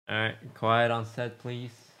All right, quiet on set,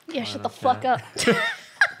 please. Yeah, Quiet shut on the fuck set. up.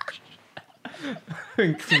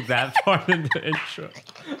 Include that part in the intro.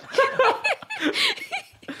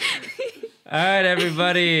 All right,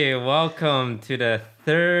 everybody, welcome to the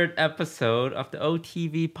third episode of the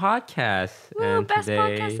OTV podcast. Woo, best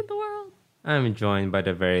today, podcast in the world. I'm joined by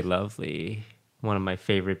the very lovely, one of my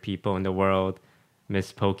favorite people in the world,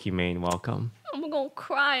 Miss Pokimane. Welcome. I'm gonna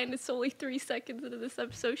cry, and it's only 3 seconds into this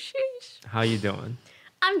episode. Sheesh. How you doing?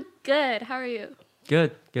 I'm good. How are you?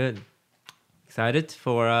 Good. Excited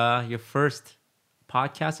for your first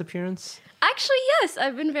podcast appearance? Actually, yes.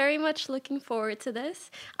 I've been very much looking forward to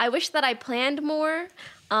this. I wish that I planned more,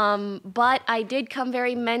 but I did come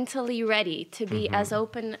very mentally ready to be as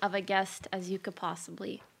open of a guest as you could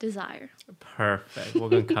possibly desire. Perfect. We're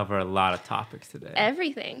going to cover a lot of topics today.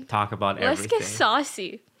 Everything. Talk about Let's everything. get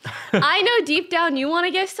saucy. I know deep down you want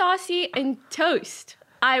to get saucy and toast.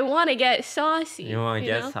 I want to get saucy. You want to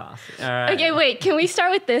get know? saucy. All right. Okay, wait. Can we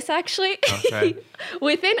start with this, actually? Okay.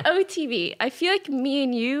 Within OTV, I feel like me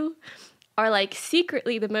and you are, like,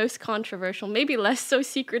 secretly the most controversial. Maybe less so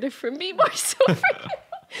secretive for me, more so for you.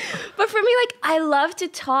 But for me, like, I love to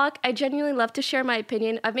talk. I genuinely love to share my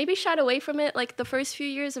opinion. I've maybe shied away from it, like, the first few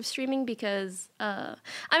years of streaming because,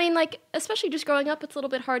 especially just growing up, it's a little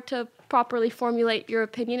bit hard to properly formulate your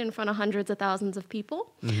opinion in front of hundreds of thousands of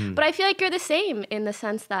people. Mm-hmm. But I feel like you're the same in the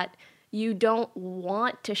sense that you don't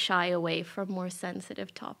want to shy away from more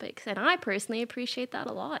sensitive topics. And I personally appreciate that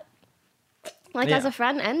a lot. Like, as a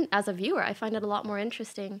friend and as a viewer, I find it a lot more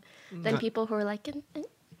interesting than people who are like,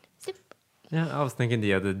 zip. Yeah, I was thinking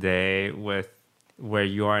the other day with where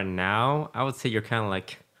you are now, I would say you're kind of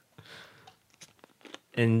like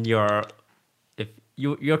in your,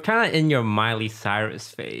 you're kind of in your Miley Cyrus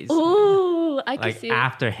phase. Ooh, I can like see it.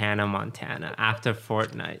 after Hannah Montana, after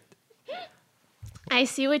Fortnite. I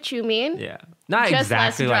see what you mean. Yeah. Not Just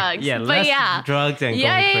exactly less like, drugs, yeah, but less yeah. drugs and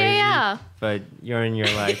Yeah, going yeah, crazy. yeah. But you're in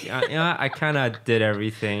your like, I kind of did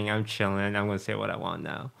everything. I'm chilling. I'm going to say what I want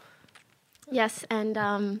now. Yes, and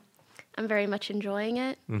I'm very much enjoying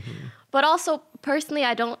it. Mm-hmm. But also, personally,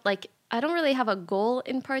 I don't really have a goal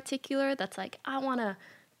in particular that's like, I want to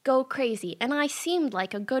go crazy. And I seemed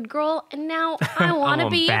like a good girl, and now I want to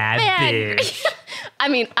be a bad bitch. I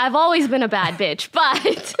mean, I've always been a bad bitch,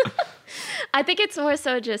 but I think it's more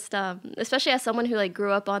so just, especially as someone who like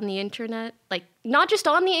grew up on the internet, like not just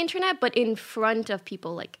on the internet, but in front of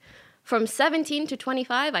people. Like from 17 to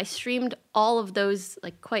 25, I streamed all of those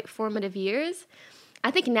like quite formative years. I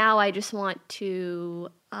think now I just want to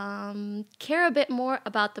care a bit more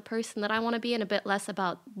about the person that I want to be and a bit less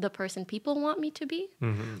about the person people want me to be.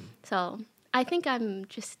 Mm-hmm. So I think I'm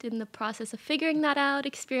just in the process of figuring that out,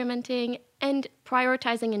 experimenting, and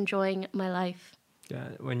prioritizing enjoying my life. Yeah,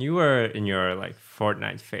 when you were in your like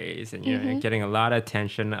Fortnite phase and you're getting a lot of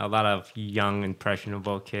attention, a lot of young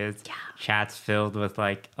impressionable kids, chats filled with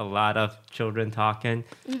like a lot of children talking.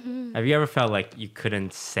 Mm-hmm. Have you ever felt like you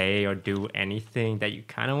couldn't say or do anything that you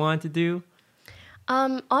kind of wanted to do?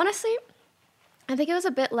 Honestly, I think it was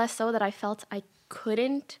a bit less so that I felt I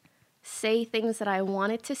couldn't say things that I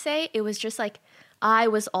wanted to say. It was just like I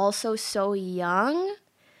was also so young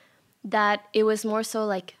that it was more so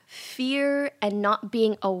like fear and not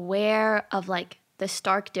being aware of like the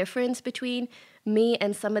stark difference between me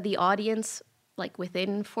and some of the audience like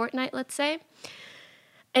within Fortnite, let's say.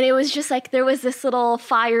 And it was just like there was this little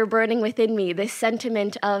fire burning within me, this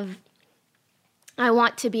sentiment of I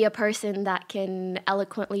want to be a person that can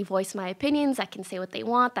eloquently voice my opinions, that can say what they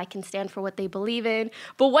want, that can stand for what they believe in.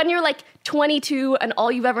 But when you're like 22 and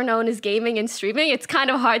all you've ever known is gaming and streaming, it's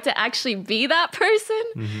kind of hard to actually be that person.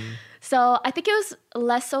 Mm-hmm. So I think it was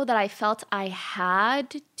less so that I felt I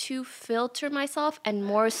had to filter myself and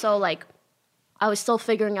more so like I was still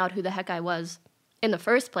figuring out who the heck I was in the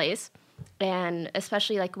first place. And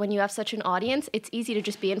especially like when you have such an audience, it's easy to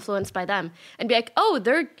just be influenced by them and be like, oh,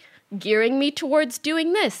 they're gearing me towards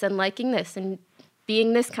doing this and liking this and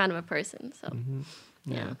being this kind of a person. So,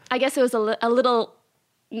 yeah. I guess it was a little,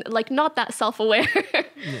 like, not that self-aware.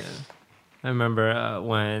 Yeah. I remember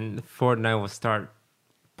when Fortnite would start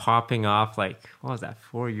popping off, like, what was that,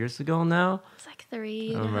 4 years ago now? It's like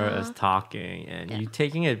 3. I remember us talking and you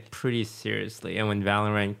taking it pretty seriously. And when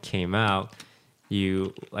Valorant came out,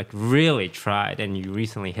 you, like, really tried and you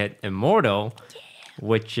recently hit Immortal,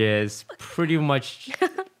 which is pretty much...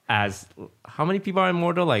 As how many people are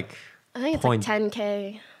immortal? Like I think it's like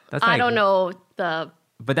 10K. That's I like, don't know the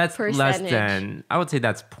but that's percentage. less than I would say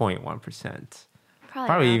that's 0.1%.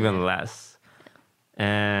 Probably even less.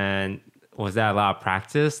 And was that a lot of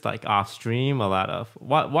practice, like off stream? A lot of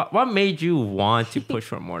what made you want to push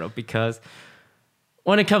for immortal? Because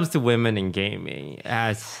when it comes to women in gaming,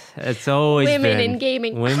 it's always women been in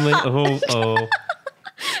gaming. Women,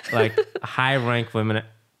 like high-ranked women.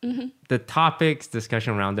 Mm-hmm. The topics,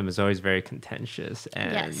 discussion around them is always very contentious,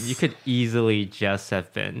 and you could easily just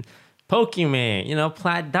have been Pokimane,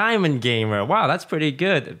 Plat Diamond gamer. Wow, that's pretty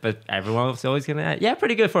good. But everyone's always gonna add, yeah,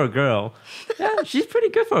 pretty good for a girl. Yeah, she's pretty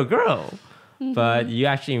good for a girl. Mm-hmm. But you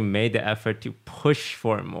actually made the effort to push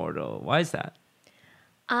for Immortal. Why is that?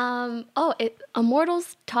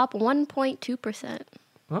 Immortal's top 1.2%.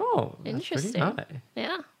 Oh, interesting. Pretty high.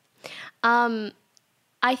 Yeah.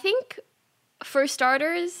 I think for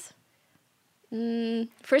starters,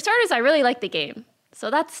 I really like the game.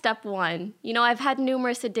 So that's step one. I've had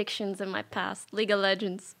numerous addictions in my past. League of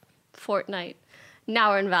Legends, Fortnite,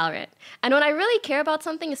 now we're in Valorant. And when I really care about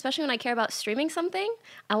something, especially when I care about streaming something,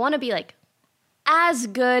 I want to be like as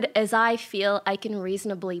good as I feel I can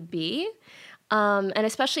reasonably be. And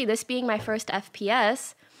especially this being my first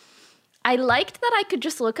FPS, I liked that I could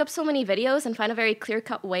just look up so many videos and find a very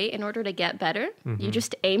clear-cut way in order to get better. Mm-hmm. You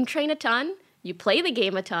just aim train a ton, you play the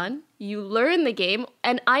game a ton, you learn the game,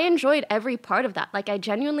 and I enjoyed every part of that. Like, I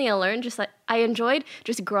genuinely learned I enjoyed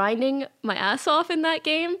just grinding my ass off in that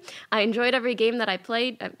game. I enjoyed every game that I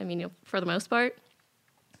played, for the most part.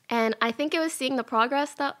 And I think it was seeing the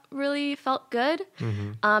progress that really felt good,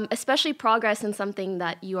 mm-hmm. Especially progress in something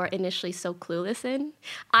that you are initially so clueless in.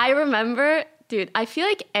 I remember, dude, I feel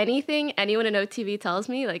like anything anyone in OTV tells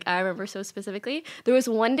me, like I remember so specifically, there was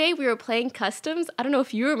one day we were playing customs. I don't know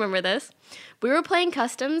if you remember this. We were playing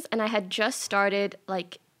customs and I had just started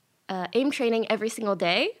aim training every single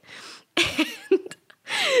day. And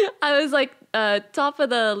I was top of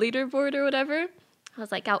the leaderboard or whatever. I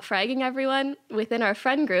was out fragging everyone within our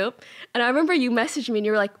friend group. And I remember you messaged me and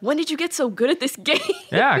you were like, when did you get so good at this game?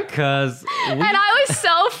 Yeah, because... And I was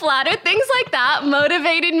so flattered. Things like that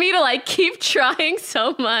motivated me to keep trying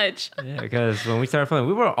so much. Yeah, because when we started playing,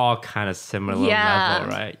 we were all kind of similar level,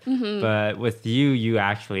 right? Mm-hmm. But with you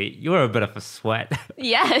were a bit of a sweat.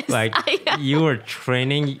 Yes. You were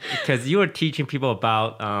training, because you were teaching people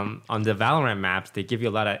about, on the Valorant maps, they give you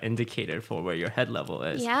a lot of indicator for where your head level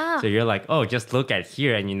is. Yeah. So you're like, oh, just look at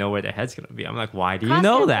here and you know where the head's going to be. I'm like, why do you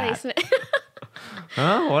know that?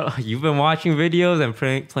 Huh? Well, you've been watching videos and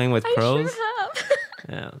playing with pros? I sure have.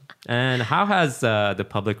 Yeah. And how has the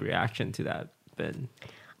public reaction to that been?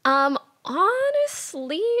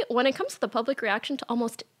 Honestly, when it comes to the public reaction to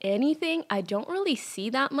almost anything, I don't really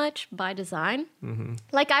see that much by design. Mm-hmm.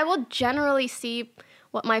 I will generally see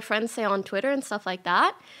what my friends say on Twitter and stuff like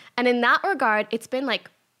that. And in that regard, it's been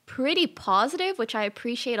pretty positive, which I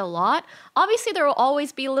appreciate a lot. Obviously, there will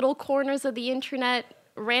always be little corners of the internet,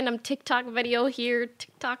 random TikTok video here,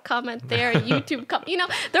 TikTok comment there, YouTube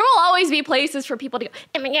comment. There will always be places for people to go,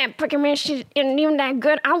 oh my God, Pokimane, she isn't even that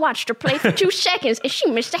good. I watched her play for 2 seconds and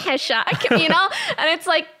she missed a headshot. And it's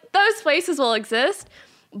those places will exist.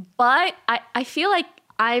 But I feel like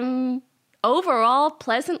I'm overall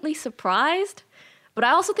pleasantly surprised. But I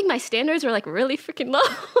also think my standards are really freaking low.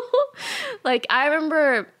 I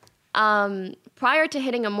remember prior to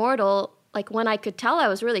hitting Immortal, when I could tell I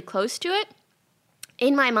was really close to it,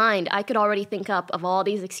 in my mind, I could already think up of all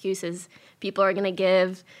these excuses people are going to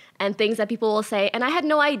give and things that people will say. And I had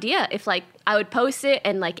no idea if I would post it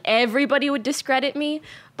and everybody would discredit me.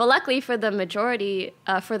 But luckily for the majority,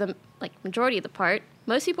 majority of the part,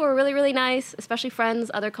 most people were really, really nice, especially friends,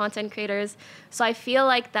 other content creators. So I feel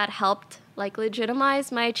like that helped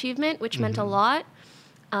legitimize my achievement, which meant a lot.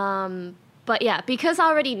 But yeah, because I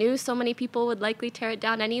already knew so many people would likely tear it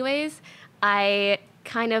down anyways, I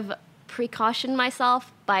kind of precautioned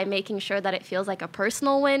myself by making sure that it feels like a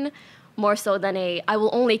personal win more so than I will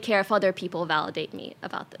only care if other people validate me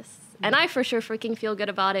about this. And I for sure freaking feel good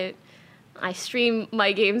about it. I stream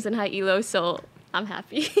my games in high elo, so I'm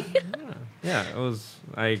happy. Yeah, it was,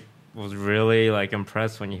 I was really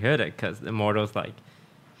impressed when you hit it, because Immortal's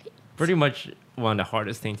pretty much one of the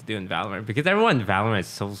hardest things to do in Valorant, because everyone in Valorant is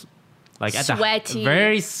so sweaty.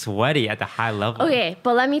 Very sweaty at the high level. Okay,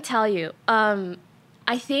 but let me tell you,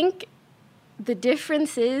 I think the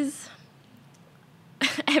difference is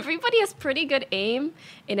everybody has pretty good aim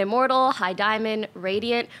in Immortal, High Diamond,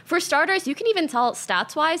 Radiant. For starters, you can even tell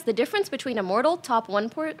stats-wise the difference between Immortal, top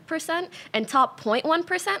 1%, and top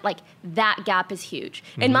 0.1%, that gap is huge.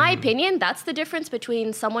 In my opinion, that's the difference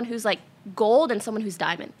between someone who's gold and someone who's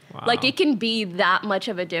diamond. Wow. It can be that much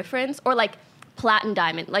of a difference, or plat and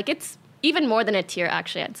diamond. It's even more than a tier,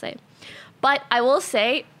 actually, I'd say. But I will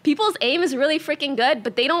say, people's aim is really freaking good,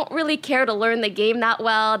 but they don't really care to learn the game that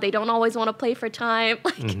well. They don't always want to play for time.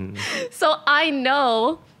 So I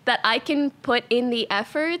know that I can put in the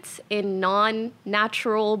efforts in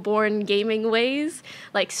non-natural born gaming ways,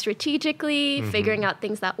 like strategically figuring out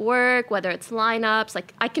things that work, whether it's lineups,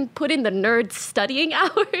 like I can put in the nerd studying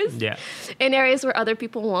hours in areas where other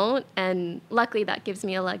people won't. And luckily that gives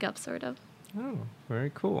me a leg up, sort of. Oh,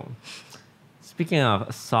 very cool. Speaking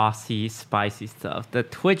of saucy, spicy stuff, the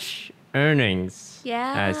Twitch earnings,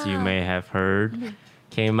 as you may have heard,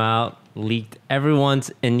 came out, leaked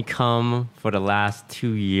everyone's income for the last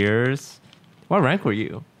 2 years. What rank were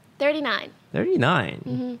you? 39.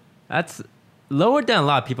 39? That's lower than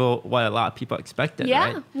what a lot of people expected,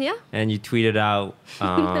 right? Yeah. And you tweeted out,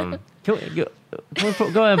 go ahead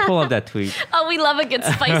and pull up that tweet. Oh, we love a good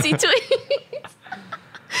spicy tweet.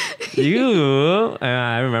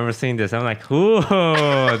 I remember seeing this. I'm like, "Ooh,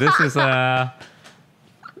 this is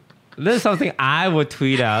something I would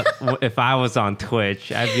tweet out if I was on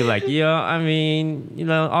Twitch." I'd be like,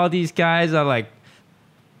 all these guys are like,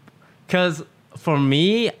 because for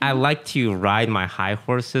me, I like to ride my high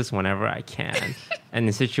horses whenever I can, and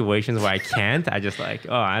in situations where I can't, I just like,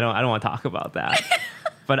 I don't want to talk about that.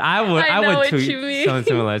 But I would tweet something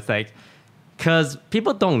similar. It's like, because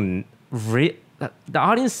people don't the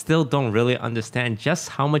audience still don't really understand just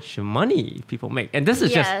how much money people make. And this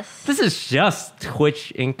is just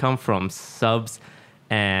Twitch income from subs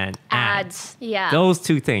and ads. Yeah. Those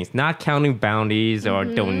two things, not counting bounties or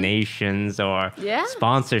donations or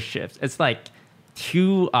sponsorships. It's like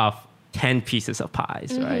 2 of 10 pieces of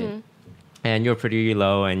pies, right? And you're pretty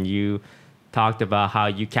low, and you talked about how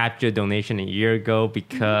you captured a donation a year ago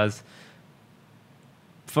because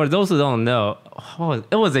for those who don't know,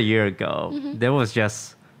 it was a year ago. There was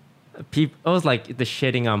just people. It was like the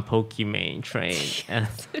shitting on Pokimane train. There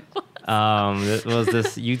was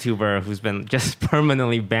this YouTuber who's been just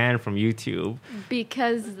permanently banned from YouTube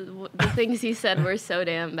because the things he said were so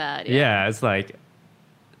damn bad. Yeah, it's like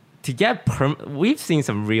to get we've seen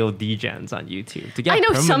some real degens on YouTube. To get I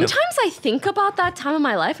know. Sometimes I think about that time of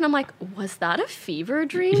my life, and I'm like, was that a fever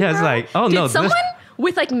dream? Yeah, it's like, Did someone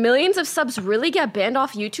with like millions of subs really get banned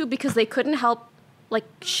off YouTube because they couldn't help like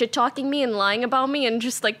shit talking me and lying about me and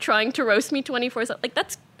just like trying to roast me 24/7? Like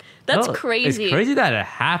that's crazy. It's crazy that it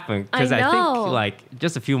happened because I think like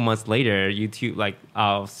just a few months later, YouTube like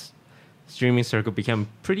streaming circle became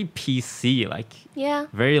pretty PC, like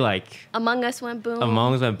very like Among Us went boom.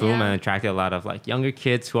 And attracted a lot of like younger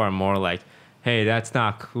kids who are more like, hey, that's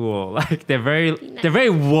not cool. Like they're very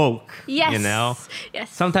woke. Yes. You know?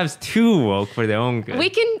 Yes. Sometimes too woke for their own good.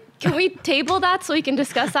 Can we table that so we can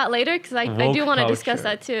discuss that later? Because I do want to discuss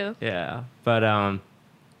that too. Yeah. But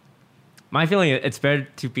my feeling is it's better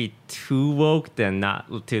to be too woke than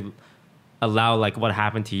not to allow like what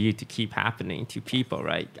happened to you to keep happening to people,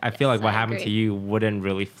 right? I feel like what happened to you wouldn't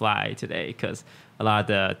really fly today because a lot of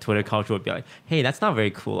the Twitter culture would be like, hey, that's not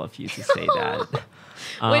very cool of you to say that.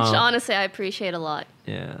 Which honestly I appreciate a lot.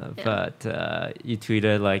 But you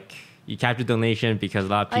tweeted like you captured donation because a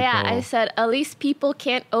lot of people... I said, at least people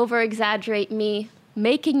can't over-exaggerate me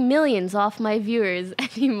making millions off my viewers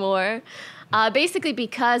anymore. Basically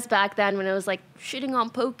because back then when it was like shitting on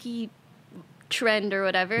Poki trend or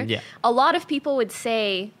whatever, a lot of people would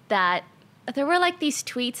say that there were like these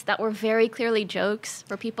tweets that were very clearly jokes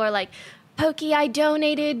where people are like, Poki, I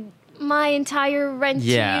donated my entire rent to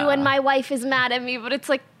you and my wife is mad at me. But it's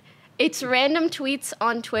like, it's random tweets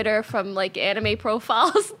on Twitter from like anime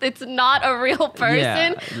profiles. It's not a real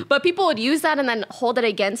person. But people would use that and then hold it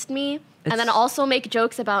against me and then also make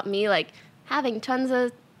jokes about me like having tons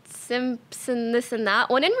of simps and this and that.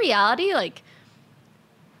 When in reality, like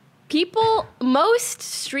most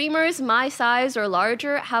streamers my size or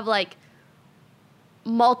larger have like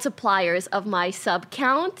multipliers of my sub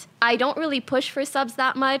count. I don't really push for subs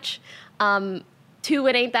that much. 2,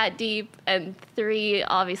 it ain't that deep. And 3,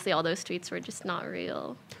 obviously all those tweets were just not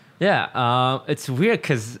real. Yeah, it's weird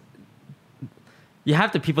because you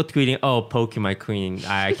have the people tweeting, oh, Pokimane Queen,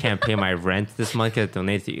 I can't pay my rent this month because I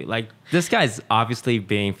donated to you. Like, this guy's obviously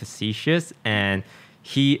being facetious and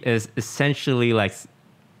he is essentially like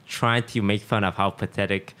trying to make fun of how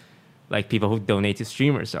pathetic like people who donate to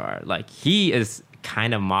streamers are. Like he is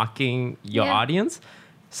kind of mocking your audience.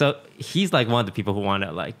 So he's like one of the people who want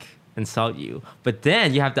to like insult you. But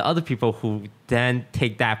then you have the other people who then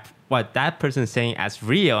take what that person is saying as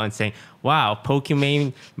real and saying, wow,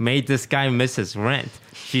 Pokimane made this guy miss his rent.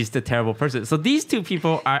 She's the terrible person. So these two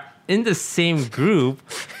people are in the same group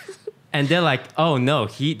and they're like, oh no,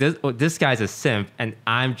 this guy's a simp and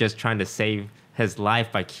I'm just trying to save his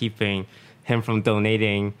life by keeping him from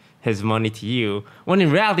donating his money to you. When in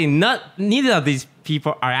reality, neither of these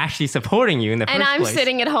people are actually supporting you in the first place. And I'm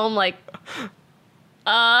sitting at home like,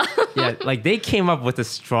 Yeah, like they came up with a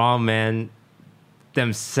straw man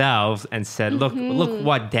themselves and said, look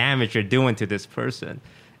what damage you're doing to this person.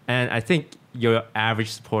 And I think your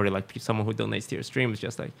average supporter, like someone who donates to your stream, is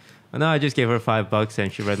just like, oh, no, I just gave her $5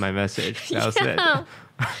 and she read my message. That was it.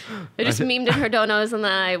 I just memed in her donos and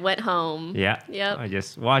then I went home. Yeah. Yep. I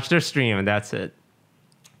just watched her stream and that's it.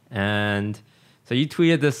 And so you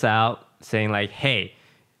tweeted this out saying like, hey,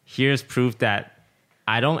 here's proof that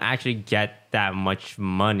I don't actually get that much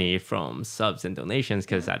money from subs and donations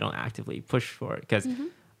because I don't actively push for it. Because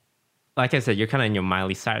like I said, you're kind of in your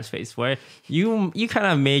Miley Cyrus phase where you kind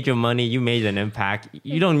of made your money, you made an impact.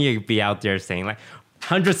 You don't need to be out there saying like,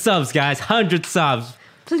 100 subs, guys, 100 subs.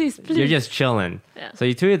 Please. You're just chilling. Yeah. So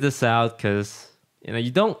you tweeted this out because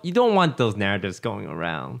you don't want those narratives going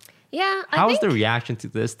around. Yeah. How was the reaction to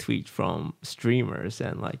this tweet from streamers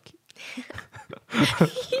and like?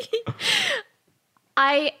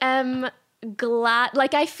 I am glad.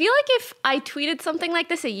 Like, I feel like if I tweeted something like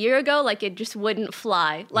this a year ago, like it just wouldn't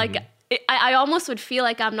fly. Like, I almost would feel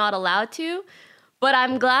like I'm not allowed to. But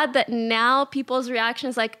I'm glad that now people's reaction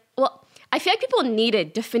is like, well, I feel like people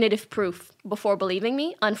needed definitive proof before believing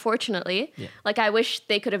me, unfortunately. Yeah. Like, I wish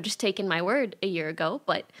they could have just taken my word a year ago.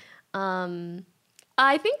 But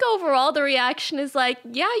I think overall the reaction is like,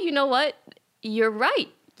 yeah, you know what? You're right.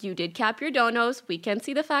 You did cap your donos. We can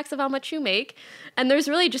see the facts of how much you make. And there's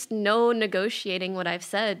really just no negotiating what I've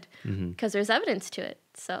said because there's evidence to it.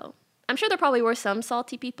 So I'm sure there probably were some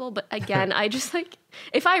salty people. But again, I just like,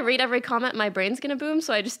 if I read every comment, my brain's going to boom.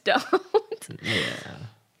 So I just don't.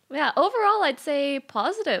 Yeah, overall, I'd say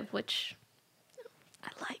positive, which I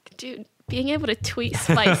like. Dude, being able to tweet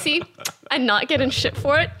spicy and not getting shit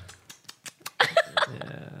for it.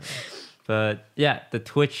 But yeah, the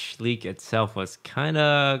Twitch leak itself was kind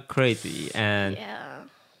of crazy. And yeah.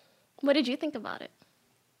 What did you think about it?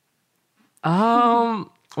 Well,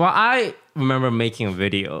 I remember making a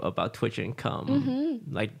video about Twitch income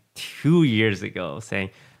like 2 years ago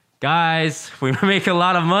saying, guys, we make a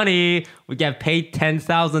lot of money. We get paid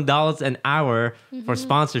 $10,000 an hour for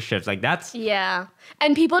sponsorships. Like that's... Yeah.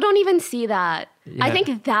 And people don't even see that. Yeah. I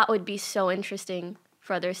think that would be so interesting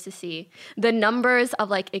for others to see. The numbers of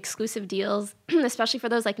like exclusive deals, especially for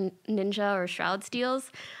those like Ninja or Shrouds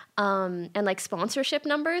deals, and like sponsorship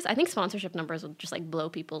numbers. I think sponsorship numbers will just like blow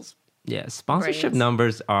people's sponsorship brains.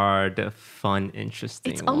 Numbers are the fun,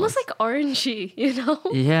 interesting It's ones. almost like RNG, you know?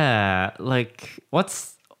 Yeah. Like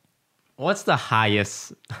what's the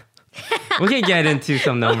highest? We can get into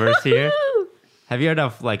some numbers here. Have you heard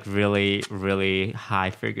of like really, really high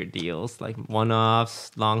figure deals, like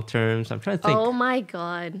one-offs, long terms? I'm trying to think. Oh my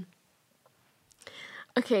God.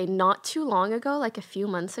 Okay, not too long ago, like a few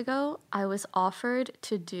months ago, I was offered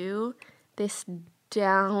to do this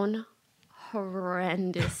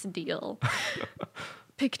horrendous deal.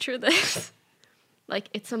 Picture this. Like,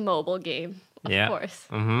 it's a mobile game, of course.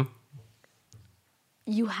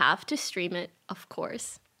 You have to stream it, of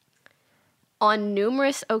course, on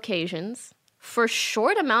numerous occasions. For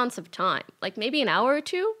short amounts of time, like maybe an hour or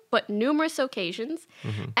two, but numerous occasions.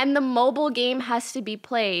 And the mobile game has to be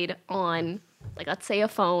played on, like, let's say a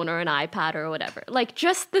phone or an iPad or whatever. Like,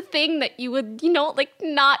 just the thing that you would, like,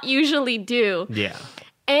 not usually do. Yeah.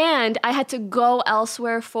 And I had to go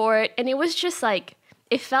elsewhere for it. And it was just like,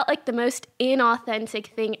 it felt like the most inauthentic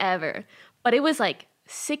thing ever. But it was like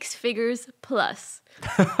 6 figures plus.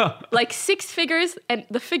 Like 6 figures, and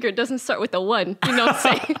the figure doesn't start with a 1. You know what I'm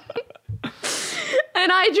saying?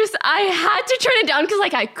 And I had to turn it down because,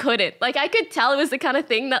 like, I couldn't. Like, I could tell it was the kind of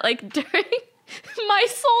thing that, like, during my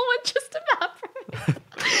soul would just evaporate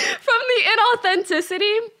from the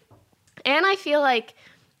inauthenticity. And I feel like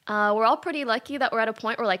we're all pretty lucky that we're at a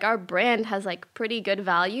point where, like, our brand has, like, pretty good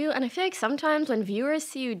value. And I feel like sometimes when viewers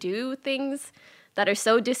see you do things that are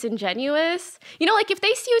so disingenuous, like if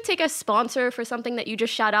they see you take a sponsor for something that you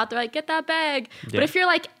just shout out, they're like, get that bag. Yeah. But if you're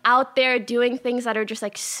like out there doing things that are just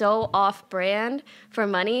like so off brand for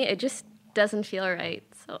money, it just doesn't feel right.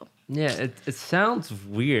 So yeah, it sounds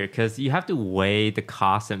weird because you have to weigh the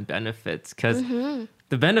costs and benefits because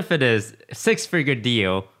the benefit is 6-figure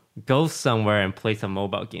deal, go somewhere and play some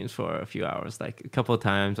mobile games for a few hours, like a couple of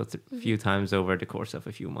times, a few times over the course of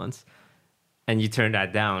a few months. And you turn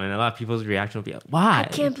that down, and a lot of people's reaction will be like, why? I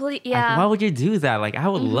can't believe, Like, why would you do that? Like, I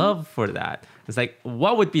would love for that. It's like,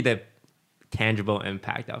 what would be the tangible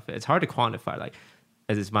impact of it? It's hard to quantify. Like,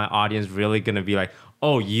 is my audience really going to be like,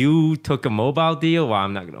 oh, you took a mobile deal? Well,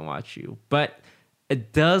 I'm not going to watch you. But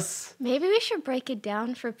it does. Maybe we should break it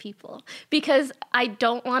down for people because I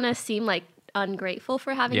don't want to seem like ungrateful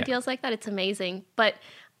for having deals like that. It's amazing. But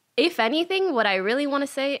if anything, what I really want to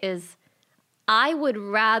say is I would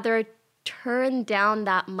rather turn down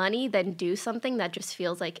that money than do something that just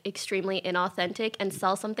feels like extremely inauthentic and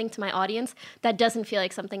sell something to my audience that doesn't feel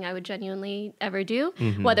like something I would genuinely ever do.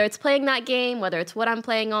 Whether it's playing that game, whether it's what I'm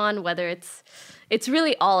playing on, whether it's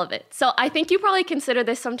really all of it. So I think you probably consider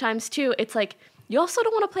this sometimes too. It's like, you also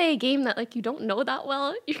don't want to play a game that like you don't know that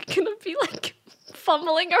well. You're going to be like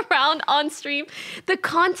fumbling around on stream. The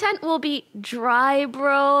content will be dry,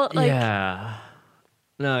 bro. Like, yeah.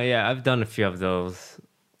 No, yeah, I've done a few of those.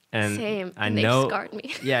 And same. I And know, they scarred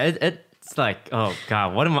me. Yeah, it's like, oh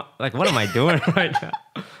God, what am I doing right now?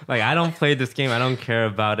 Like, I don't play this game. I don't care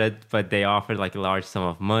about it, but they offered like a large sum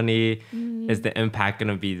of money. Is the impact going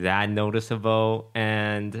to be that noticeable?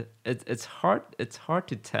 And it's hard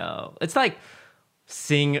to tell. It's like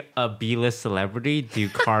seeing a B-list celebrity do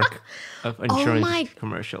car of insurance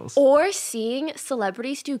commercials. Or seeing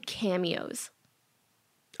celebrities do cameos.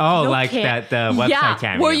 Oh, no, like that the website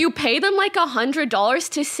cameo. Where you pay them like $100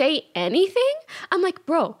 to say anything? I'm like,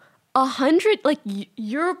 bro, 100, like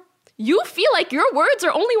you feel like your words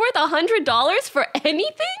are only worth $100 for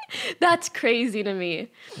anything? That's crazy to me.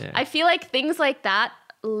 Yeah. I feel like things like that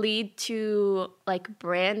lead to like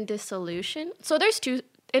brand dissolution. So there's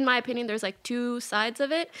in my opinion, there's like two sides of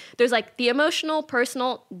it. There's like the emotional,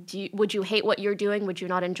 personal, would you hate what you're doing? Would you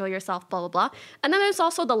not enjoy yourself? Blah, blah, blah. And then there's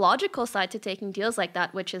also the logical side to taking deals like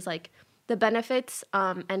that, which is like the benefits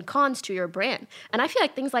and cons to your brand. And I feel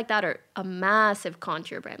like things like that are a massive con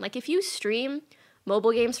to your brand. Like if you stream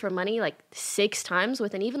mobile games for money like 6 times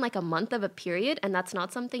within even like a month of a period, and that's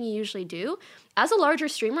not something you usually do, as a larger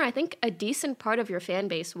streamer, I think a decent part of your fan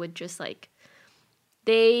base would just like,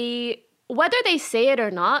 whether they say it or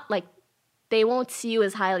not, like they won't see you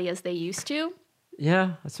as highly as they used to.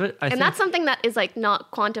 Yeah, that's what I think. And that's something that is like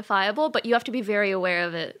not quantifiable, but you have to be very aware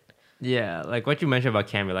of it. Yeah, like what you mentioned about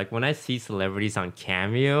Cameo. Like when I see celebrities on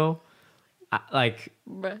Cameo,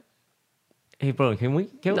 Bruh. Hey bro, can we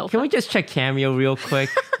just check Cameo real quick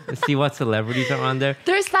and see what celebrities are on there?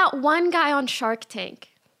 There's that one guy on Shark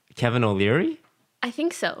Tank. Kevin O'Leary? I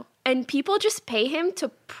think so. And people just pay him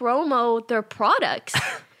to promo their products.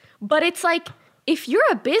 But it's like, if you're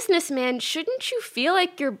a businessman, shouldn't you feel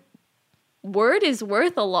like your word is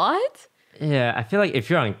worth a lot? Yeah, I feel like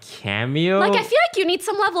if you're on Cameo... Like, I feel like you need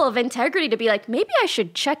some level of integrity to be like, maybe I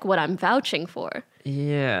should check what I'm vouching for.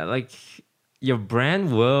 Yeah, like, your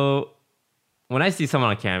brand will... When I see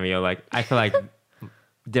someone on Cameo, like, I feel like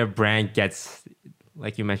their brand gets,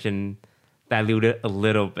 like you mentioned, diluted a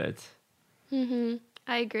little bit.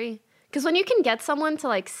 I agree. Because when you can get someone to,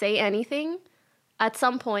 like, say anything... At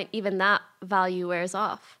some point, even that value wears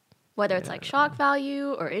off. Whether it's like shock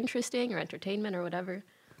value or interesting or entertainment or whatever.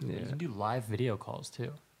 Yeah. You can do live video calls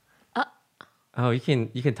too. Oh, you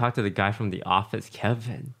can talk to the guy from The Office,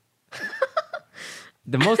 Kevin.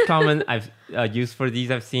 The most common I've used for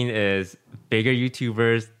these I've seen is bigger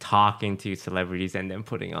YouTubers talking to celebrities and then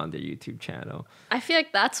putting on their YouTube channel. I feel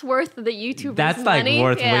like that's worth the YouTuber's That's like money.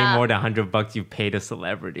 worth way more than $100 you paid a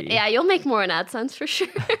celebrity. Yeah, you'll make more in AdSense for sure.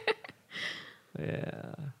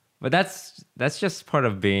 Yeah, but that's just part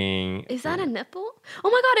of being... Is that a nipple? Oh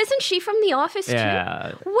my God, isn't she from The Office too?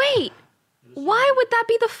 Yeah. Wait, why would that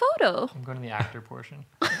be the photo? I'm going to the actor portion.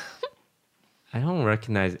 I don't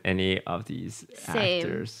recognize any of these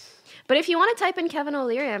actors. But if you want to type in Kevin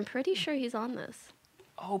O'Leary, I'm pretty sure he's on this.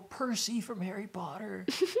 Oh, Percy from Harry Potter.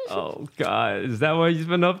 Oh God, is that what he's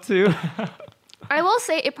been up to? I will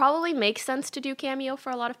say it probably makes sense to do Cameo for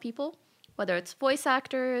a lot of people, whether it's voice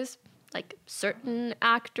actors, like certain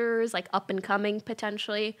actors, like up and coming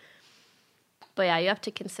potentially. But yeah, you have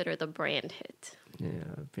to consider the brand hit. Yeah,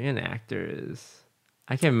 being an actor is...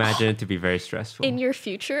 I can imagine it to be very stressful. In your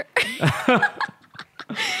future?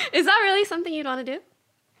 Is that really something you'd want to do?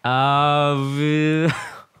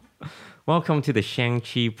 Welcome to the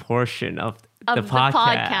Shang-Chi portion of the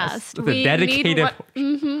podcast. The dedicated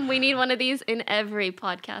portion. We need one of these in every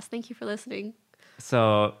podcast. Thank you for listening.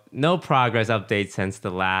 So, no progress updates since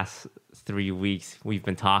the last 3 weeks we've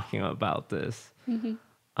been talking about this.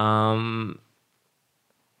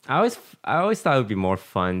 I always thought it would be more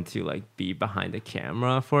fun to like be behind the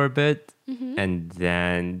camera for a bit and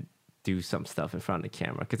then do some stuff in front of the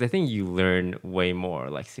camera, because I think you learn way more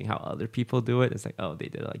like seeing how other people do it. It's like, oh, they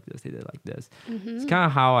did it like this, they did it like this. It's kind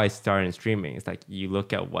of how I started in streaming. It's like you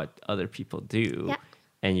look at what other people do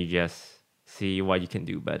and you just see what you can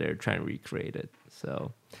do better, try and recreate it.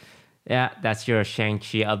 So yeah, that's your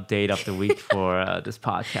Shang-Chi update of the week for this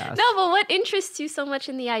podcast. No, but what interests you so much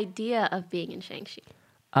in the idea of being in Shang-Chi?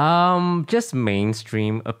 Just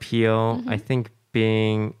mainstream appeal. I think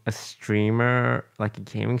being a streamer, like a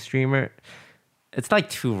gaming streamer, it's like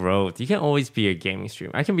two roads. You can always be a gaming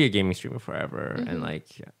streamer. I can be a gaming streamer forever and like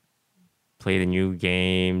play the new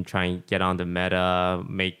game, try and get on the meta,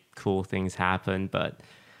 make cool things happen. But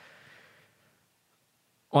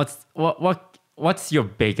what's your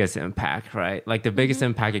biggest impact, right? Like the biggest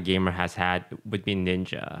impact a gamer has had would be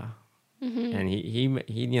Ninja. And he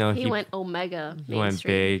went Omega. he went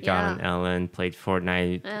big, got on Ellen, played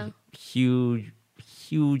Fortnite, huge.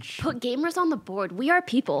 Put gamers on the board. We are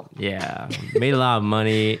people. Yeah, made a lot of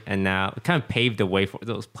money, and now kind of paved the way for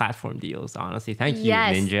those platform deals. Honestly, thank you,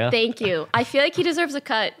 Ninja. Thank you. I feel like he deserves a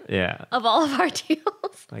cut. Yeah, of all of our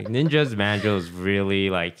deals. Like Ninja's manager was really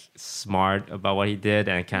like smart about what he did,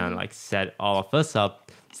 and kind of like set all of us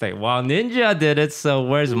up. It's like, well, Ninja did it, so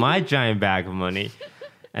where's my giant bag of money?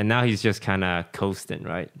 And now he's just kind of coasting,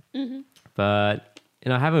 right? But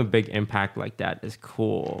having a big impact like that is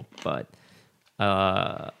cool, but.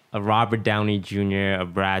 A Robert Downey Jr., a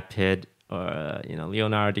Brad Pitt, or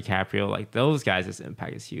Leonardo DiCaprio, like those guys'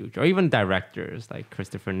 impact is huge. Or even directors like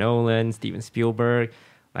Christopher Nolan, Steven Spielberg,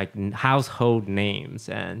 like household names.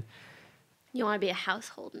 And you want to be a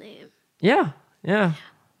household name? Yeah.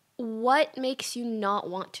 What makes you not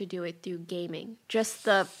want to do it through gaming? Just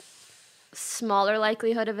the smaller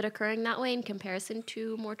likelihood of it occurring that way in comparison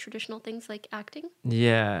to more traditional things like acting?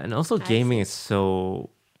 Yeah, and also gaming is so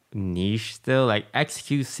niche still. Like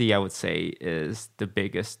XQC, I would say, is the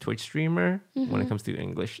biggest Twitch streamer when it comes to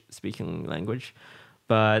English speaking language,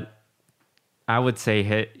 but I would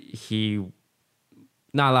say he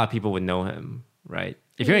not a lot of people would know him, right?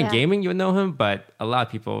 If you're in gaming, you would know him, but a lot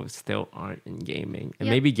of people still aren't in gaming, and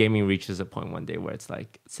maybe gaming reaches a point one day where it's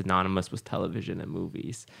like synonymous with television and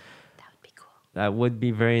movies. That would be cool. That would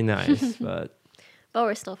be very nice. But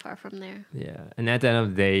we're still far from there. Yeah. And at the end of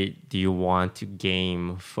the day, do you want to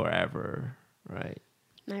game forever? Right?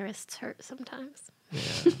 My wrists hurt sometimes.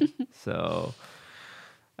 Yeah. So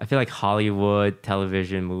I feel like Hollywood,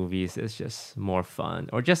 television, movies is just more fun,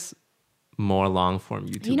 or just more long form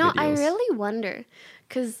YouTube videos. I really wonder,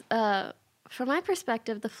 because from my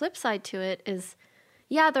perspective, the flip side to it is,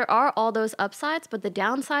 there are all those upsides, but the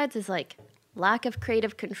downsides is like lack of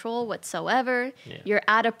creative control whatsoever. You're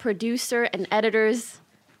at a producer and editor's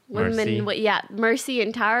mercy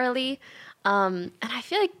entirely. And I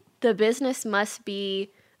feel like the business must be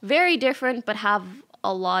very different, but have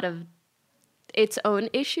a lot of its own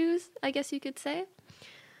issues, I guess you could say.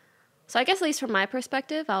 So I guess at least from my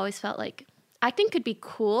perspective, I always felt like acting could be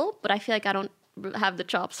cool, but I feel like I don't have the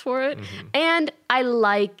chops for it. And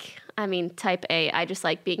type A, I just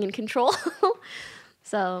like being in control.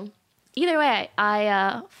 So either way,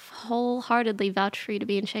 I wholeheartedly vouch for you to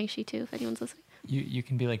be in Shang-Chi too, if anyone's listening. You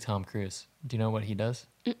can be like Tom Cruise. Do you know what he does?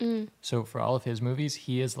 So for all of his movies,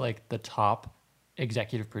 he is like the top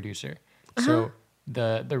executive producer. So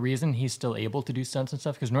the reason he's still able to do stunts and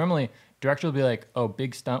stuff, because normally director will be like, oh,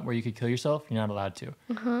 big stunt where you could kill yourself, you're not allowed to.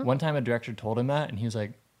 One time a director told him that, and he was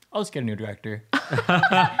like, I'll just get a new director.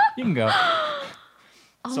 You can go.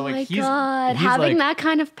 Oh so, my God. Having that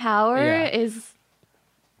kind of power is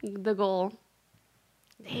the goal.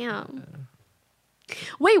 Damn.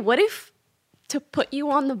 Wait, what if, to put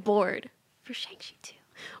you on the board for Shang-Chi 2,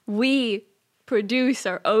 we produce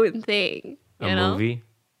our own thing? A movie?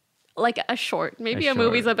 Like a short. Maybe a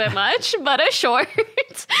movie's a bit much, but a short.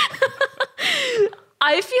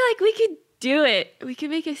 I feel like we could do it. We could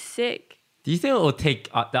make it sick. Do you think it will take...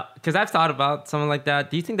 Because I've thought about something like that.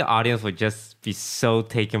 Do you think the audience would just be so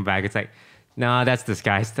taken back? It's like, no, that's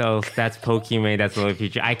Disguised Toast. That's Pokimane. That's Little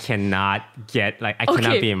Future. I cannot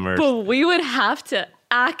cannot be immersed. But we would have to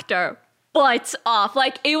act our butts off.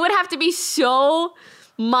 Like, it would have to be so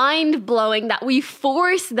mind-blowing that we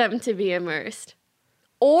force them to be immersed.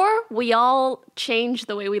 Or we all change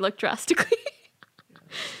the way we look drastically.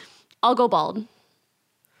 I'll go bald.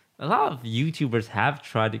 A lot of YouTubers have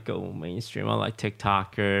tried to go mainstream, like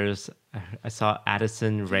TikTokers. I saw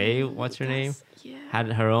Addison Rae, what's her name? Yeah.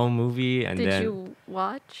 Had her own movie. And Did you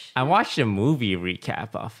watch? I watched a movie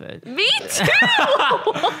recap of it. Me too!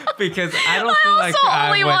 Because I don't feel like I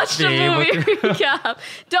only watched a movie to... recap.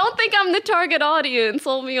 Don't think I'm the target audience,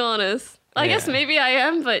 I'll be honest. I guess maybe I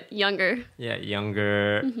am, but younger. Yeah,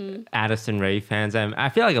 younger Addison Rae fans. I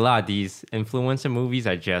feel like a lot of these influencer movies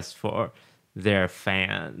are just for their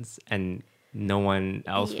fans, and no one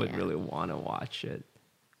else would really want to watch it.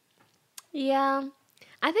 Yeah.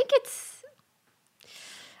 I think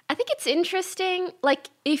it's interesting. Like,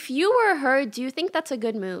 if you were her, do you think that's a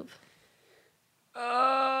good move?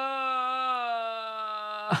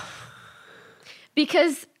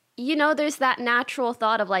 Because, there's that natural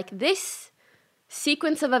thought of like, this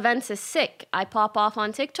sequence of events is sick. I pop off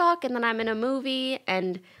on TikTok and then I'm in a movie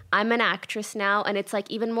and I'm an actress now, and it's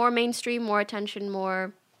like even more mainstream, more attention,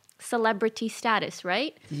 more celebrity status,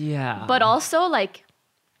 right? Yeah. But also, like,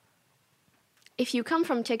 if you come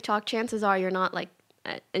from TikTok, chances are you're not, like,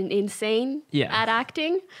 insane at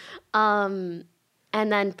acting. And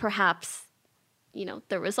then perhaps, you know,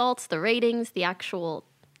 the results, the ratings, the actual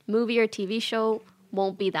movie or TV show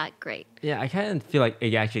won't be that great. Yeah, I kind of feel like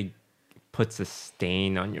it actually puts a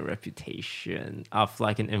stain on your reputation of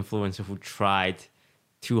like an influencer who tried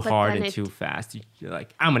too hard and too fast. You're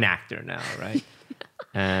like, I'm an actor now, right?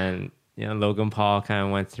 And you know, Logan Paul kind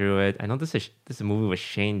of went through it. I know this is a movie with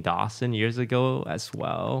Shane Dawson years ago as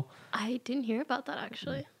well. I didn't hear about that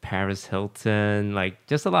actually. Paris Hilton, like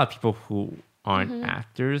just a lot of people who aren't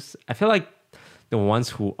actors. I feel like the ones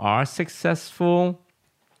who are successful,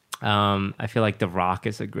 I feel like The Rock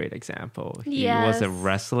is a great example. He was a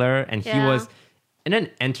wrestler and he was in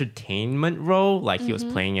an entertainment role, like he was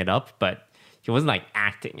playing it up, but he wasn't like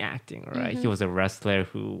acting, right? He was a wrestler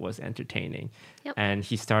who was entertaining. Yep. And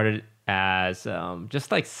he started as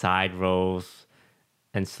just like side roles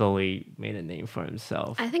and slowly made a name for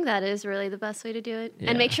himself. I think that is really the best way to do it.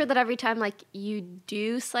 And make sure that every time like you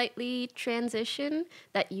do slightly transition,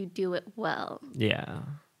 that you do it well. Yeah.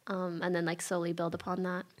 And then like slowly build upon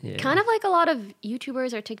that. Yeah. Kind of like a lot of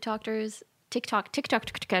YouTubers or TikTokers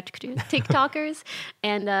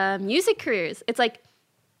and music careers. It's like,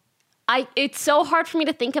 it's so hard for me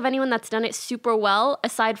to think of anyone that's done it super well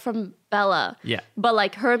aside from Bella. Yeah. But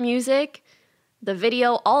like her music, the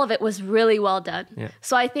video, all of it was really well done. Yeah.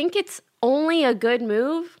 So I think it's only a good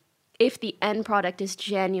move if the end product is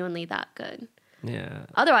genuinely that good. Yeah.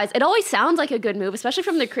 Otherwise, it always sounds like a good move, especially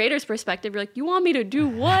from the creator's perspective. You're like, you want me to do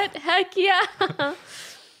what? Heck yeah.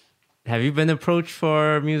 Have you been approached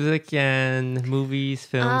for music and movies,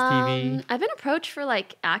 films, TV? I've been approached for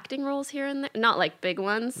like acting roles here and there. Not like big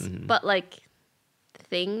ones, but like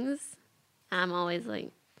things. I'm always like,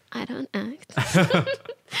 I don't act.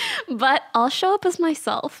 But I'll show up as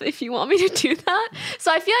myself if you want me to do that.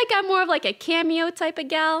 So I feel like I'm more of like a cameo type of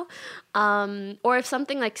gal. Or if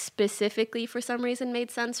something like specifically for some reason made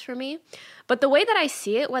sense for me. But the way that I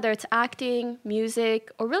see it, whether it's acting,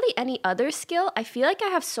 music, or really any other skill, I feel like I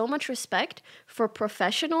have so much respect for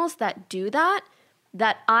professionals that do that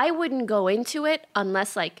I wouldn't go into it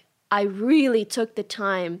unless like I really took the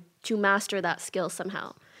time to master that skill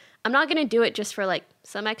somehow. I'm not going to do it just for like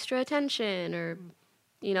some extra attention or,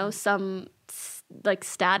 you know, some like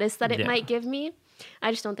status that it might give me.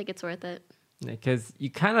 I just don't think it's worth it. Because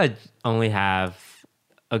you kind of only have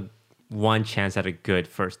one chance at a good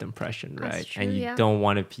first impression, right? That's true, and you don't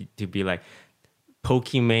want to be like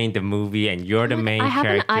Pokimane the movie and you're the main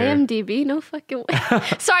character. I have an IMDb, no fucking way.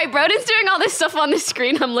 Sorry, Broden's doing all this stuff on the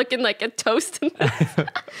screen. I'm looking like a toast.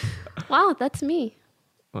 Wow, that's me.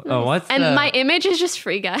 Oh, my image is just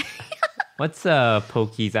free guy. What's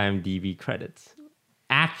Poki's IMDb credits?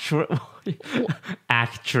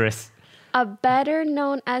 Actress. Better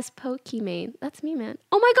known as Pokimane. That's me, man.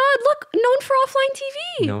 Oh my God, look, known for Offline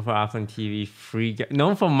TV. Known for Offline TV, free guy.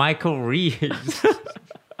 Known for Michael Reeves.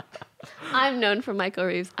 I'm known for Michael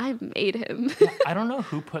Reeves. I made him. I don't know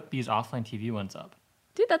who put these Offline TV ones up.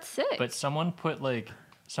 Dude, that's sick. But someone put like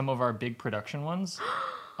some of our big production ones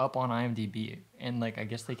up on IMDb. And like, I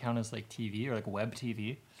guess they count as like TV or like web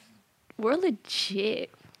TV. We're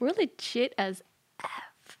legit. We're legit as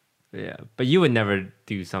F. Yeah, but you would never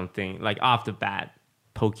do something like off the bat,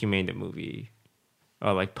 Pokimane the movie,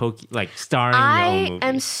 or like starring your own movie. I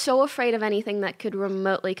am so afraid of anything that could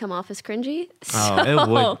remotely come off as cringy.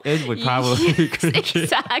 It would probably be cringy.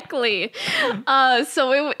 Exactly.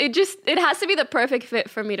 So it has to be the perfect fit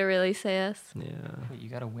for me to really say yes. Yeah. Wait, you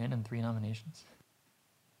got to win in 3 nominations.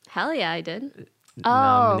 Hell yeah, I did.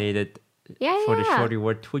 Nominated for the yeah. Shorty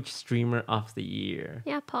Award Twitch Streamer of the Year.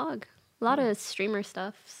 Yeah, Pog. A lot of streamer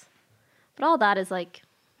stuffs. But all that is like,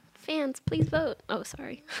 fans, please vote. Oh,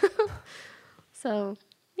 sorry. So,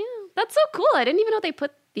 yeah, that's so cool. I didn't even know they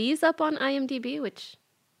put these up on IMDb, which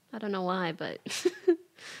I don't know why, but...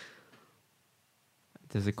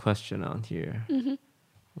 There's a question on here. Mm-hmm.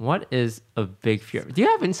 What is a big fear? Do you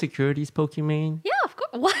have insecurities, Pokimane? Yeah, of course.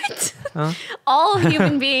 What? Huh? All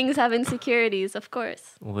human beings have insecurities, of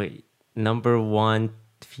course. Wait, number 1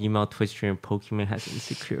 female Twitch streamer Pokimane has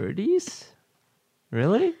insecurities?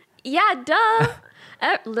 Really? Yeah, duh.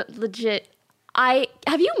 Legit.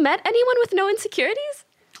 Have you met anyone with no insecurities?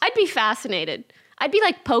 I'd be fascinated. I'd be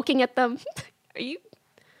like poking at them. Are you?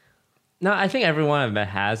 No, I think everyone I've met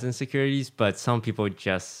has insecurities, but some people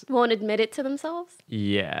just... won't admit it to themselves?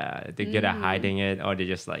 Yeah, they're good at hiding it, or they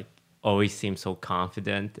just like always seem so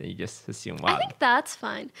confident, and you just assume, wow. I think that's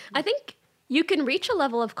fine. I think you can reach a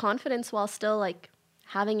level of confidence while still like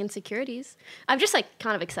having insecurities. I've just like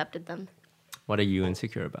kind of accepted them. What are you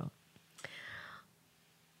insecure about?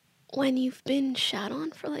 when you've been shat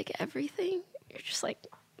on for like everything, you're just like,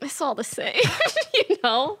 it's all the same, you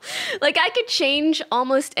know? Like I could change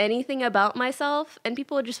almost anything about myself and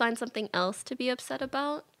people would just find something else to be upset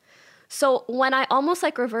about. So when I almost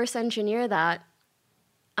like reverse engineer that,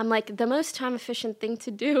 I'm like, the most time efficient thing to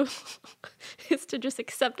do is to just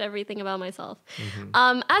accept everything about myself.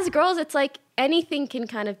 As girls, it's like anything can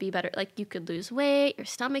kind of be better. Like you could lose weight, your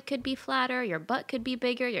stomach could be flatter, your butt could be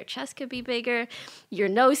bigger, your chest could be bigger, your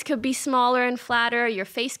nose could be smaller and flatter, your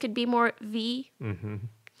face could be more V,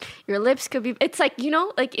 your lips could be, it's like, you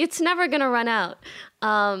know, like it's never going to run out.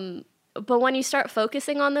 But when you start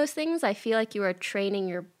focusing on those things, I feel like you are training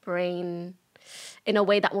your brain in a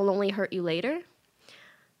way that will only hurt you later.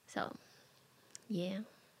 So, yeah.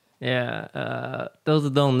 Yeah. Those who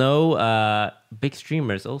don't know, big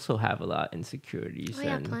streamers also have a lot of insecurities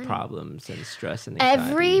and plenty. Problems and stress and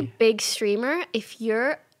anxiety. Every big streamer, if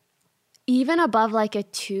you're even above like a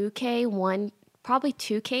 2K, probably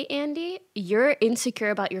 2K, Andy, you're insecure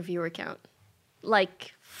about your viewer count.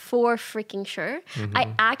 Like, for freaking sure.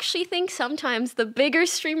 I actually think sometimes the bigger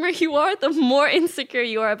streamer you are, the more insecure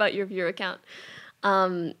you are about your viewer count.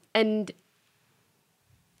 And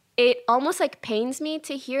it almost like pains me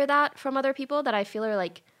to hear that from other people that I feel are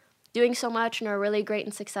like doing so much and are really great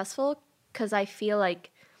and successful, because I feel like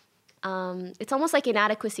it's almost like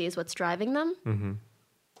inadequacy is what's driving them,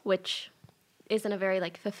 which isn't a very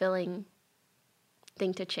like fulfilling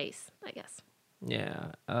thing to chase, I guess.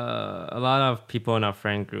 Yeah, a lot of people in our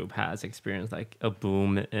friend group has experienced like a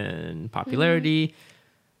boom in popularity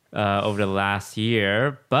over the last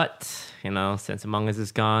year, but you know, since Among Us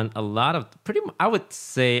is gone, a lot of I would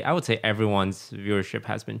say everyone's viewership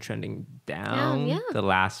has been trending down the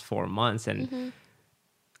last 4 months, and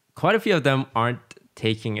quite a few of them aren't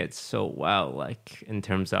taking it so well. Like in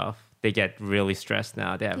terms of they get really stressed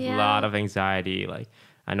now. They have a lot of anxiety. Like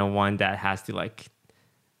I know one that has to like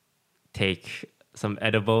take some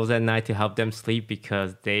edibles at night to help them sleep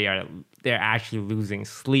because they're actually losing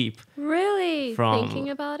sleep. Really? From thinking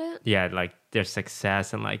about it? Yeah, like their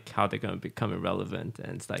success and like how they're going to become irrelevant.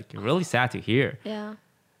 And it's like really sad to hear. Yeah.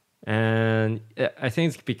 And I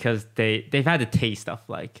think it's because they've had a taste of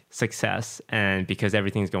like success, and because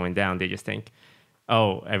everything's going down, they just think,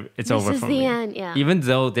 oh, it's over for me. This is the end, yeah. Even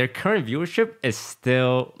though their current viewership is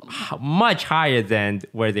still much higher than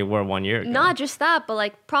where they were 1 year ago. Not just that, but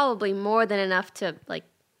like probably more than enough to like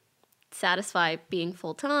satisfy being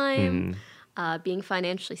full-time, being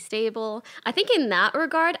financially stable. I think in that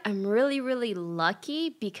regard, I'm really, really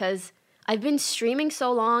lucky because I've been streaming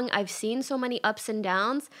so long. I've seen so many ups and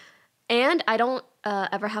downs, and I don't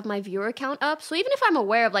ever have my viewer count up. So even if I'm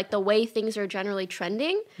aware of like the way things are generally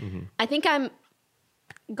trending, I think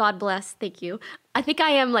God bless, thank you. I think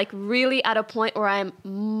I am like really at a point where I'm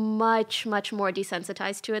much, much more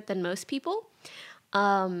desensitized to it than most people.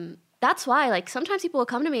 That's why like sometimes people will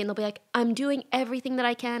come to me and they'll be like, I'm doing everything that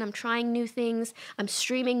I can. I'm trying new things. I'm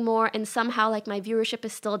streaming more, and somehow like my viewership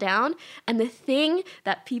is still down. And the thing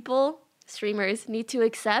that streamers need to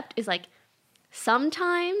accept is like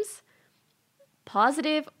sometimes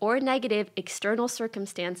positive or negative external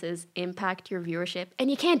circumstances impact your viewership, and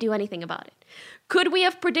you can't do anything about it. Could we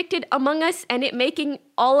have predicted Among Us and it making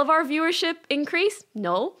all of our viewership increase?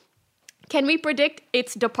 No. Can we predict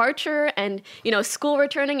its departure and, you know, school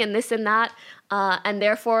returning and this and that, and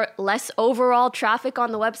therefore less overall traffic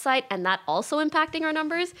on the website and that also impacting our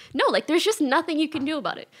numbers? No, like there's just nothing you can do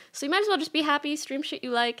about it. So you might as well just be happy, stream shit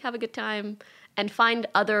you like, have a good time, and find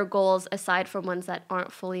other goals aside from ones that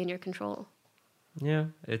aren't fully in your control. Yeah,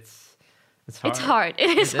 it's hard. It's hard.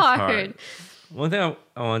 It is hard. One thing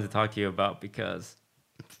I wanted to talk to you about, because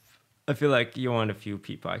I feel like you're one of the few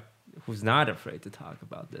people who's not afraid to talk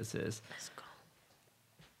about this, is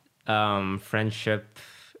friendship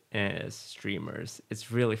as streamers.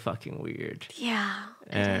 It's really fucking weird. Yeah,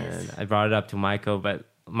 and I brought it up to Michael, but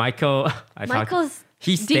Michael's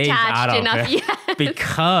he stays out of enough, it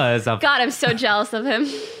because of God. I'm so jealous of him.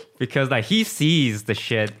 Because like he sees the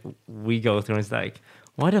shit we go through, and it's like,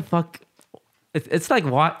 what the fuck? It's like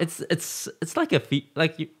what? It's like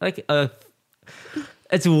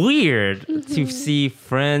it's weird to see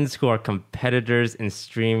friends who are competitors in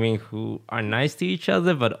streaming who are nice to each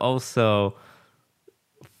other, but also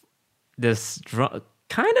this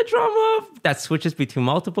kind of drama that switches between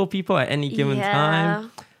multiple people at any given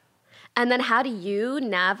time. And then how do you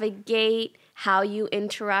navigate how you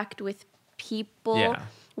interact with people? Yeah.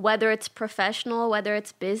 Whether it's professional, whether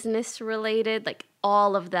it's business related, like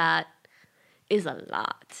all of that is a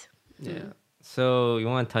lot. Yeah. So you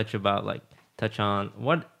want to touch on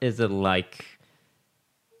what is it like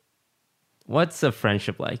what's a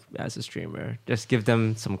friendship like as a streamer? Just give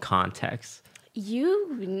them some context.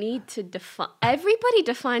 You need to define. Everybody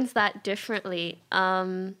defines that differently,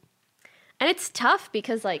 and it's tough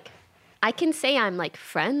because like I can say I'm like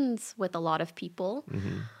friends with a lot of people,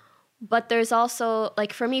 but there's also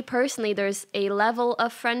like for me personally, there's a level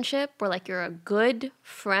of friendship where like you're a good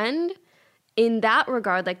friend. In that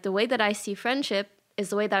regard, like the way that I see friendship is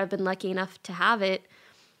the way that I've been lucky enough to have it.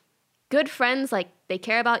 Good friends, like they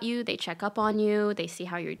care about you, they check up on you, they see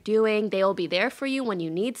how you're doing, they'll be there for you when you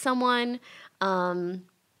need someone. And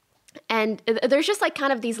there's just like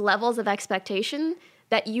kind of these levels of expectation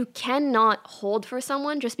that you cannot hold for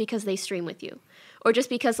someone just because they stream with you, or just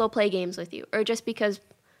because they'll play games with you, or just because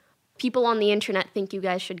people on the internet think you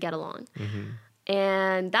guys should get along.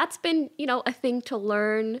 And that's been, you know, a thing to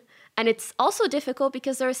learn. And it's also difficult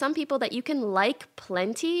because there are some people that you can like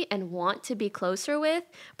plenty and want to be closer with,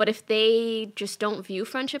 but if they just don't view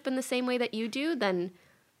friendship in the same way that you do, then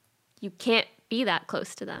you can't be that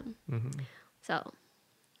close to them. So,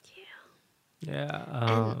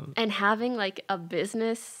 Yeah. and having like a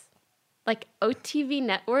business, like OTV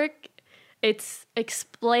network, it's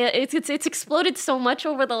exploded so much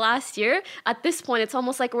over the last year. At this point, it's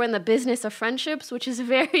almost like we're in the business of friendships, which is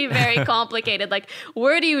very, very complicated. Like,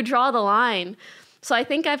 where do you draw the line? So I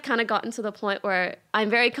think I've kind of gotten to the point where I'm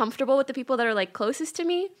very comfortable with the people that are like closest to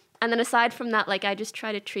me. And then aside from that, like I just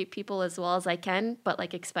try to treat people as well as I can, but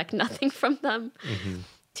like expect nothing from them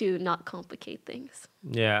to not complicate things.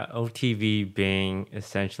 Yeah, OTV being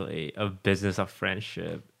essentially a business of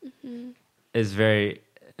friendship is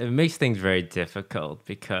it makes things very difficult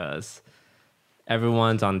because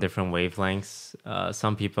everyone's on different wavelengths.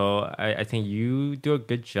 Some people, I think you do a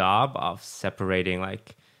good job of separating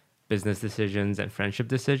like business decisions and friendship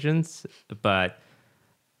decisions. But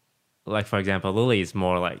like, for example, Lily is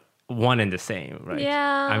more like one and the same, right?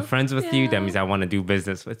 Yeah. I'm friends with you. That means I want to do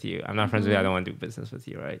business with you. I'm not friends with you. I don't want to do business with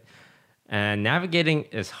you, right? And navigating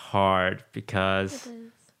is hard because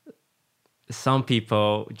some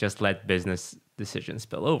people just let business decisions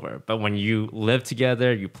spill over. But when you live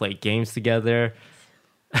together, you play games together.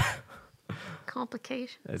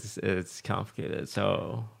 Complication. It's complicated.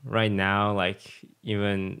 So right now, like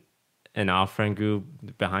even in our friend group,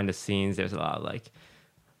 behind the scenes, there's a lot of like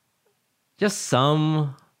just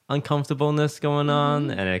some uncomfortableness going on,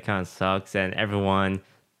 and it kind of sucks. And everyone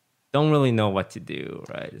don't really know what to do,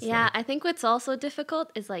 right? It's Yeah, like, I think what's also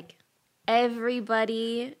difficult is like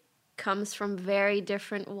everybody comes from very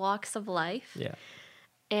different walks of life. yeah.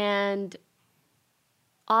 And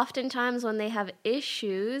oftentimes when they have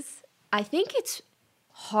issues, I think it's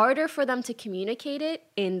harder for them to communicate it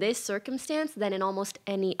in this circumstance than in almost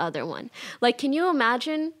any other one. Like, can you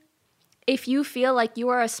imagine if you feel like you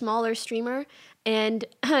are a smaller streamer and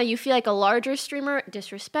you feel like a larger streamer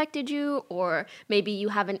disrespected you, or maybe you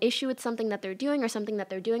have an issue with something that they're doing or something that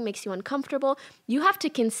they're doing makes you uncomfortable? You have to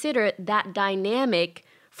consider that dynamic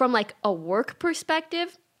from like a work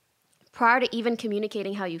perspective prior to even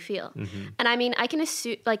communicating how you feel. And I mean, I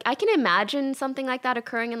can imagine something like that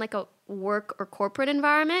occurring in like a work or corporate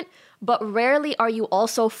environment, but rarely are you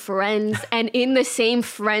also friends and in the same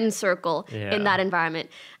friend circle in that environment.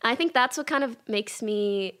 And I think that's what kind of makes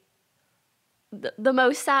me the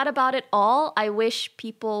most sad about it all. I wish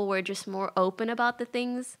people were just more open about the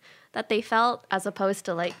things that they felt, as opposed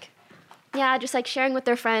to like, yeah, just like sharing with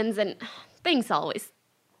their friends, and things always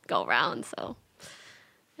go around. So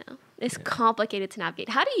yeah, it's complicated to navigate.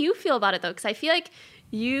 How do you feel about it though? Because I feel like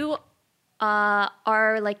you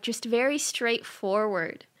are like just very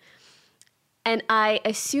straightforward, and I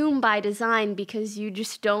assume by design, because you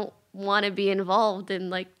just don't want to be involved in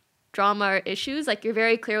like drama or issues. Like, you're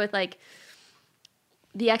very clear with like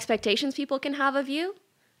the expectations people can have of you,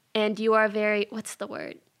 and you are very, what's the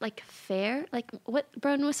word? Like fair? Like what,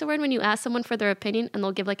 Broden, what's the word when you ask someone for their opinion and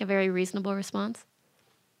they'll give like a very reasonable response?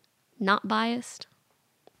 Not biased?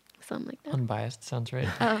 Something like that. Unbiased sounds right.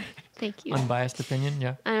 Oh, thank you. Unbiased opinion,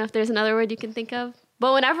 yeah. I don't know if there's another word you can think of.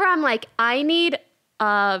 But whenever I'm like, I need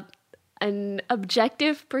an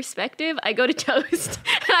objective perspective, I go to Toast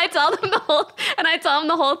and I tell them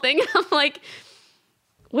the whole thing. And I'm like,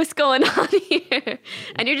 what's going on here?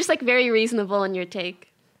 And you're just like very reasonable in your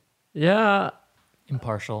take. Yeah.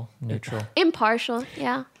 Impartial, neutral. Impartial,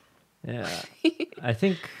 yeah. Yeah. I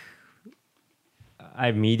think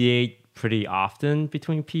I mediate pretty often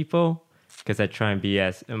between people because I try and be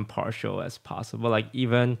as impartial as possible. Like,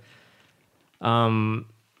 even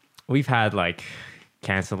we've had like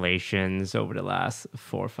cancellations over the last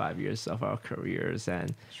 4 or 5 years of our careers,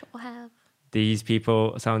 and Sure have.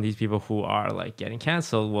 some of these people who are like getting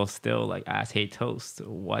canceled will still like ask, "Hey, Toast,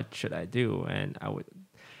 what should I do?" And I would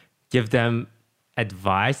give them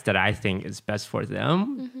advice that I think is best for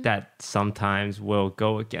them that sometimes will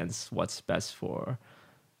go against what's best for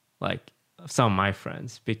like some of my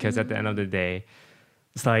friends, because at the end of the day,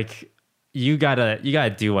 it's like you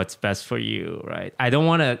gotta do what's best for you, right? I don't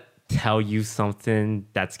want to tell you something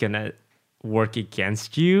that's gonna work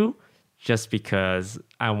against you just because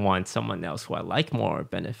I want someone else who I like more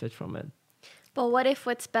benefit from it. But what if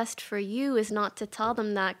what's best for you is not to tell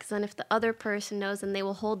them that? Because then if the other person knows, then they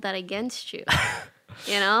will hold that against you.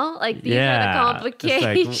 You know? Like, these are the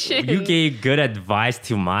complications. Like, you gave good advice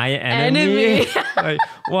to my enemy. Like,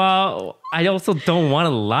 well, I also don't want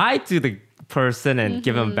to lie to the person and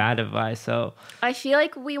give them bad advice. So I feel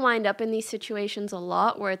like we wind up in these situations a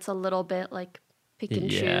lot where it's a little bit like pick and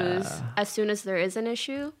choose as soon as there is an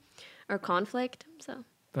issue or conflict. So,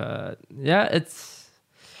 but yeah, it's...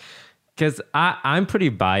 Because I'm pretty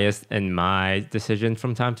biased in my decision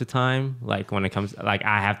from time to time. Like when it comes, like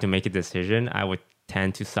I have to make a decision, I would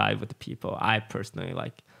tend to side with the people I personally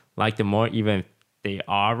like them more, even if they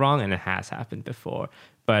are wrong, and it has happened before.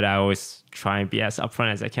 But I always try and be as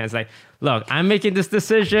upfront as I can. It's like, look, I'm making this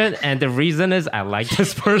decision, and the reason is I like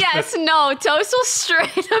this person. Yes, no, Toast will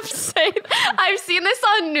straight up say that. I've seen this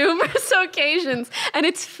on numerous occasions, and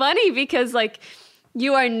it's funny because like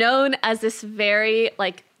you are known as this very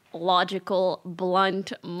like logical,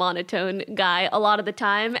 blunt, monotone guy a lot of the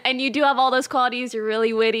time, and you do have all those qualities. You're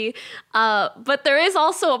really witty, but there is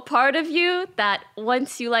also a part of you that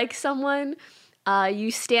once you like someone,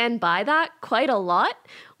 you stand by that quite a lot,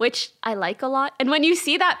 which I like a lot. And when you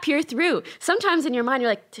see that peer through, sometimes in your mind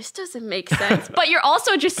you're like, this doesn't make sense, but you're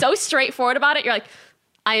also just so straightforward about it. You're like,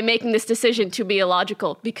 I am making this decision to be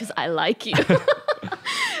illogical because I like you.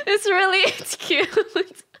 It's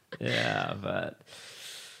cute. Yeah, but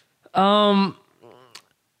I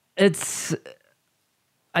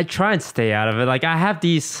try and stay out of it. Like I have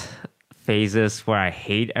these phases where I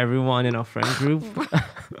hate everyone in our friend group.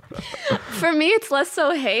 For me, it's less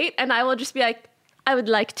so hate, and I will just be like, I would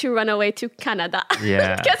like to run away to Canada.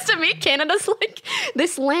 Yeah. Because to me, Canada's like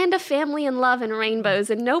this land of family and love and rainbows,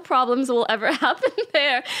 and no problems will ever happen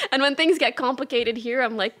there. And when things get complicated here,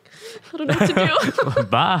 I'm like, I don't know what to do.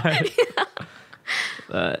 Bye. Yeah.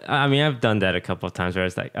 I mean, I've done that a couple of times where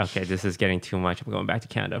it's like, okay, this is getting too much. I'm going back to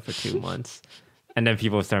Canada for 2 months. And then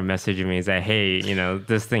people start messaging me and say, hey, you know,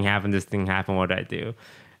 this thing happened, what do I do?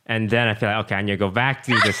 And then I feel like, okay, I need to go back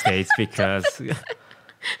to the States because...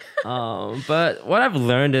 but what I've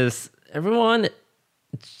learned is everyone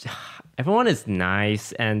is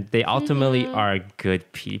nice and they ultimately are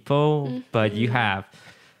good people. But you have...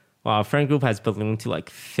 Well, our friend group has ballooned to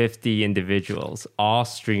like 50 individuals, all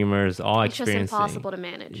streamers, all experiencing. It's just impossible to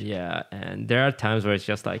manage. Yeah, and there are times where it's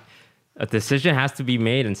just like a decision has to be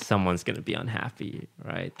made and someone's going to be unhappy,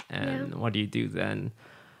 right? And what do you do then?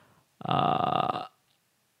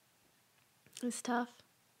 It's tough.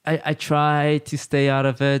 I try to stay out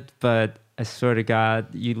of it, but I swear to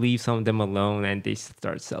God, you leave some of them alone and they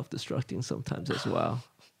start self-destructing sometimes as well.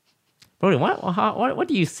 Brody, what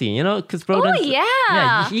do you see? You know, because Brody. Oh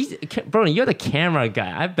yeah. Brody, you're the camera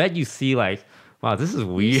guy. I bet you see like, wow, this is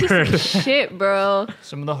weird. Shit, bro.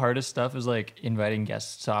 Some of the hardest stuff is like inviting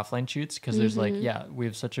guests to offline shoots because there's like, we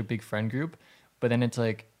have such a big friend group, but then it's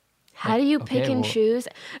like, how do you pick and choose?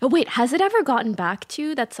 Oh wait, has it ever gotten back to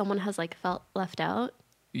you that someone has like felt left out?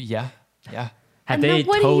 Yeah. Have they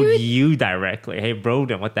told you directly, hey,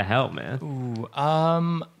 Broden, what the hell, man? Ooh,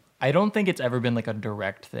 I don't think it's ever been like a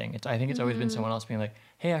direct thing. I think it's always been someone else being like,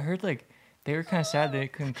 hey, I heard like they were kind of sad they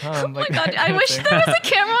couldn't come. Oh my God, I wish there was a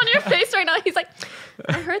camera on your face right now. He's like,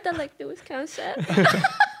 I heard that like it was kind of sad.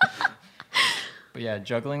 But yeah,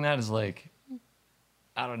 juggling that is like,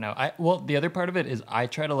 I don't know. The other part of it is I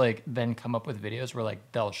try to like then come up with videos where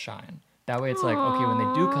like they'll shine. That way it's like, okay, when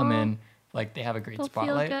they do come in, like they have a great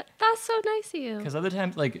spotlight. That's so nice of you. Because other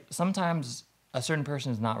times, like sometimes a certain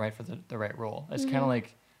person is not right for the right role. It's kind of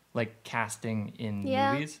like casting in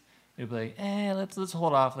movies. It'd be like, let's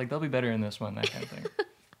hold off. Like they'll be better in this one, that kind of thing.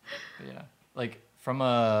 But yeah, like from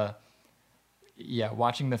watching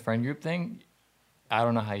the friend group thing, I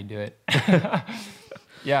don't know how you do it.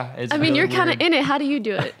 Yeah, it's. I mean, you're kind of in it. How do you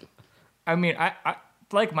do it? I mean, I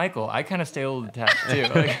like Michael. I kind of stay a little detached too.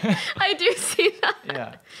 Like, I do see that.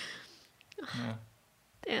 Yeah.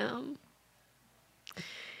 Damn.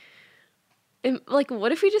 And, like,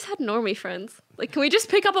 what if we just had normie friends? Like, can we just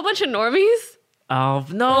pick up a bunch of normies? Oh,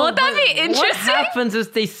 no. Would that be interesting? What happens is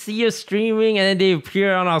they see us streaming and then they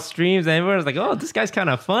appear on our streams and everyone's like, oh, this guy's kind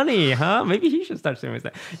of funny, huh? Maybe he should start streaming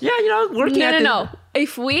that. Yeah, you know, working at No.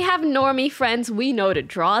 If we have normie friends, we know to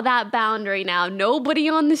draw that boundary now. Nobody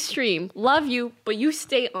on the stream. Love you, but you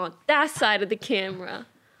stay on that side of the camera.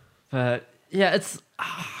 But yeah, it's.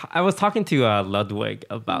 I was talking to Ludwig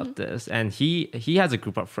about this, and he has a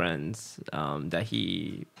group of friends that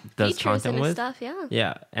he does Features content and with. stuff, yeah.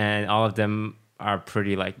 Yeah, and all of them are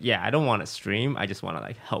pretty like, yeah, I don't want to stream. I just want to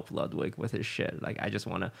like help Ludwig with his shit. Like, I just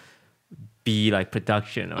want to be like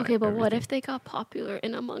production. Or Okay, but what everything. if they got popular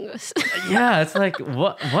in Among Us? Yeah, it's like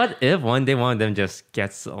what if one day one of them just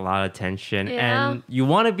gets a lot of attention Yeah. and you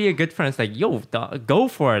want to be a good friend? It's like, yo, go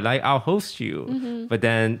for it. Like, I'll host you. But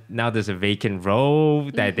then now there's a vacant role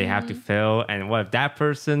that they have to fill, and what if that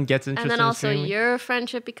person gets interested? And then also in streaming? your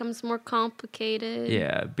friendship becomes more complicated.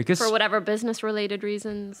 Yeah, because For whatever business related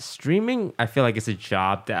reasons. streaming, I feel like it's a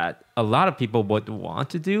job that a lot of people would want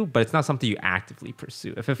to do, but it's not something you actively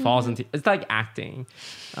pursue. If it falls into, it's like acting.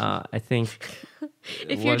 I think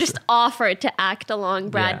If you're just offered to act along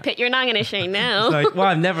Brad Yeah. Pitt, you're not going to say no. it's like, well,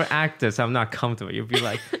 I've never acted, so I'm not comfortable. You'll be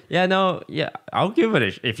like, yeah, no, yeah, I'll give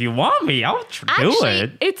it if you want me, I'll do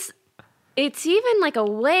Actually, it. it's even like a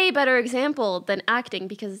way better example than acting,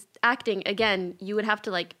 because acting, again, you would have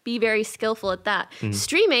to like be very skillful at that.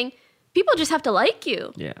 Streaming, people just have to like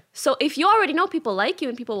you. Yeah. So if you already know people like you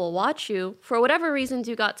and people will watch you, for whatever reasons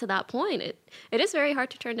you got to that point, it is very hard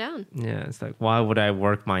to turn down. Yeah, it's like, why would I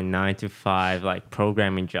work my 9 to 5 like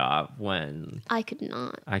programming job when I could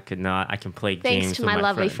not. I could not? I can play games Thanks to with my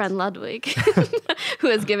lovely friends. friend Ludwig, who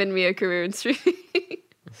has given me a career in streaming.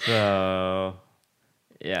 So,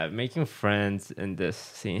 yeah, making friends in this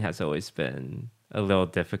scene has always been a little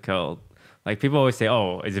difficult. Like, people always say,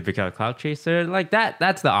 oh, is it because of Cloud Chaser? Like,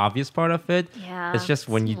 that's the obvious part of it. Yeah, It's just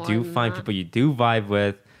when it's you more do than find that. people you do vibe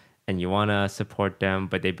with and you want to support them,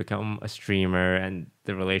 but they become a streamer and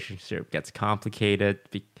the relationship gets complicated.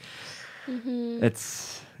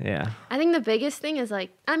 It's, yeah. I think the biggest thing is like,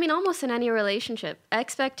 I mean, almost in any relationship,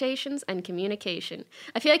 expectations and communication.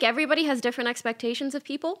 I feel like everybody has different expectations of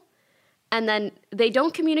people, and then they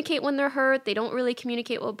don't communicate when they're hurt. They don't really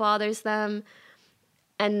communicate what bothers them.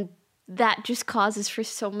 And that just causes for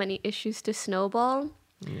so many issues to snowball.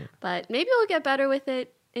 Yeah. But maybe we'll get better with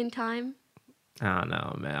it in time. I don't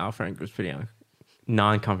know, man. Our friend group's pretty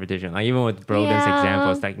non-confrontational. Like, even with Broden's Yeah.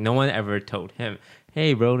 example, it's like no one ever told him,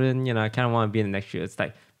 hey, Broden, I kind of want to be in the next show. It's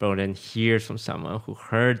like Broden hears from someone who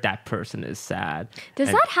heard that person is sad. Does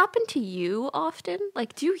And- that happen to you often?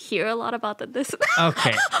 Like, do you hear a lot about this?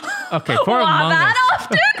 Okay. For Wow, Among that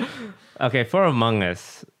Us. often? Okay, for Among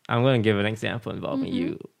Us, I'm going to give an example involving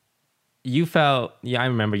you. You felt, I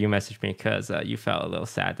remember you messaged me because you felt a little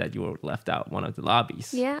sad that you were left out one of the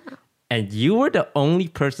lobbies. Yeah. And you were the only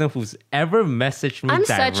person who's ever messaged me I'm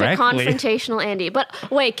directly. such a confrontational Andy. But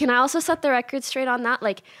wait, can I also set the record straight on that?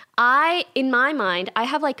 Like, in my mind, I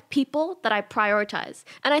have like people that I prioritize.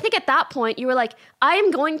 And I think at that point, you were like, I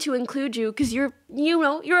am going to include you because you're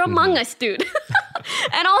Among Us, dude.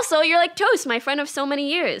 And also, you're like Toast, my friend of so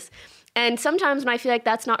many years. And sometimes when I feel like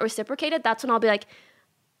that's not reciprocated, that's when I'll be like,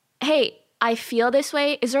 hey, I feel this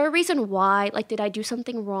way. Is there a reason why? Like, did I do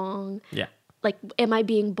something wrong? Yeah. Like, am I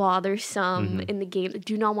being bothersome in the game?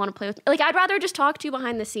 Do you not want to play with me? Like, I'd rather just talk to you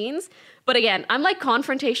behind the scenes. But again, I'm like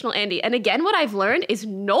confrontational Andy. And again, what I've learned is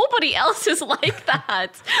nobody else is like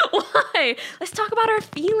that. Why? Let's talk about our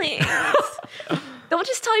feelings. Don't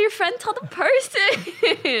just tell your friend, tell the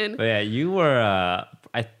person. But yeah, you were,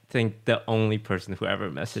 I think, the only person who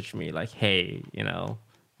ever messaged me like, hey,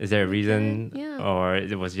 is there a reason? Yeah. Or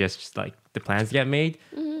it was just like the plans get made?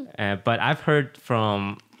 But I've heard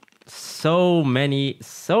from so many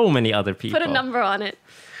other people. Put a number on it.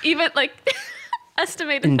 Even like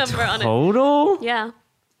estimate a in number on it. total? Yeah.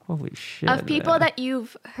 Holy shit. Of people man. that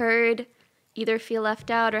you've heard either feel left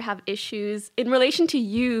out or have issues in relation to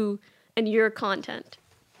you and your content.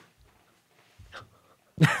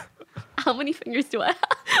 How many fingers do I have?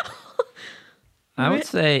 I would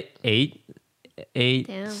say eight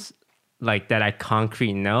Damn. like that I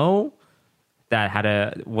concrete know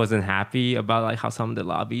that wasn't happy about like how some of the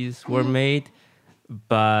lobbies were made,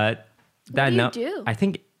 but that do you do? I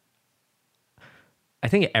think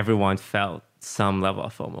everyone felt some level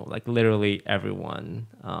of FOMO, like literally everyone,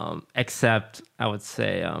 except I would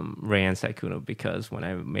say Ray and Saikuno, because when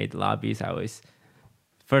I made the lobbies, I always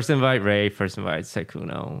first invite Ray, first invite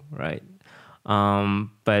Saikuno, right?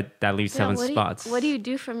 But that leaves 7 spots. What do you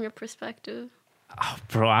do from your perspective? Oh,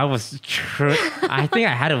 bro, I think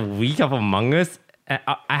I had a week of Among Us.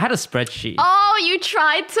 I had a spreadsheet. Oh, you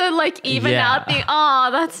tried to like even Yeah. out the. Oh,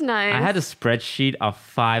 that's nice. I had a spreadsheet of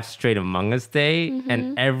 5 straight Among Us day,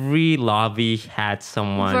 and every lobby had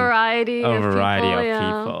someone, variety a of variety people, of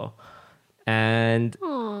yeah. people. And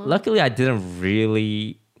Aw. luckily, I didn't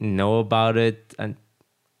really know about it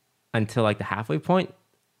until like the halfway point.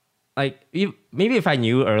 like maybe if I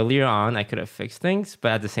knew earlier on, I could have fixed things.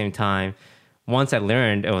 But at the same time, once I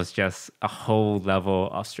learned, it was just a whole level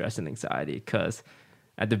of stress and anxiety. Because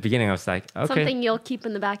at the beginning, I was like, okay, something you'll keep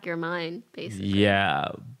in the back of your mind, basically. Yeah,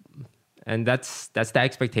 and that's the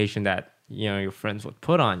expectation that your friends would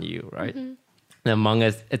put on you, right? And Among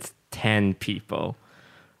Us, it's 10 people.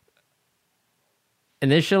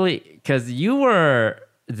 Initially, because you were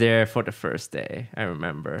there for the first day, I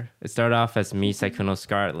remember. It started off as me, Saikuno,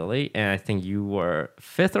 Scarlet, Lily, and I think you were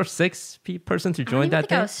 5th or 6th person to join that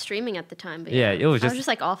day. I was streaming at the time, but yeah, it was just, I was just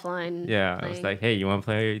like offline. Yeah, playing. I was like, hey, you want to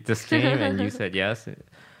play this game? And you said yes.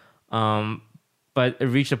 But it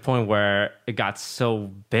reached a point where it got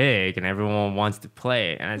so big and everyone wants to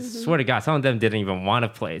play. And I swear to God, some of them didn't even want to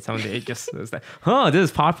play. Some of them just was like, this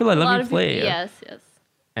is popular, let me play it. Yes.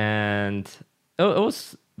 And it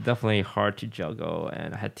was definitely hard to juggle.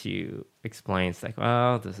 And I had to explain, it's like,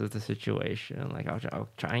 well, this is the situation. Like, I'll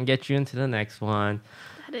try and get you into the next one.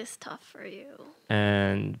 That is tough for you.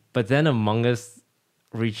 But then Among Us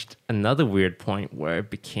reached another weird point where it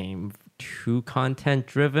became too content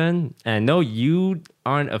driven. And I know you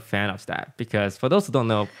aren't a fan of that because for those who don't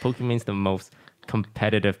know, Pokimane's the most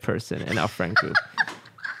competitive person in our friend group.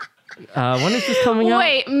 When is this coming out?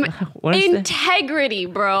 Wait, integrity,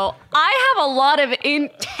 bro. I have a lot of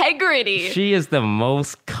integrity. She is the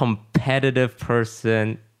most competitive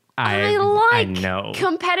person I know.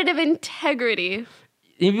 Competitive integrity.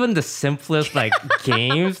 Even the simplest like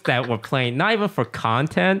games that we're playing, not even for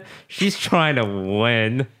content, she's trying to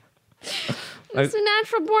win. It's a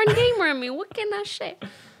natural born gamer in me. What can I say?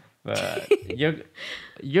 But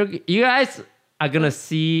you guys are gonna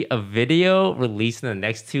see a video released in the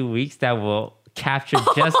next 2 weeks that will capture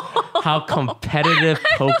just how competitive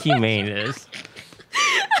Pokimane is.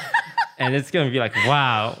 And it's gonna be like,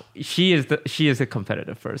 wow, she is a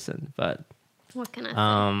competitive person. But what can I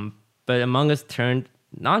say? But Among Us turned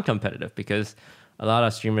non-competitive because a lot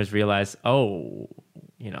of streamers realize,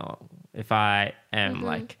 if I am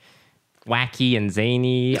like wacky and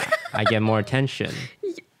zany, I get more attention.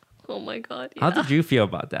 Oh my God. Yeah. How did you feel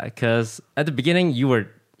about that? Because at the beginning,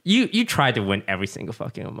 you tried to win every single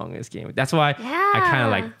fucking Among Us game. That's why I kind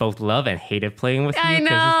of like both love and hated playing with you. I Because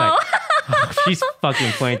know. it's like, she's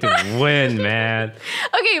fucking playing to win, man.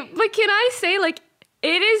 Okay, but can I say, like,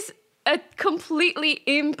 it is a completely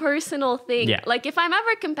impersonal thing. Yeah. Like, if I'm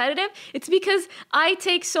ever competitive, it's because I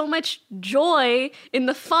take so much joy in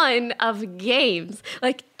the fun of games.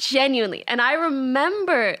 Like, genuinely. And I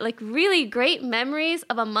remember, like, really great memories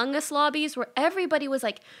of Among Us lobbies where everybody was,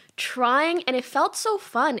 like, trying, and it felt so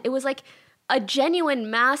fun. It was, like, a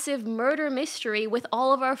genuine massive murder mystery with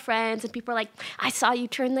all of our friends, and people are like, I saw you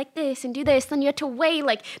turn like this and do this, then you had to weigh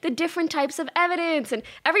like the different types of evidence, and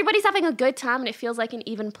everybody's having a good time and it feels like an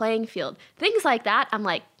even playing field. Things like that, I'm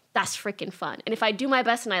like, that's freaking fun. And if I do my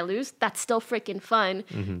best and I lose, that's still freaking fun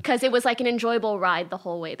because it was like an enjoyable ride the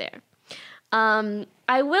whole way there.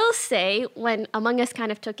 I will say when Among Us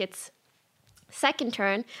kind of took its second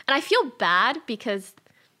turn, and I feel bad because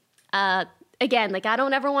again, like, I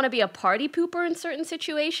don't ever want to be a party pooper in certain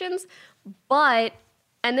situations, but,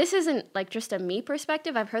 and this isn't like just a me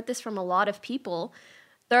perspective, I've heard this from a lot of people,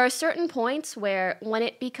 there are certain points where when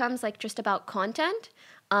it becomes like just about content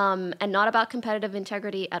and not about competitive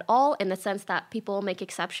integrity at all, in the sense that people will make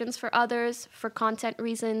exceptions for others for content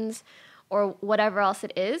reasons or whatever else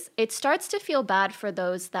it is, it starts to feel bad for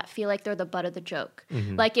those that feel like they're the butt of the joke.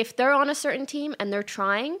 Like, if they're on a certain team and they're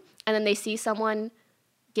trying, and then they see someone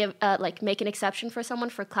make an exception for someone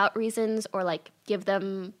for clout reasons, or like give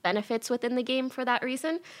them benefits within the game for that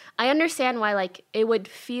reason, I understand why like it would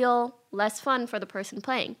feel less fun for the person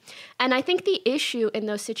playing. And I think the issue in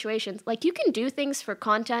those situations, like, you can do things for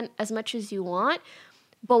content as much as you want,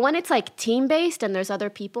 but when it's like team based and there's other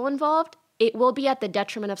people involved, it will be at the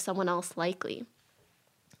detriment of someone else likely.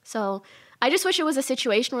 So I just wish it was a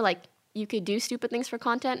situation where like you could do stupid things for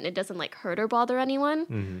content and it doesn't like hurt or bother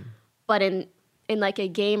anyone. But in like a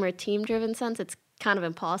game or team-driven sense, it's kind of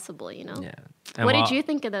impossible, you know? Yeah. What did you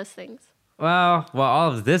think of those things? Well, while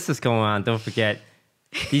all of this is going on, don't forget,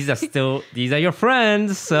 these are your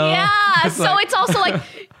friends, so... Yeah, so it's also like,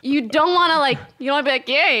 you don't want to like, you want to be like,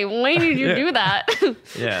 yay, when did you do that?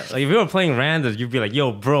 Yeah, like if you were playing randoms, you'd be like,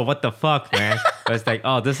 yo, bro, what the fuck, man? But it's like,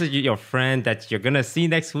 oh, this is your friend that you're going to see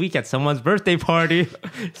next week at someone's birthday party.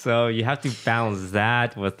 So you have to balance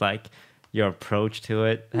that with like your approach to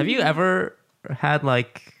it. Have you ever had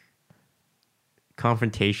like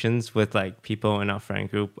confrontations with like people in our friend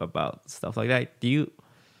group about stuff like that? Do you?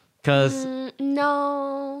 Because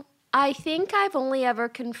no, I think I've only ever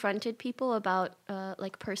confronted people about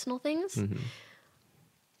like personal things.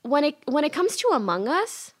 When it comes to Among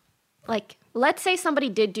Us, like, let's say somebody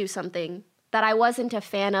did do something that I wasn't a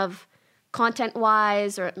fan of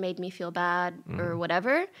content-wise, or it made me feel bad or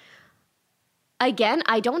whatever. Again,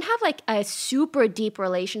 I don't have like a super deep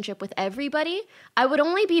relationship with everybody. I would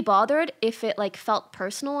only be bothered if it like felt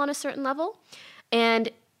personal on a certain level. And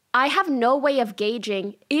I have no way of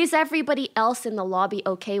gauging, is everybody else in the lobby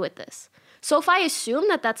okay with this? So if I assume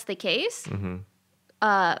that that's the case,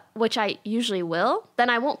 which I usually will, then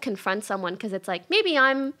I won't confront someone because it's like, maybe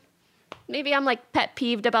I'm like pet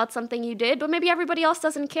peeved about something you did, but maybe everybody else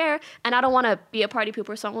doesn't care and I don't want to be a party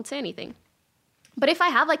pooper, so I won't say anything. But if I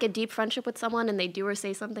have like a deep friendship with someone and they do or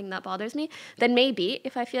say something that bothers me, then maybe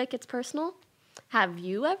if I feel like it's personal. Have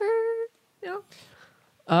you ever,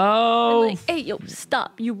 Oh. been like, hey, yo,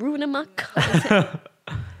 stop. You ruining my content.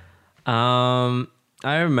 I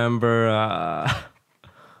remember,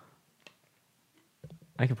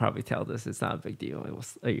 I could probably tell this. It's not a big deal. It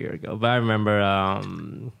was a year ago. But I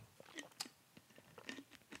remember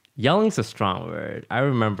yelling's a strong word. I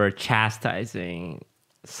remember chastising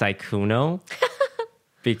Saikuno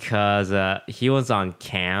because he was on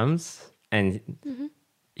cams and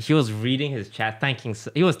he was reading his chat,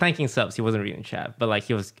 he was thanking subs. He wasn't reading chat, but like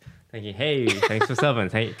he was thinking, hey, thanks for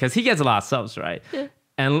subbing. Because he gets a lot of subs, right? Yeah.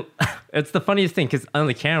 And it's the funniest thing because on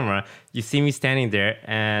the camera, you see me standing there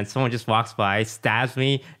and someone just walks by, stabs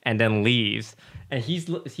me, and then leaves. And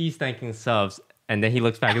he's thanking subs. And then he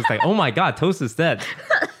looks back and it's like, oh my God, Toast is dead.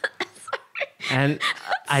 And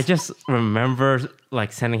I just remember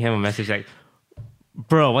like sending him a message like,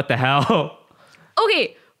 bro, what the hell?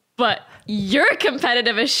 Okay, but you're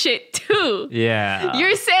competitive as shit too. Yeah.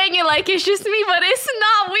 You're saying it like it's just me, but it's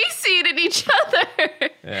not. We see it in each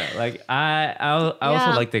other. Yeah, like I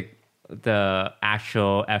also like the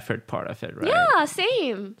actual effort part of it, right? Yeah,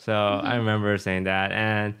 same. So I remember saying that,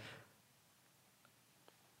 and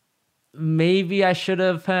maybe I should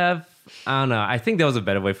have. I don't know. I think there was a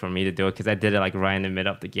better way for me to do it because I did it like right in the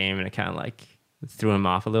middle of the game, and it kind of like threw him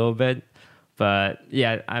off a little bit. But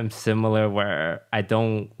yeah, I'm similar where I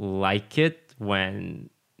don't like it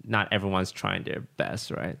when not everyone's trying their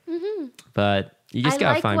best, right? Mm-hmm. But you just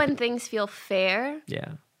gotta find. I like when things feel fair. Yeah.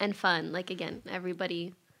 And fun. Like again,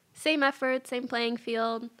 everybody, same effort, same playing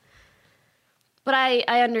field. But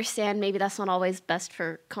I understand maybe that's not always best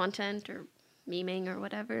for content or memeing or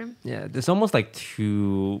whatever. Yeah, there's almost like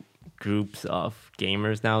two groups of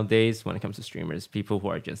gamers nowadays when it comes to streamers. People who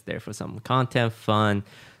are just there for some content, fun.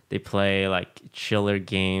 They play like chiller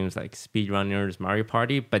games like speedrunners, Mario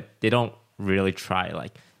Party, but they don't really try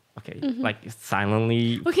like, like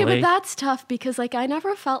silently Okay, play. but that's tough because like I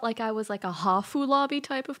never felt like I was like a Hafu lobby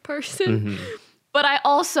type of person. But I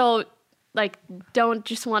also like don't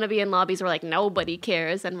just want to be in lobbies where like nobody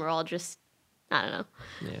cares and we're all just, I don't know.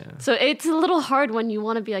 Yeah. So it's a little hard when you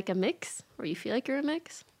want to be like a mix or you feel like you're a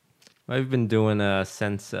mix. I've been doing a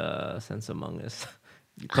Sense Among Us.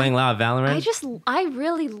 You playing a lot of Valorant? I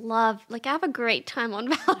really love, like, I have a great time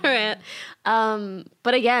on Valorant.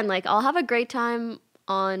 But again, like, I'll have a great time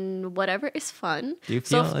on whatever is fun. Do you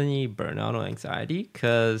feel any burnout or anxiety?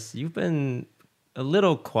 Because you've been a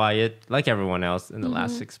little quiet, like everyone else, in the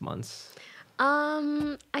last 6 months.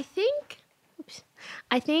 I think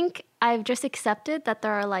I've just accepted that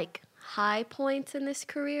there are, like, high points in this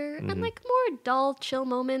career and like more dull, chill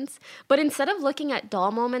moments. But instead of looking at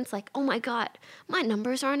dull moments like, oh my God, my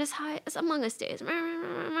numbers aren't as high as Among Us days.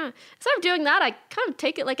 Instead of doing that, I kind of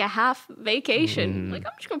take it like a half vacation. Like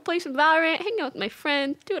I'm just gonna play some Valorant, hang out with my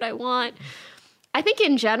friends, do what I want. I think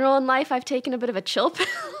in general in life, I've taken a bit of a chill pill.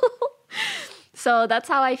 So that's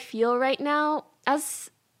how I feel right now. As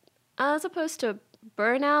opposed to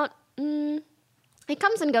burnout, it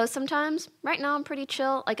comes and goes sometimes. Right now, I'm pretty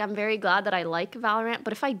chill. Like, I'm very glad that I like Valorant.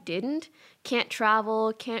 But if I didn't, can't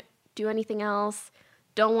travel, can't do anything else,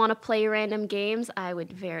 don't want to play random games, I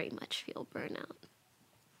would very much feel burnout.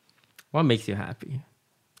 What makes you happy?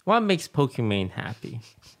 What makes Pokimane happy?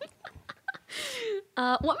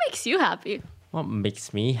 What makes you happy? What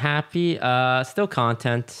makes me happy? Still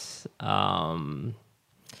content. I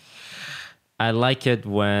like it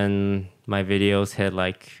when my videos hit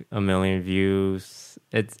like 1 million views.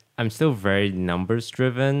 I'm still very numbers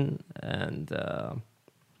driven, and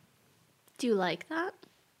do you like that?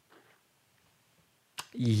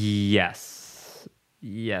 Yes,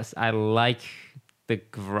 I like the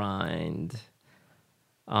grind.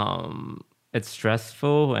 It's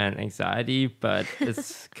stressful and anxiety, but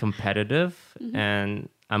it's competitive, and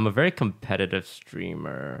I'm a very competitive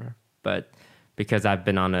streamer, but because I've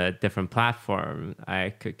been on a different platform,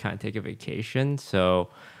 I could kind of take a vacation. So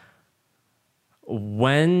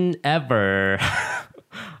whenever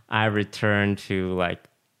I return to like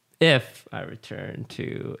if I return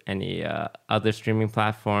to any other streaming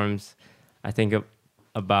platforms, I think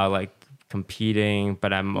about like competing,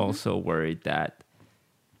 but I'm also worried that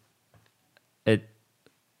it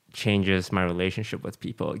changes my relationship with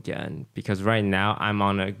people again, because right now I'm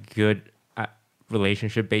on a good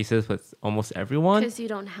relationship basis with almost everyone. Because you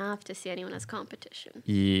don't have to see anyone as competition.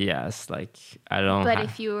 Yes, like I don't. But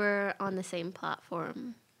if you were on the same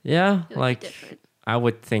platform, yeah, it would like be different. I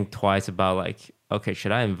would think twice about like, okay,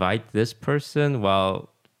 should I invite this person? Well,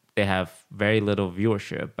 they have very little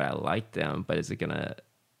viewership, but I like them. But is it gonna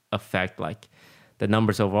affect like the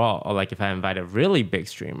numbers overall? Or like if I invite a really big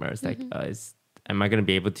streamer, it's like, am I gonna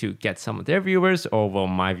be able to get some of their viewers, or will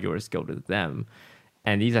my viewers go to them?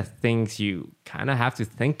 And these are things you kind of have to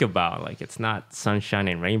think about. Like, it's not sunshine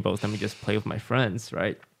and rainbows. Let me just play with my friends,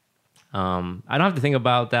 right? I don't have to think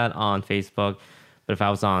about that on Facebook. But if I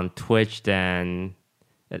was on Twitch, then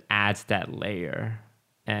it adds that layer.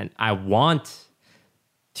 And I want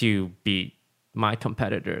to beat my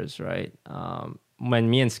competitors, right? When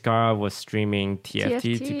me and Scar was streaming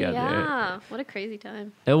TFT together. Yeah, what a crazy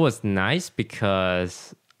time. It was nice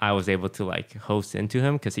because I was able to like host into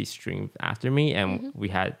him because he streamed after me, and we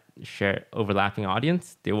had shared overlapping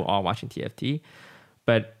audience. They were all watching TFT,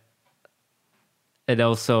 but it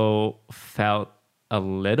also felt a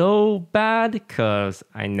little bad because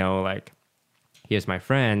I know like here's my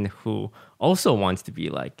friend who also wants to be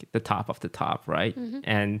like the top of the top, right?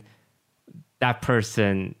 And that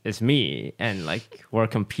person is me, and like we're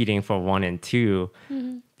competing for 1 and 2.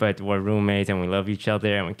 But we're roommates and we love each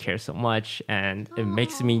other and we care so much. And it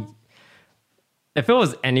makes me, if it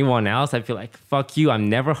was anyone else, I'd feel like, fuck you. I'm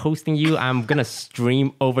never hosting you. I'm going to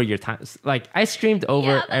stream over your time. Like I streamed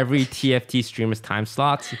over every TFT streamer's time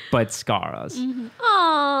slots, but Scara's.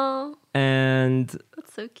 Aww. And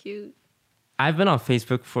That's so cute. I've been on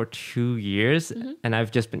Facebook for 2 years and I've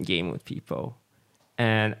just been gaming with people.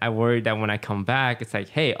 And I worry that when I come back, it's like,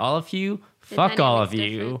 hey, all of you, fuck all of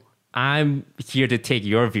you. Different. I'm here to take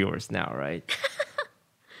your viewers now, right?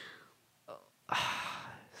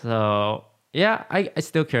 So, yeah, I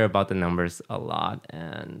still care about the numbers a lot.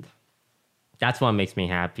 And that's what makes me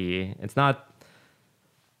happy. It's not...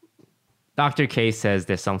 Dr. K says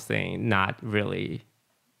there's something not really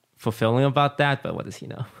fulfilling about that, but what does he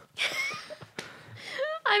know?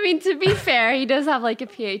 I mean, to be fair, he does have like a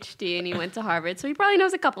PhD and he went to Harvard, so he probably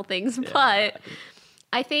knows a couple things. Yeah. But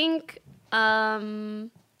I think...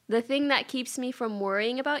 the thing that keeps me from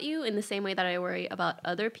worrying about you in the same way that I worry about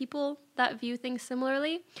other people that view things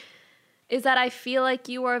similarly is that I feel like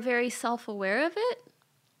you are very self-aware of it,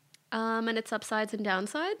 and its upsides and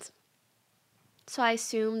downsides. So I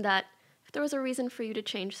assume that if there was a reason for you to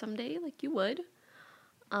change someday, like you would.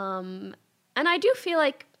 And I do feel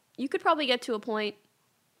like you could probably get to a point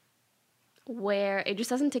where it just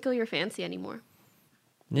doesn't tickle your fancy anymore.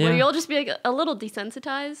 Yeah. Where you'll just be like a little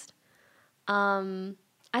desensitized.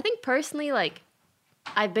 I think personally, like,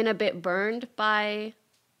 I've been a bit burned by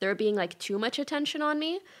there being, like, too much attention on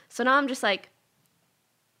me. So now I'm just, like,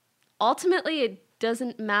 ultimately, it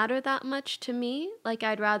doesn't matter that much to me. Like,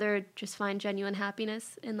 I'd rather just find genuine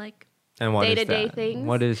happiness in, like, day-to-day things.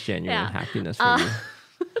 What is genuine happiness for you?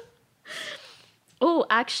 Oh,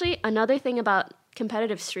 actually, another thing about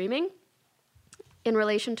competitive streaming, in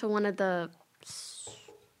relation to one of the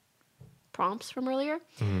prompts from earlier,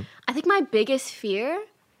 I think my biggest fear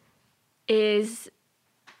is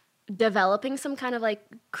developing some kind of like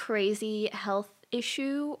crazy health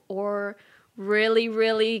issue or really,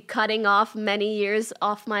 really cutting off many years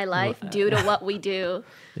off my life due to what we do.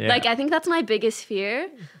 Yeah. Like, I think that's my biggest fear.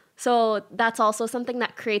 So that's also something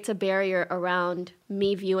that creates a barrier around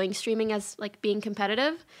me viewing streaming as like being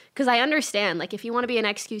competitive. Because I understand, like, if you want to be an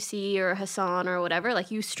XQC or a Hassan or whatever,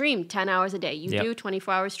 like, you stream 10 hours a day. You do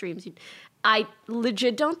 24-hour streams. I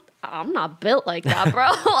legit I'm not built like that, bro.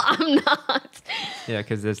 I'm not. Yeah,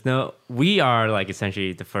 because we are like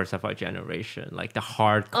essentially the first of our generation, like the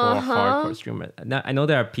hardcore streamer. Now, I know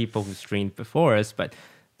there are people who streamed before us, but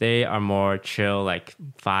they are more chill, like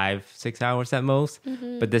 5-6 hours at most.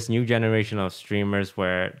 But this new generation of streamers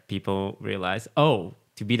where people realize, oh,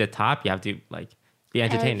 to be the top, you have to like be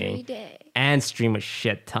entertaining every day and stream a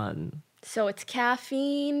shit ton. So it's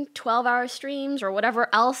caffeine, 12-hour streams, or whatever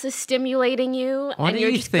else is stimulating you, and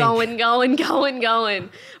you're just going.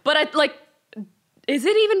 But is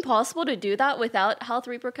it even possible to do that without health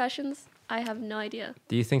repercussions? I have no idea.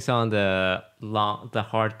 Do you think some of the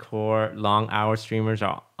hardcore long-hour streamers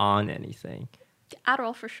are on anything?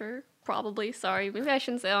 Adderall for sure. Probably. Sorry. Maybe I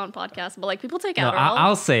shouldn't say it on podcast, but like, people take Adderall. No,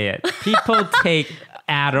 I'll say it. People take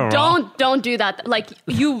Adderall. Don't do that. Like,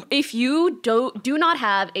 if you do not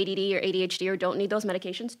have ADD or ADHD or don't need those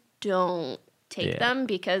medications, don't take Yeah. them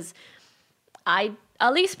because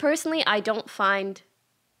at least personally, I don't find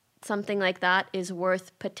something like that is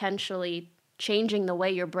worth potentially changing the way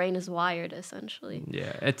your brain is wired, essentially.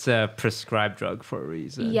 Yeah, it's a prescribed drug for a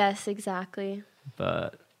reason. Yes, exactly.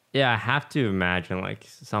 But yeah, I have to imagine like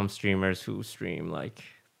some streamers who stream like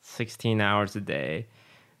 16 hours a day.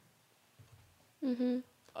 Mm-hmm.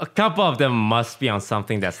 A couple of them must be on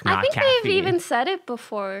something that's not I think caffeine. they've even said it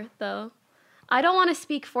before, though. I don't want to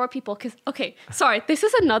speak for people because, okay, sorry, this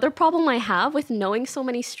is another problem I have with knowing so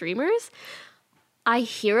many streamers. I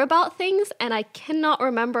hear about things and I cannot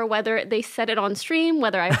remember whether they said it on stream,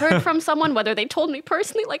 whether I heard from someone, whether they told me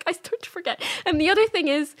personally. Like, I start to forget. And the other thing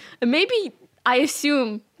is, maybe I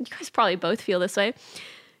assume, you guys probably both feel this way,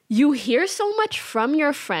 you hear so much from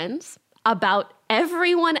your friends about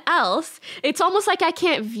everyone else, it's almost like I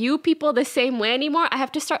can't view people the same way anymore. I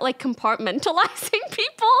have to start like compartmentalizing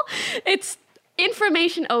people. It's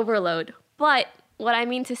information overload. But what I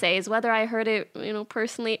mean to say is whether I heard it,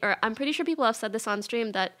 personally, or I'm pretty sure people have said this on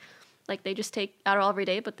stream that like they just take Adderall every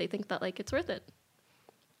day, but they think that like it's worth it.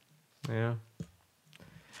 Yeah.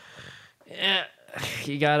 Yeah.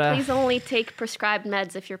 You gotta. Please only take prescribed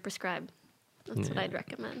meds if you're prescribed. That's what I'd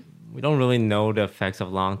recommend. We don't really know the effects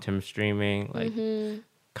of long-term streaming. Like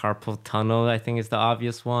carpal tunnel, I think is the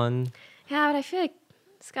obvious one. Yeah, but I feel like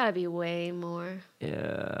it's gotta be way more.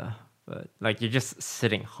 Yeah, but like you're just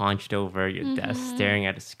sitting hunched over your desk, staring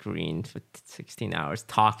at a screen for 16 hours,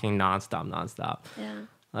 talking nonstop. Yeah.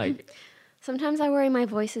 Like Sometimes I worry my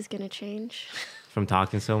voice is gonna change. from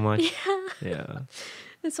talking so much. Yeah. Yeah.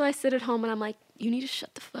 That's why I sit at home and I'm like, you need to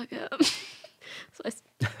shut the fuck up.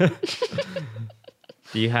 So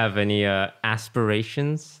Do you have any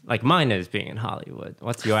aspirations? Like mine is being in Hollywood.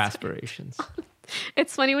 What's your aspirations?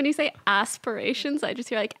 it's funny when you say aspirations, I just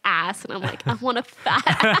hear like ass and I'm like, I want a fat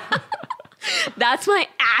ass. That's my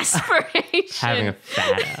aspiration. Having a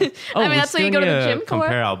fat ass. Oh, I mean, that's what you go to the gym for.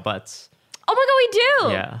 Compare our butts. Oh my God,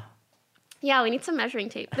 we do. Yeah. Yeah, we need some measuring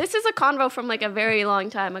tape. This is a convo from like a very long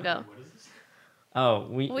time ago. Oh,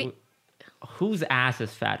 we whose ass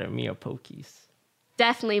is fatter, me or Pokey's?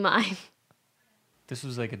 Definitely mine. This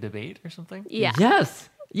was like a debate or something? Yeah. Yes.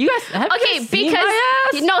 You guys have Okay, you seen because my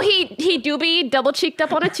ass? no, he do be double cheeked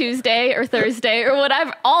up on a Tuesday or Thursday or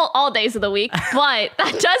whatever, all days of the week. But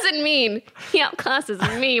that doesn't mean he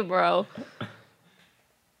outclasses me, bro.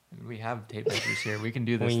 We have tape measures here. We can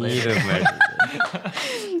do this We later. need to measure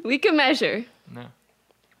this. We can measure. No.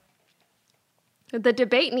 The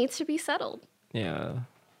debate needs to be settled. Yeah.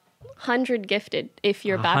 100 gifted if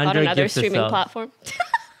you're back on 100 another gifted streaming subs. platform.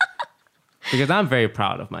 Because I'm very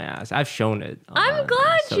proud of my ass. I've shown it. I'm on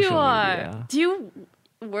glad you social are. media. Do you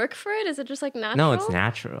work for it? Is it just like natural? No, it's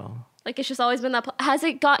natural. Like it's just always been that. Has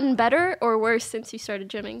it gotten better or worse since you started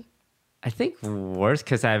gymming? I think worse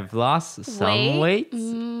because I've lost some weight.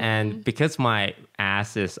 And because my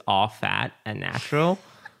ass is all fat and natural,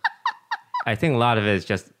 I think a lot of it is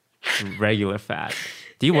just regular fat.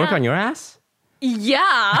 Do you work Yeah. on your ass?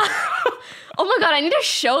 Yeah. Oh my God, I need to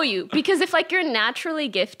show you. Because if like you're naturally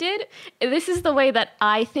gifted, this is the way that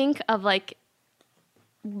I think of like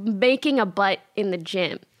making a butt in the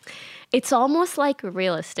gym. It's almost like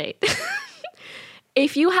real estate.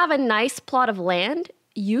 If you have a nice plot of land,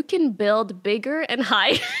 you can build bigger and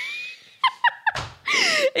higher.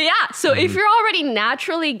 Yeah, so if you're already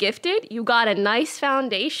naturally gifted, you got a nice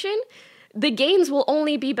foundation, the gains will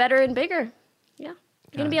only be better and bigger. Yeah.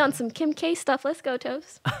 You're gonna be on some Kim K stuff. Let's go,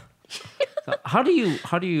 Toes. So how do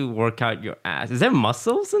you work out your ass? Is there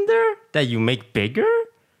muscles in there that you make bigger?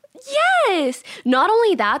 Yes. Not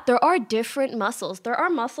only that, there are different muscles. There are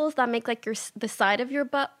muscles that make like the side of your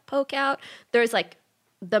butt poke out. There's like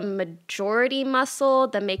the majority muscle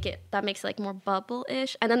that makes it like more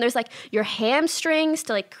bubble-ish. And then there's like your hamstrings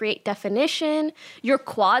to like create definition. Your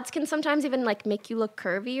quads can sometimes even like make you look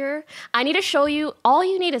curvier. I need to show you. All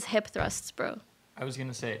you need is hip thrusts, bro. I was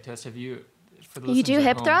gonna say, Tess, have you? For the You do listeners at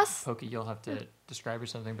hip home, thrusts? Pokey, you'll have to describe or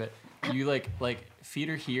something. But you like feet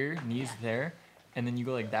are here, knees there, and then you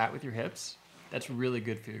go like that with your hips. That's really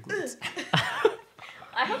good for your glutes.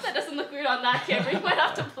 I hope that doesn't look weird on that camera. You might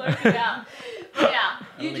have to blur it out. But yeah,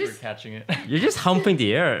 I don't think we're catching it. You're just humping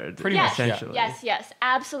the air, Pretty yes, much, yeah. essentially. yes,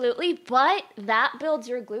 absolutely. But that builds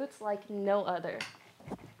your glutes like no other.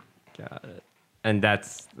 Got it. And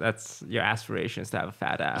that's your aspirations to have a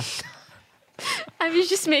fat ass. I was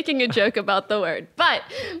just making a joke about the word. But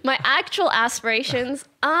my actual aspirations,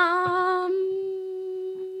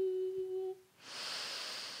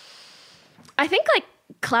 I think like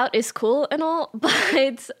clout is cool and all,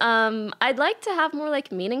 but I'd like to have more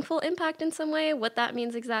like meaningful impact in some way. What that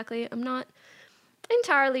means exactly, I'm not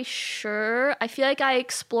entirely sure. I feel like I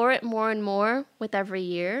explore it more and more with every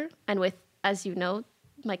year. And with, as you know,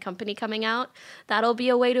 my company coming out, that'll be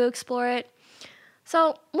a way to explore it.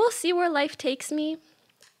 So we'll see where life takes me.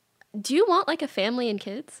 Do you want like a family and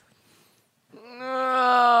kids? Yeah,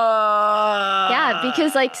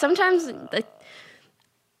 because like sometimes like,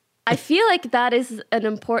 I feel like that is an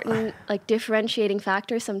important like differentiating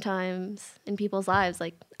factor sometimes in people's lives.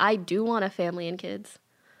 Like I do want a family and kids.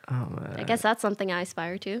 Oh, man. I guess that's something I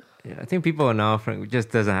aspire to. Yeah, I think people now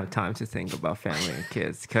just doesn't have time to think about family and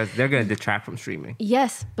kids because they're going to detract from streaming.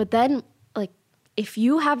 Yes, but then like if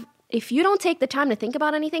you don't take the time to think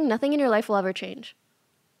about anything, nothing in your life will ever change.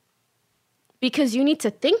 Because you need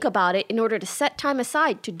to think about it in order to set time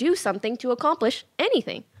aside to do something to accomplish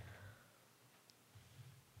anything.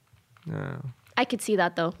 No. I could see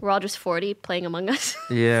that though. We're all just 40 playing Among Us.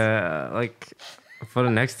 Yeah, like for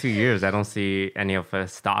the next 2 years, I don't see any of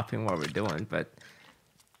us stopping what we're doing. But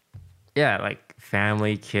yeah, like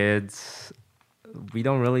family, kids, we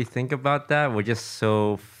don't really think about that. We're just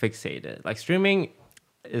so fixated. Like streaming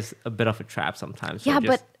is a bit of a trap sometimes. So Yeah, it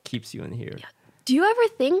just but keeps you in here. do you ever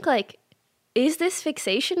think like, is this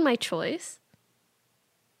fixation my choice?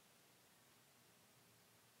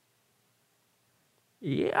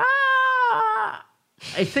 Yeah, I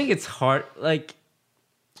think it's hard. Like,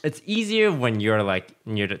 it's easier when you're like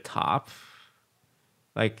near the top.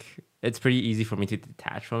 Like, it's pretty easy for me to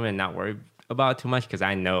detach from it and not worry about it too much because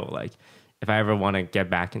I know, like, if I ever want to get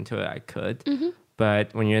back into it, I could. Mm-hmm.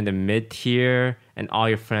 But when you're in the mid tier and all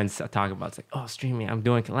your friends are talking about, it's like, oh, streaming, I'm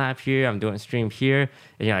doing collab here, I'm doing a stream here,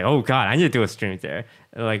 and you're like, oh God, I need to do a stream there.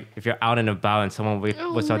 Like, if you're out and about and someone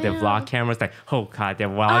whips out their vlog camera, it's like, oh God, they're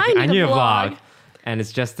vlogging, I need a vlog. And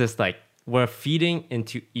it's just this like we're feeding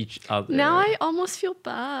into each other. Now I almost feel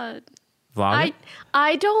bad. Vlogging?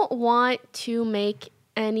 I don't want to make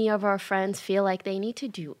any of our friends feel like they need to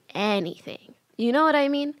do anything. You know what I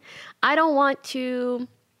mean? I don't want to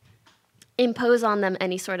impose on them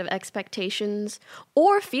any sort of expectations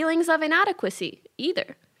or feelings of inadequacy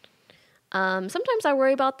either. Sometimes I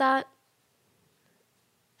worry about that.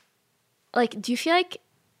 Like, do you feel like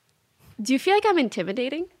I'm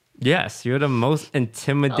intimidating? Yes, you're the most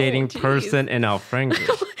intimidating person in our friend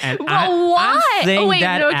group. And why? I'm saying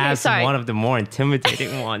as one of the more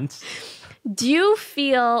intimidating ones. Do you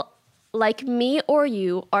feel like me or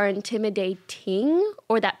you are intimidating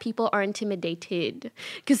or that people are intimidated?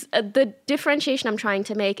 Because the differentiation I'm trying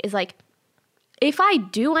to make is like, if I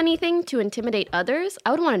do anything to intimidate others,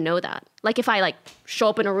 I would want to know that. Like if I like show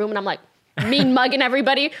up in a room and I'm like mean mugging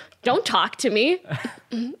everybody, don't talk to me.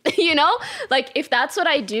 You know? Like if that's what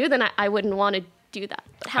I do, then I wouldn't want to do that.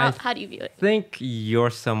 How do you view it? I think you're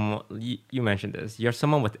someone, you mentioned this, you're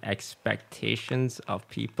someone with expectations of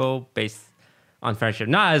people based on friendship.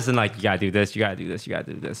 Not as in like, you gotta do this, you gotta do this, you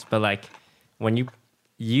gotta do this. But like when you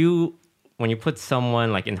put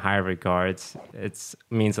someone like in higher regards, it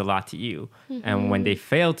means a lot to you. Mm-hmm. And when they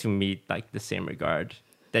fail to meet like the same regard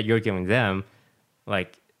that you're giving them,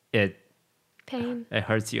 like it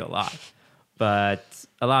hurts you a lot. But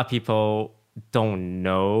a lot of people don't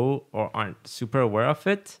know or aren't super aware of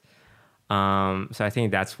it. So I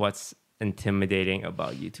think that's what's intimidating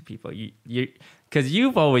about you to people. You because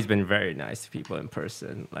you've always been very nice to people in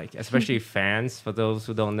person, like especially fans. For those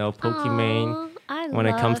who don't know, Pokimane, when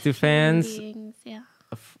it comes to fans, yeah.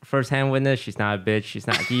 First-hand witness, she's not a bitch, she's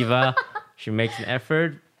not a diva. She makes an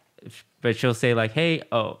effort, but she'll say like, "Hey,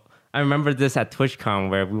 I remember this at TwitchCon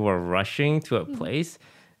where we were rushing to a place."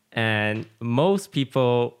 And most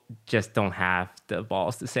people just don't have the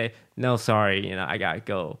balls to say, no, sorry, I gotta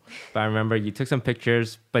go. But I remember you took some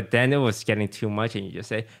pictures, but then it was getting too much and you just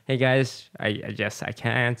say, hey guys, I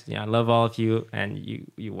can't. I love all of you. And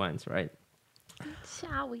you went, right?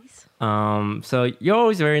 So you're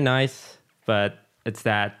always very nice, but it's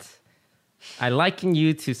that I liken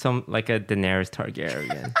you to some like a Daenerys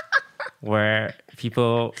Targaryen where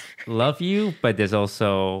people love you, but there's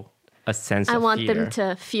also a sense of fear. I want them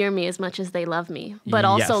to fear me as much as they love me, but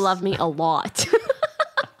also love me a lot.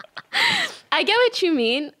 I get what you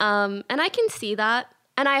mean, and I can see that.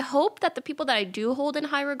 And I hope that the people that I do hold in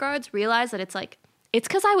high regards realize that it's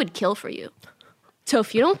because I would kill for you. So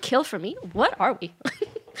if you don't kill for me, what are we?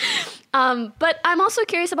 But I'm also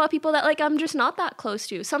curious about people that like I'm just not that close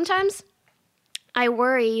to. Sometimes I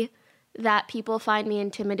worry that people find me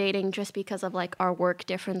intimidating just because of like our work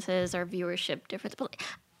differences or viewership difference. But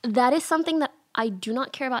that is something that I do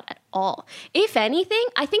not care about at all. If anything,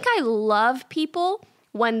 I think I love people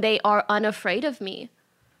when they are unafraid of me.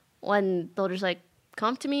 When they'll just like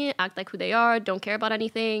come to me, act like who they are, don't care about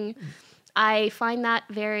anything. I find that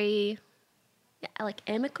very like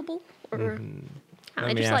amicable or I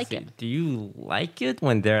Let me just ask like you, it. do you like it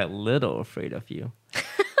when they're a little afraid of you?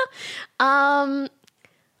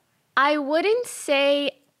 I wouldn't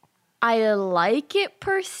say I like it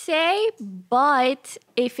per se, but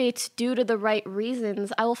if it's due to the right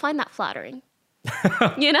reasons, I will find that flattering.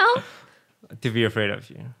 You know? To be afraid of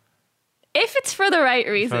you. If it's for the right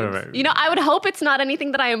reasons. right You know, I would hope it's not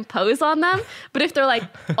anything that I impose on them, but if they're like,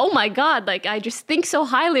 oh my God, like I just think so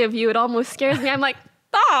highly of you, it almost scares me. I'm like,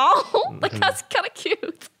 oh, like that's kind of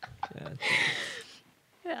cute. Yeah.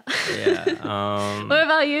 Yeah. Yeah. What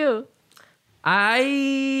about you?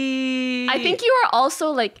 I think you are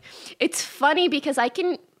also like, it's funny because I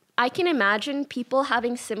can imagine people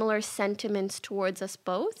having similar sentiments towards us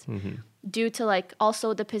both due to like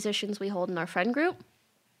also the positions we hold in our friend group.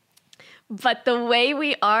 But the way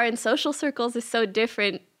we are in social circles is so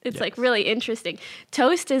different. It's like really interesting.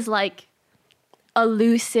 Toast is like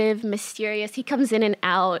elusive, mysterious. He comes in and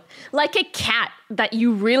out like a cat that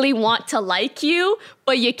you really want to like you,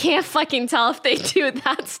 but you can't fucking tell if they do.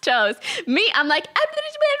 That's Toast. Me, I'm like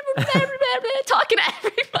talking to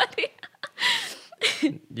everybody.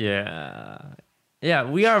 Yeah,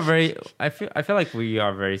 we are very I feel like we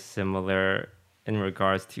are very similar in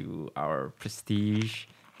regards to our prestige,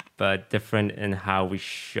 but different in how we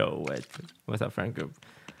show it with our friend group.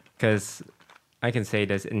 Because I can say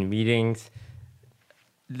this in meetings,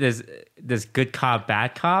 there's good cop,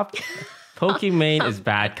 bad cop. Pokimane is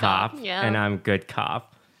bad cop, yeah. and I'm good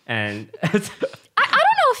cop. And I don't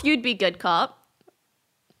know if you'd be good cop.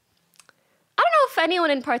 I don't know if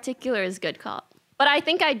anyone in particular is good cop. But I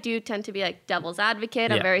think I do tend to be like devil's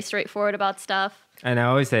advocate. I'm Yeah. very straightforward about stuff. And I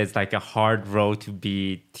always say it's like a hard road to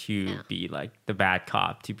be like the bad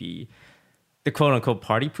cop, to be the quote unquote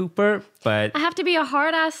party pooper. But I have to be a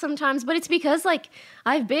hard ass sometimes, but it's because like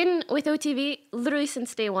I've been with OTV literally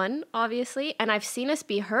since day one, obviously, and I've seen us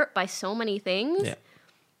be hurt by so many things. yeah,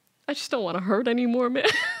 I just don't want to hurt anymore, man.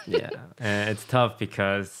 yeah, and it's tough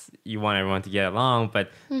because you want everyone to get along,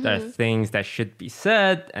 but there are things that should be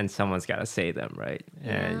said, and someone's got to say them, right?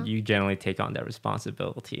 And you generally take on that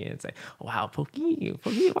responsibility. And it's like, wow, Poki,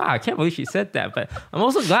 wow, I can't believe she said that, but I'm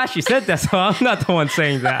also glad she said that, so I'm not the one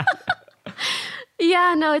saying that.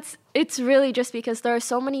 Yeah, no, it's really just because there are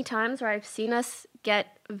so many times where I've seen us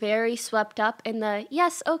get very swept up in the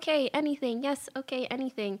yes, okay, anything, yes, okay,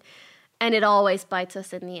 anything. And it always bites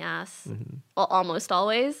us in the ass. Well, almost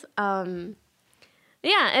always.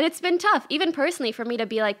 Yeah, and it's been tough, even personally, for me to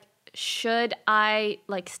be like, should I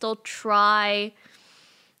like still try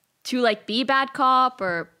to like be bad cop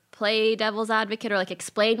or play devil's advocate or like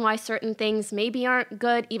explain why certain things maybe aren't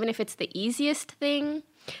good, even if it's the easiest thing.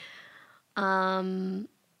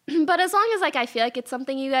 But as long as like I feel like it's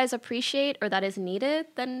something you guys appreciate or that is needed,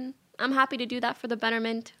 then I'm happy to do that for the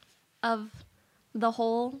betterment of the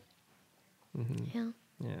whole. Yeah.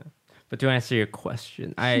 But to answer your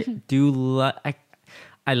question, I do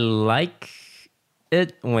I like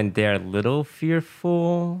it when they're a little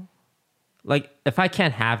fearful. Like if I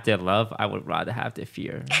can't have their love, I would rather have their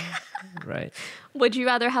fear. Right? Would you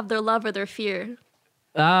rather have their love or their fear?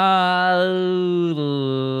 I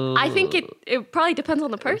think it probably depends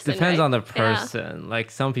on the person. Depends right? on the person. Yeah.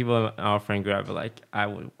 Like some people in our friend group are like, I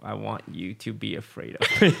want you to be afraid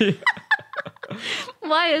of me.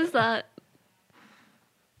 Why is that?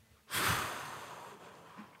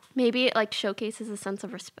 Maybe it like showcases a sense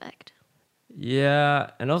of respect.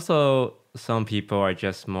 Yeah, and also some people are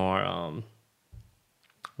just more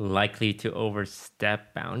likely to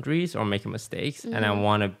overstep boundaries or make mistakes, and I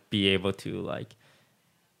want to be able to like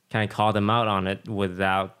kind of call them out on it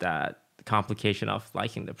without that complication of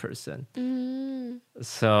liking the person.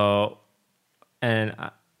 So, and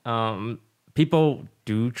people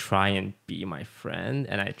do try and be my friend,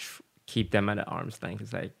 and I keep them at an arm's length.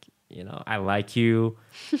 It's like, you know, I like you,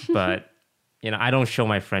 but you know, I don't show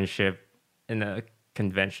my friendship in a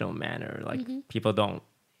conventional manner. Like people don't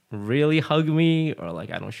really hug me, or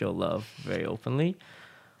like I don't show love very openly.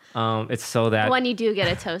 It's so that when you do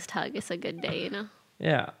get a toast hug, it's a good day, you know.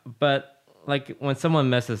 Yeah, but like when someone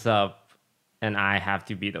messes up and I have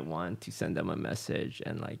to be the one to send them a message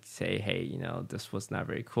and like say, hey, you know, this was not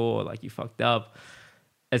very cool, like you fucked up.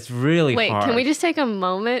 It's really hard. Wait, can we just take a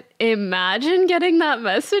moment? Imagine getting that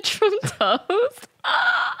message from Toast.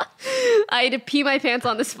 I had to pee my pants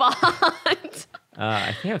on the spot.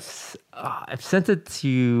 I think I've sent it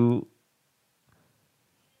to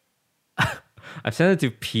I've sent it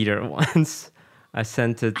to Peter once. I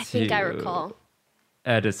sent it to I think I recall.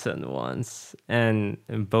 Edison once, and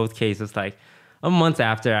in both cases, like a month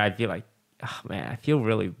after, I'd be like, oh man, I feel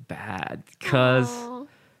really bad because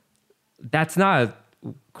that's not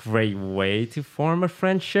great way to form a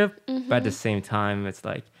friendship, but at the same time, it's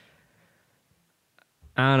like,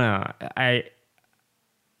 I don't know.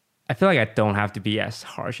 I feel like I don't have to be as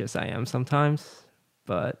harsh as I am sometimes,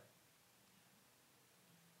 but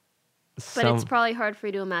it's probably hard for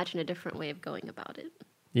you to imagine a different way of going about it.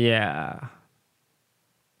 Yeah.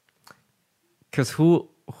 Because who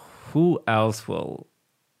else will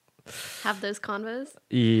have those convos?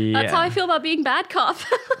 Yeah. That's how I feel about being bad cop.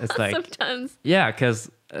 It's like sometimes. Yeah, because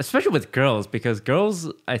especially with girls, because girls,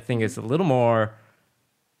 I think, is a little more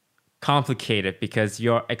complicated because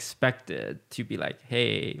you're expected to be like,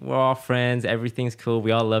 hey, we're all friends, everything's cool,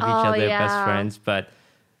 we all love each other, best friends,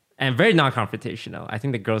 and very non-confrontational. I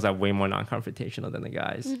think the girls are way more non-confrontational than the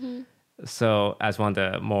guys. So as one of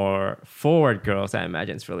the more forward girls, I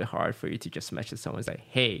imagine it's really hard for you to just message someone. It's like,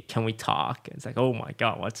 hey, can we talk? And it's like, oh my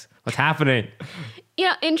God, what's happening?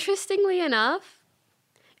 Yeah, interestingly enough,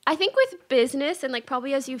 I think with business and like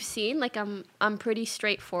probably as you've seen, like I'm pretty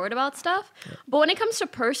straightforward about stuff. Yeah. But when it comes to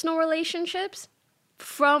personal relationships,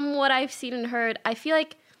 from what I've seen and heard, I feel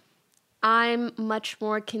like I'm much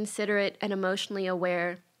more considerate and emotionally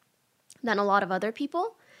aware than a lot of other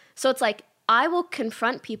people. So it's like I will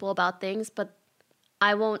confront people about things, but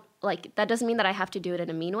I won't, like, that doesn't mean that I have to do it in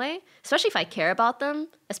a mean way, especially if I care about them,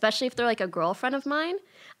 especially if they're like a girlfriend of mine.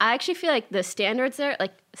 I actually feel like the standards there,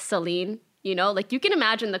 like Celine, you know, like you can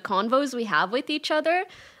imagine the convos we have with each other.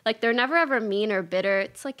 Like they're never ever mean or bitter.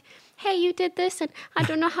 It's like, hey, you did this and I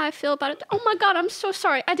don't know how I feel about it. Oh my God, I'm so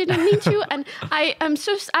sorry. I didn't mean to. And I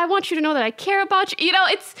want you to know that I care about you. You know,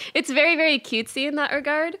 it's very, very cutesy in that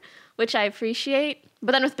regard, which I appreciate.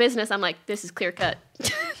 But then with business, I'm like, this is clear cut.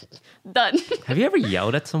 Done. Have you ever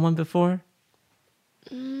yelled at someone before?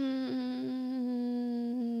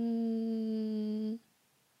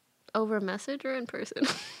 Over message or in person?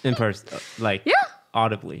 In person. Like, yeah.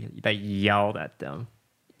 Audibly. Like, yelled at them.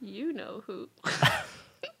 You know who.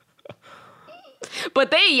 But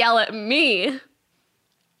they yell at me.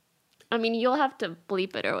 I mean, you'll have to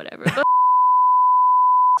bleep it or whatever. But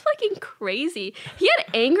fucking crazy. He had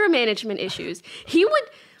anger management issues.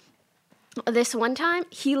 This one time,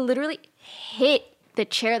 he literally hit the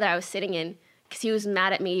chair that I was sitting in because he was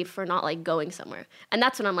mad at me for not like going somewhere. And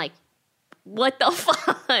that's when I'm like, what the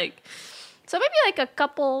fuck? So maybe like a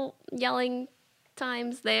couple yelling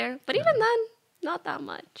times there. But even then, not that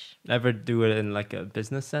much. Ever do it in like a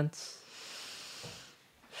business sense?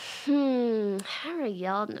 Ever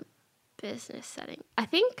yelled in a business setting? I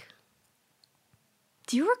think,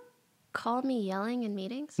 do you recall me yelling in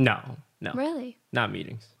meetings? No. Really? Not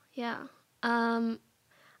meetings. Yeah.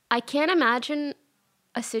 I can't imagine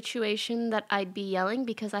a situation that I'd be yelling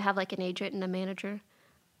because I have like an agent and a manager.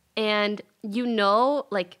 And you know,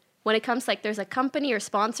 like when it comes like there's a company or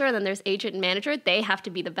sponsor and then there's agent and manager, they have to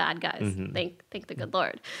be the bad guys. Mm-hmm. Thank the good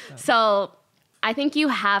Lord. Yeah. So I think you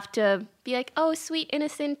have to be like, oh, sweet,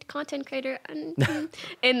 innocent content creator in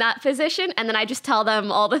that position. And then I just tell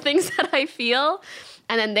them all the things that I feel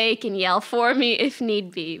and then they can yell for me if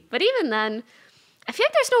need be. But even then, I feel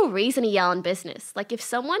like there's no reason to yell in business. Like if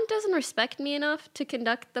someone doesn't respect me enough to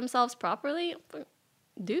conduct themselves properly,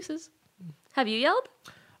 deuces. Have you yelled?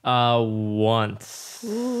 Once.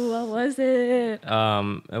 Ooh, what was it?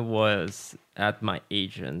 It was at my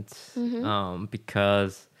agent,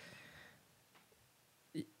 because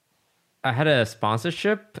I had a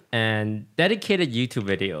sponsorship and dedicated YouTube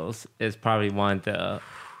videos is probably one of the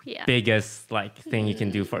biggest like thing you can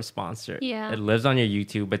do for a sponsor. Yeah. It lives on your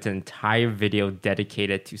YouTube. It's an entire video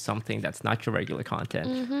dedicated to something that's not your regular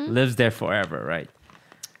content. Lives there forever, right?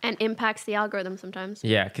 And impacts the algorithm sometimes.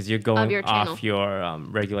 Yeah, because you're going off your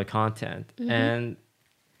regular content. And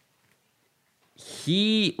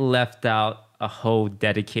he left out a whole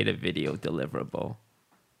dedicated video deliverable.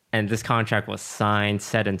 And this contract was signed,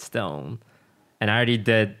 set in stone. And I already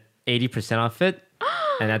did 80% of it.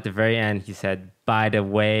 And at the very end, he said, by the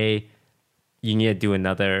way, you need to do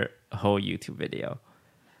another whole YouTube video.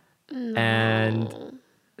 No. And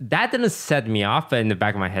that didn't set me off, but in the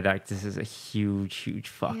back of my head, like, this is a huge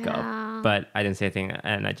fuck up. But I didn't say anything,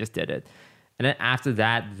 and I just did it. And then after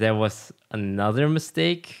that, there was another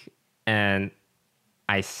mistake, and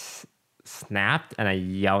I snapped, and I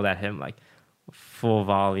yelled at him, like, full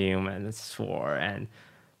volume, and swore, and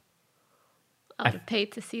I would have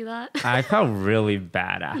paid to see that. I felt really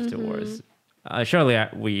bad afterwards. Surely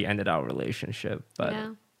we ended our relationship, but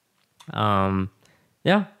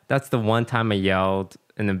yeah, that's the one time I yelled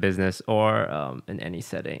in a business or in any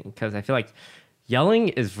setting, because I feel like yelling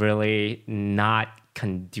is really not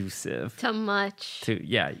conducive to much.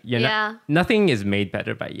 Nothing is made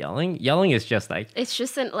better by yelling. Yelling is just like, it's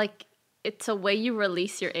just like it's a way you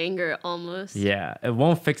release your anger almost. Yeah, it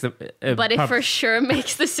won't fix it. But it for sure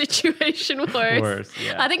makes the situation worse.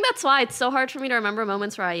 Yeah. I think that's why it's so hard for me to remember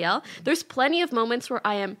moments where I yell. There's plenty of moments where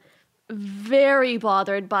I am very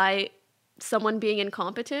bothered by someone being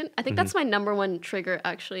incompetent. I think that's my number one trigger,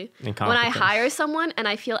 actually. When I hire someone and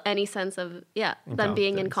I feel any sense of, them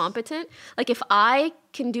being incompetent. Like, if I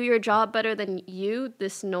can do your job better than you,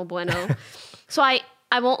 this no bueno. So I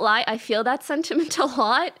won't lie, I feel that sentiment a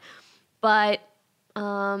lot. But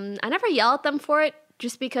I never yell at them for it,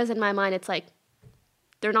 just because in my mind it's like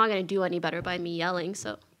they're not going to do any better by me yelling.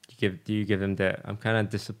 So do you give them the I'm kind of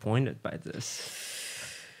disappointed by this?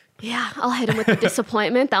 Yeah, I'll hit them with the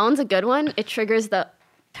disappointment. That one's a good one. It triggers the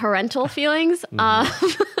parental feelings. I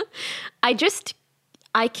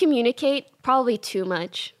communicate probably too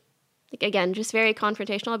much. Like, again, just very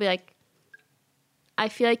confrontational. I'll be like, I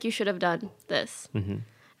feel like you should have done this.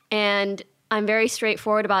 And I'm very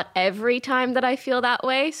straightforward about every time that I feel that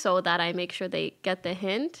way, so that I make sure they get the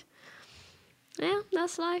hint. Yeah,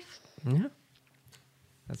 that's life. Yeah.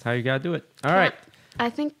 That's how you gotta do it. All right. I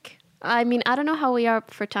don't know how we are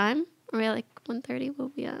for time. Are we at like 1:30? What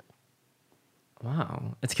are we at?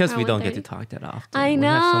 Wow. It's because we don't get to talk that often. I know.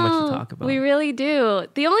 We have so much to talk about. We really do.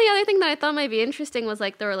 The only other thing that I thought might be interesting was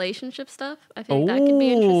like the relationship stuff. I think that could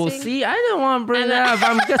be interesting. See, I didn't want to bring that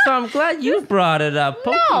up. I'm glad you brought it up.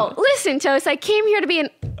 No, listen, Toast. I came here to be an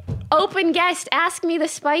open guest. Ask me the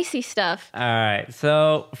spicy stuff. All right.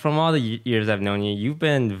 So from all the years I've known you, you've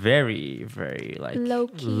been very, very like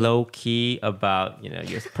low key about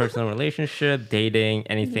your personal relationship, dating,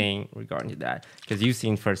 anything regarding to that, because you've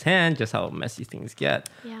seen firsthand just how messy things get.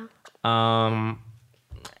 Yeah.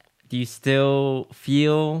 Do you still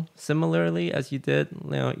feel similarly as you did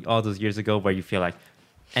all those years ago, where you feel like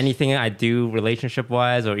anything I do relationship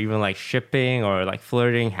wise, or even like shipping or like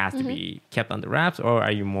flirting, has to be kept under wraps? Or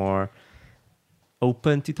are you more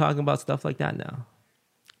open to talking about stuff like that now?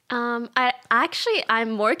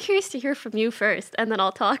 I'm more curious to hear from you first, and then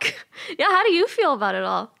I'll talk. Yeah, how do you feel about it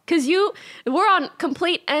all? Because we're on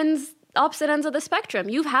complete opposite ends of the spectrum.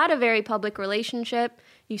 You've had a very public relationship.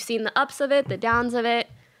 You've seen the ups of it, the downs of it.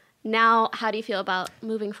 Now, how do you feel about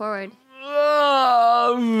moving forward?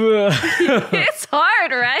 It's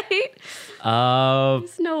hard, right?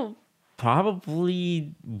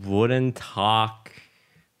 Probably wouldn't talk.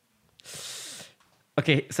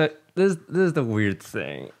 Okay, so this is the weird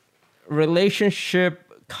thing.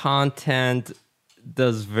 Relationship content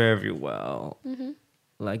does very well.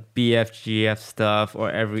 Like BFGF stuff,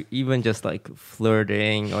 or even just like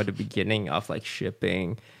flirting, or the beginning of like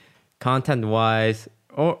shipping, content wise.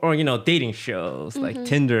 Or dating shows like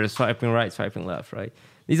Tinder, swiping right, swiping left, right?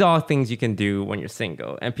 These are all things you can do when you're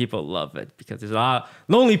single, and people love it because there's a lot of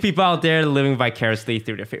lonely people out there living vicariously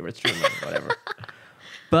through their favorite streamer, whatever.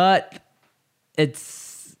 But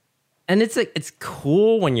it's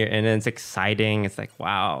cool when you're in it. It's exciting. It's like,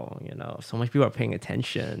 wow, so much people are paying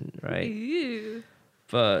attention, right? Ew.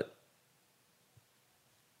 But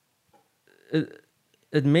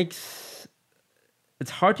it makes. It's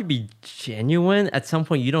hard to be genuine. At some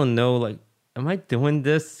point, you don't know, like, am I doing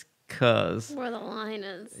this because... Where the line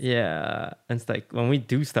is. Yeah. And it's like, when we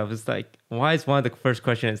do stuff, it's like, why is one of the first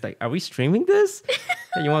questions, it's like, are we streaming this?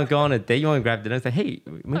 And you want to go on a date, you want to grab dinner, it's like, hey,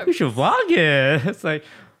 maybe we should vlog it. It's like,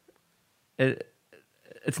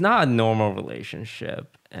 it's not a normal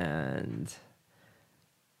relationship. And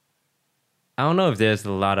I don't know if there's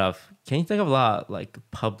a lot of... Can you think of a lot of, like,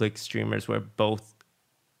 public streamers where both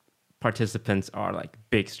participants are like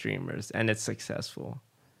big streamers and it's successful?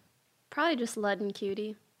 Probably just Lud and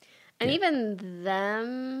Cutie. And even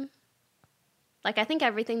them, like, I think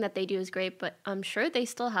everything that they do is great, but I'm sure they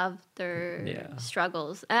still have their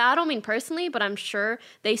struggles. I don't mean personally, but I'm sure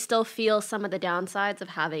they still feel some of the downsides of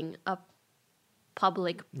having a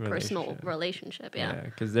public personal relationship. Yeah,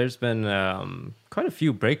 because there's been quite a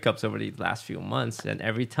few breakups over the last few months, and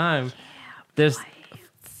every time there's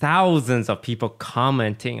thousands of people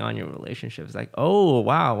commenting on your relationship. It's like, oh,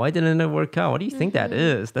 wow, why didn't it work out? What do you think that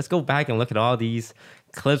is? Let's go back and look at all these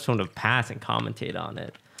clips from the past and commentate on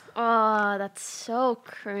it. Oh, that's so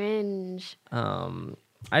cringe.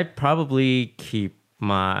 I probably keep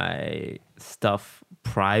my stuff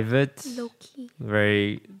private. Low-key.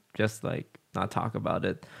 Very, just like, not talk about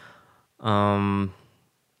it.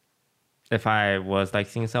 If I was like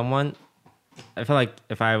seeing someone, I feel like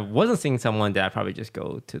if I wasn't seeing someone, then I'd probably just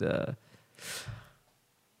go to the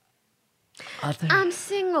other. I'm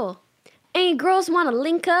single. Any girls want to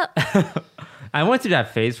link up? I went through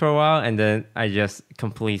that phase for a while, and then I just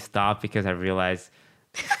completely stopped because I realized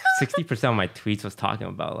 60% of my tweets was talking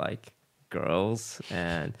about like girls,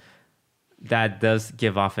 and that does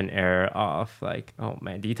give off an air of like, oh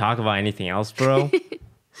man, do you talk about anything else, bro?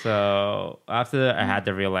 So after I had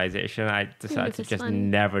the realization, I decided to just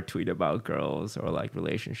never tweet about girls or like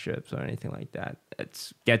relationships or anything like that.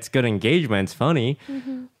 It gets good engagement, it's funny,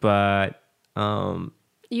 but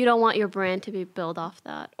you don't want your brand to be built off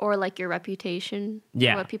that, or like your reputation,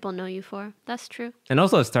 yeah, what people know you for. That's true. And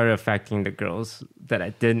also it started affecting the girls that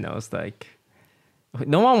I did know. It's like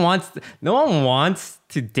no one wants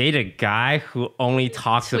to date a guy who only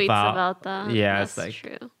talks Tweets about that. Yeah, that's it's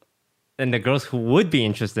like true. And the girls who would be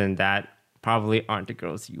interested in that probably aren't the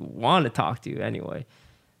girls you want to talk to anyway.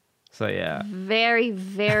 So yeah. Very,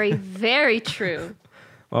 very, very true.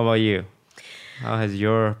 What about you? How has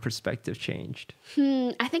your perspective changed?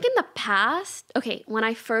 I think in the past, when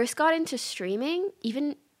I first got into streaming,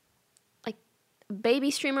 even like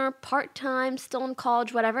baby streamer, part-time, still in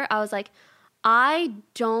college, whatever, I was like, I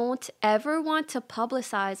don't ever want to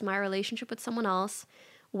publicize my relationship with someone else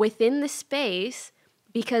within the space,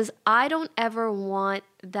 because I don't ever want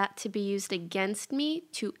that to be used against me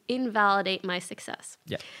to invalidate my success.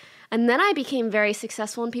 Yeah. And then I became very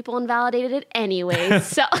successful and people invalidated it anyways.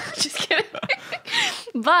 So, just kidding.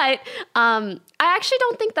 But I actually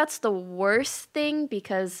don't think that's the worst thing,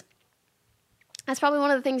 because that's probably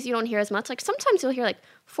one of the things you don't hear as much. Like sometimes you'll hear like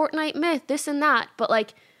Fortnite myth, this and that. But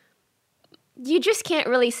like you just can't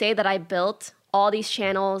really say that I built all these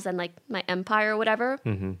channels and like my empire or whatever.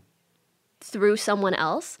 Through someone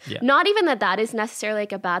else. Yeah. Not even that is necessarily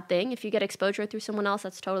like a bad thing. If you get exposure through someone else,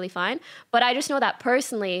 that's totally fine. But I just know that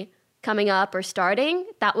personally, coming up or starting,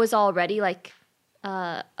 that was already like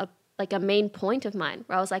a main point of mine,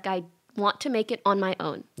 where I was like, I want to make it on my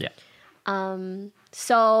own. Yeah.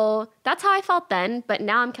 So that's how I felt then. But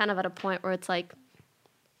now I'm kind of at a point where it's like,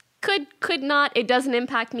 could not, it doesn't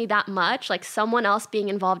impact me that much. Like someone else being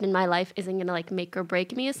involved in my life isn't going to like make or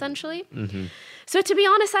break me, essentially. So to be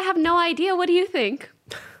honest, I have no idea. What do you think?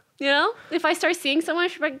 You know, if I start seeing someone,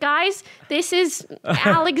 she's like, guys, this is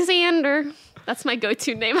Alexander. That's my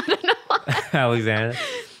go-to name. I don't know why. Alexander.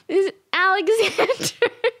 This is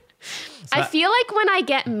Alexander. I feel like when I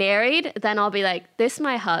get married, then I'll be like, this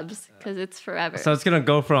my hubs, because it's forever. So it's going to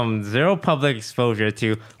go from zero public exposure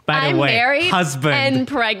to, by I'm the way, married husband. And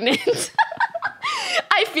pregnant.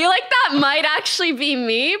 I feel like that might actually be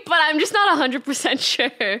me, but I'm just not 100%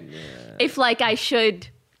 sure if like I should.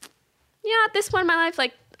 Yeah, at this point in my life,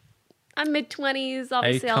 like I'm mid-20s.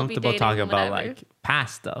 Obviously, I'll be dating. Are you comfortable talking whatever. about like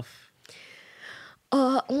past stuff?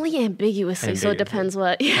 Only ambiguously, so it depends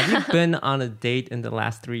what. Yeah. Have you been on a date in the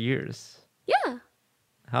last 3 years? Yeah.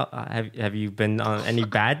 How have you been on any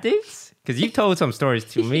bad dates? Because you told some stories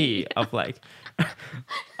to me of like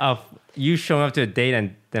of you showing up to a date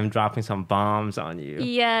and them dropping some bombs on you.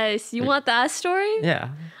 Yes. You want that story? Yeah.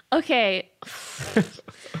 Okay.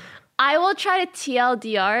 I will try to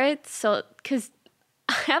TLDR it. So, because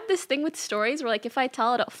I have this thing with stories where like if I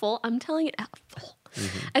tell it at full, I'm telling it at full.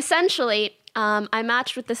 Essentially, I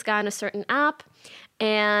matched with this guy on a certain app,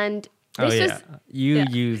 and this was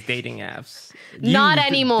use dating apps. Not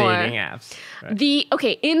anymore. Dating apps.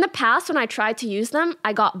 Right. In the past when I tried to use them,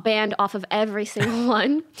 I got banned off of every single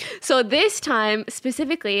one. So this time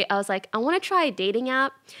specifically, I was like, I want to try a dating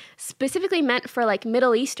app specifically meant for like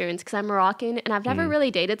Middle Easterns, because I'm Moroccan and I've never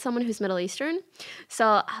really dated someone who's Middle Eastern. So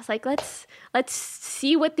I was like, let's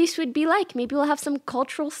see what this would be like. Maybe we'll have some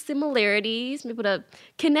cultural similarities, maybe to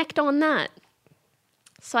connect on that.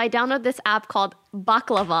 So I downloaded this app called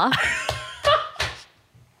Baklava.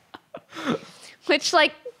 Which,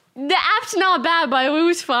 like, the app's not bad, but it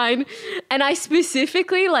was fine. And I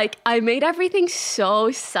specifically, like, I made everything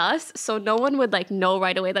so sus, so no one would, like, know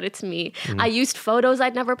right away that it's me. I used photos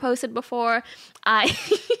I'd never posted before. I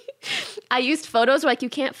used photos where, like, you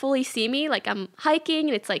can't fully see me. Like, I'm hiking,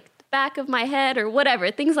 and it's, like, the back of my head or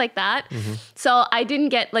whatever, things like that. So I didn't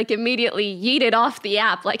get, like, immediately yeeted off the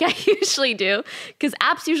app like I usually do, because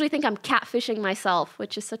apps usually think I'm catfishing myself,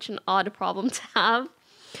 which is such an odd problem to have.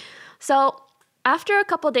 So after a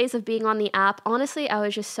couple of days of being on the app, honestly, I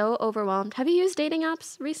was just so overwhelmed. Have you used dating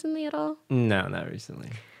apps recently at all? No, not recently.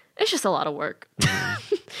 It's just a lot of work.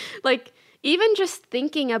 Like, even just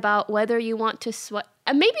thinking about whether you want to swipe.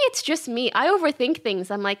 And maybe it's just me. I overthink things.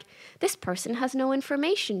 I'm like, this person has no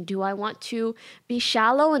information. Do I want to be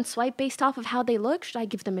shallow and swipe based off of how they look? Should I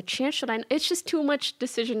give them a chance? Should I? It's just too much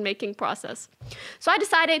decision-making process. So I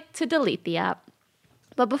decided to delete the app.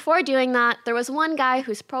 But before doing that, there was one guy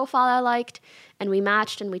whose profile I liked, and we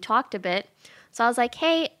matched and we talked a bit. So I was like,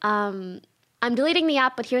 hey, I'm deleting the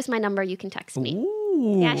app, but here's my number. You can text me.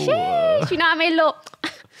 Ooh. Yeah, sheesh. You know, I made a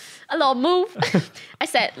little move. I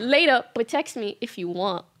said, later, but text me if you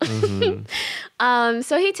want.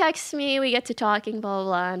 So he texts me, we get to talking, blah, blah,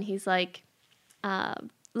 blah, and he's like,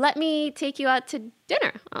 let me take you out to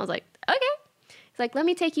dinner. I was like, okay. He's like, let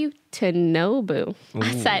me take you to Nobu.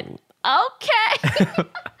 I said, okay.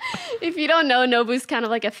 If you don't know, Nobu's kind of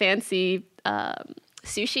like a fancy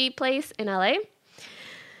sushi place in LA.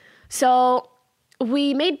 So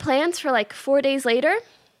we made plans for like 4 days later,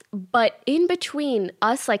 but in between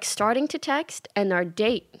us like starting to text and our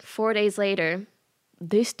date 4 days later,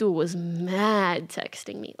 this dude was mad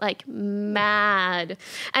texting me, like mad.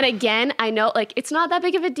 And again, I know like it's not that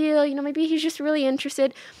big of a deal. You know, maybe he's just really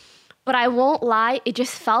interested. But I won't lie, it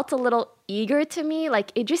just felt a little eager to me.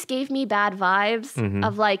 Like it just gave me bad vibes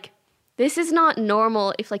of like, this is not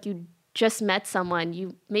normal if like you just met someone.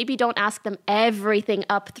 You maybe don't ask them everything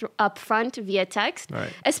up front via text.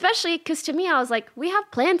 Right. Especially because to me, I was like, we have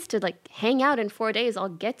plans to like hang out in 4 days. I'll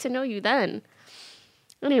get to know you then.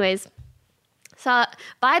 Anyways. So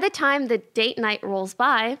by the time the date night rolls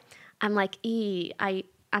by, I'm like,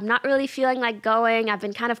 I'm not really feeling like going. I've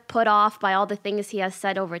been kind of put off by all the things he has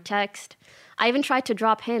said over text. I even tried to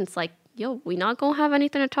drop hints like, yo, we not gonna have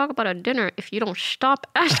anything to talk about at dinner if you don't stop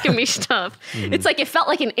asking me stuff. It's like, it felt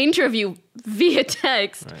like an interview via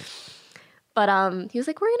text. Right. But he was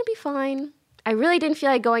like, we're gonna be fine. I really didn't feel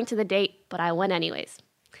like going to the date, but I went anyways.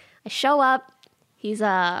 I show up,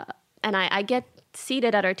 and I get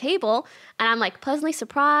seated at our table, and I'm like pleasantly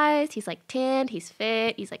surprised. He's like tanned, he's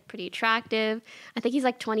fit, he's like pretty attractive. I think he's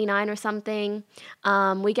like 29 or something.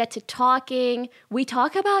 We get to talking. We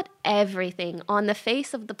talk about everything on the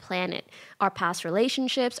face of the planet. Our past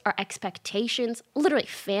relationships, our expectations, literally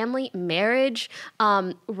family, marriage,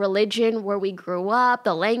 religion, where we grew up,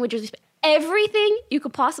 the languages we speak. Everything you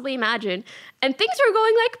could possibly imagine. And things were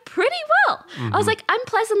going like pretty well. I was like, I'm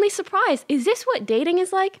pleasantly surprised. Is this what dating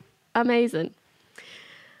is like? Amazing.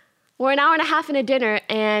 We're an hour and a half into dinner,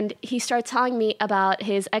 and he starts telling me about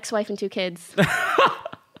his ex-wife and 2 kids.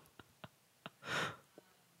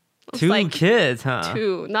 Two kids, huh?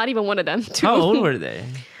 2, not even one of them. 2. How old were they?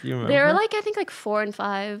 Do you remember? They were like, I think like 4 and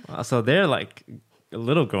 5. So they're like a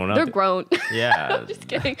little grown up. They're grown. Yeah. I'm just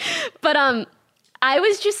kidding. But I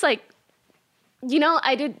was just like, you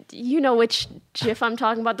know which GIF I'm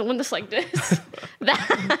talking about, the one that's like this.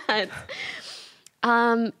 That.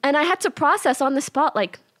 And I had to process on the spot,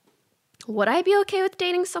 like, would I be okay with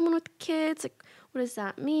dating someone with kids? Like, what does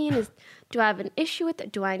that mean? Do I have an issue with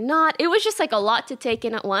it? Do I not? It was just like a lot to take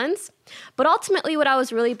in at once. But ultimately, what I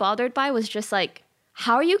was really bothered by was just like,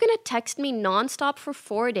 how are you going to text me nonstop for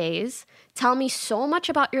 4 days, tell me so much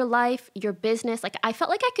about your life, your business? Like, I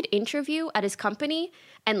felt like I could interview at his company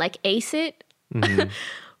and like ace it.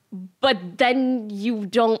 But then you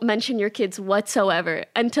don't mention your kids whatsoever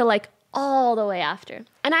until like all the way after.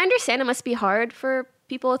 And I understand it must be hard for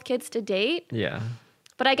people with kids to date. Yeah.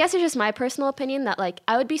 But I guess it's just my personal opinion that like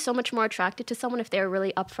I would be so much more attracted to someone if they were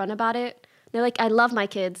really upfront about it. They're like, I love my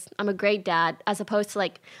kids. I'm a great dad. As opposed to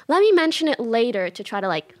like, let me mention it later to try to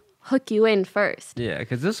like hook you in first. Yeah,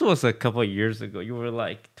 because this was a couple of years ago. You were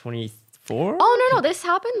like 24? Oh, no. This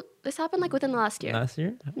happened like within the last year. Last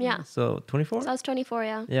year? Yeah. So 24? So I was 24,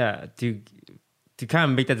 yeah. Yeah, to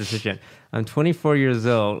kind of make that decision. I'm 24 years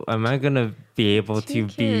old. Am I going to be able to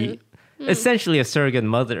be essentially a surrogate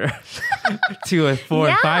mother to a 4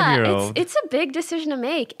 and 5-year-old? It's a big decision to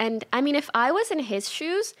make. And I mean, if I was in his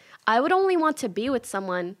shoes, I would only want to be with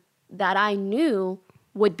someone that I knew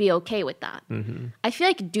would be okay with that. I feel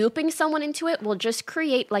like duping someone into it will just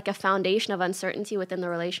create like a foundation of uncertainty within the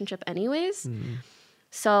relationship anyways.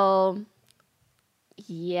 So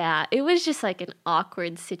yeah, it was just like an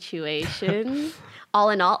awkward situation. All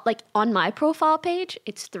in all, like on my profile page,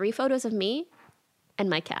 it's 3 photos of me and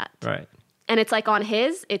my cat. Right. And it's like on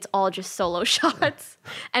his, it's all just solo shots.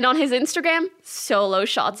 And on his Instagram, solo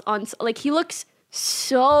shots on, like he looks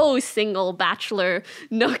so single, bachelor,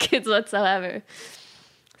 no kids whatsoever.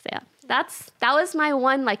 So yeah, that was my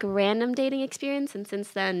one like random dating experience. And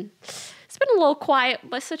since then, it's been a little quiet,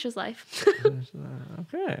 but such is life.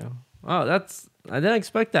 Okay. Oh, I didn't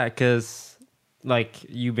expect that because like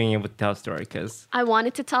you being able to tell a story because I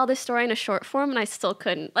wanted to tell this story in a short form and I still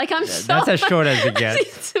couldn't. Like that's as short as it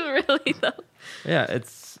gets. Really though. Yeah,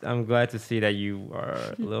 I'm glad to see that you are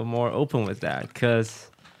a little more open with that because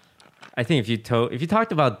I think if you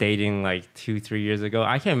talked about dating like 2-3 years ago,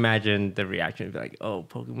 I can imagine the reaction would be like, oh,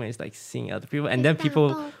 Pokimane is like seeing other people, and then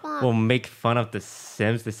people will make fun of the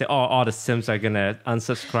Sims. They say, oh, all the Sims are gonna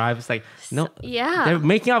unsubscribe. It's like, no, yeah, they're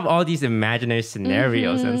making up all these imaginary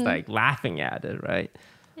scenarios and it's like laughing at it, right?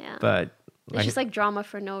 Yeah, but it's just like drama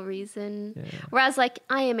for no reason. Yeah. Whereas like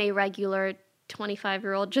I am a regular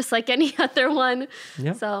 25-year-old, just like any other one.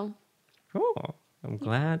 Yeah. So cool. I'm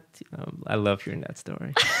glad. I love hearing that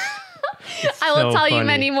story. I will so tell you funny.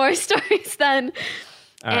 many more stories then.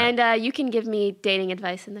 All And you can give me dating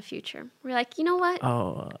advice in the future. We're like, you know what?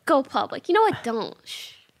 Go public. You know what? Don't.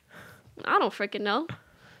 Shh. I don't freaking know.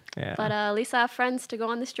 Yeah. But at least I have friends to go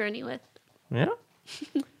on this journey with. Yeah.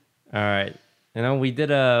 All right. We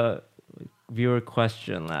did a viewer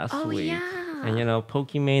question last week. Yeah. And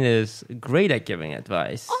Pokimane is great at giving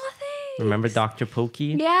advice. Oh, thanks. Remember Dr.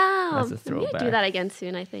 Pokey? Yeah. That's a We need to throwback. do that again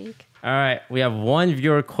soon, I think. All right. We have one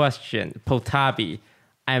viewer question. Potabi.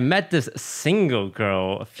 I met this single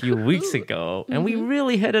girl a few weeks ago, and we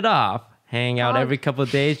really hit it off. Hang out every couple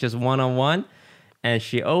of days, just one-on-one. And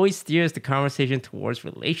she always steers the conversation towards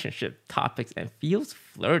relationship topics and feels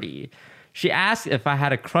flirty. She asked if I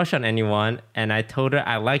had a crush on anyone, and I told her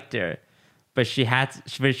I liked her. But she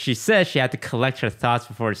said she had to collect her thoughts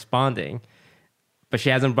before responding. But she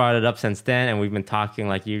hasn't brought it up since then, and we've been talking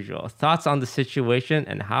like usual. Thoughts on the situation,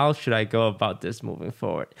 and how should I go about this moving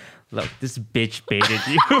forward? Look, this bitch baited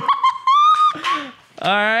you.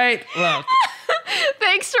 All right, look.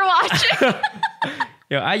 Thanks for watching.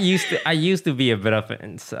 I used to be a bit of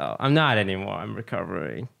an incel. I'm not anymore. I'm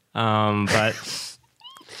recovering. But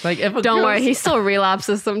like, if a Don't worry, girl's he still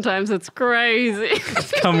relapses sometimes. It's crazy.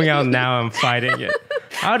 coming out now, I'm fighting it.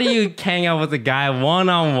 How do you hang out with a guy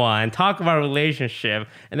one-on-one, talk about a relationship,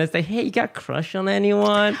 and then say, hey, you got a crush on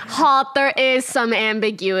anyone? Hot, there is some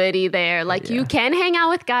ambiguity there. Like, you can hang out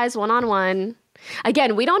with guys one-on-one.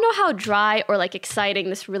 Again, we don't know how dry or like exciting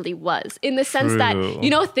this really was, in the sense that,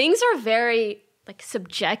 things are very like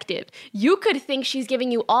subjective. You could think she's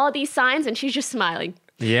giving you all these signs and she's just smiling.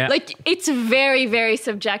 Yeah. Like, it's very, very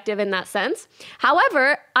subjective in that sense.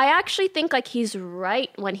 However, I actually think like he's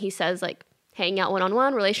right when he says like, hanging out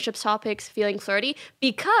one-on-one, relationships topics, feeling flirty,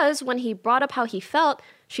 because when he brought up how he felt,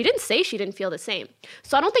 she didn't say she didn't feel the same.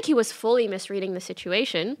 So I don't think he was fully misreading the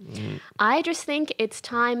situation. I just think it's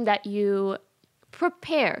time that you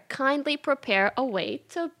kindly prepare a way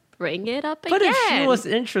to bring it up again. But if she was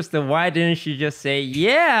interested, why didn't she just say,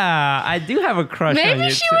 yeah, I do have a crush on you?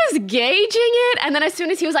 Maybe she was gauging it, and then as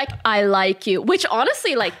soon as he was like, I like you, which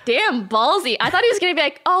honestly, like, damn, ballsy. I thought he was going to be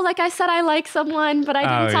like, oh, like I said, I like someone, but I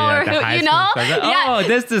didn't tell her who, you know? Oh,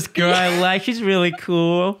 there's this girl I like. She's really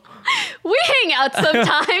cool. We hang out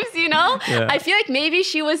sometimes, you know? Yeah. I feel like maybe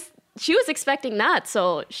she was expecting that,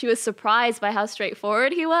 so she was surprised by how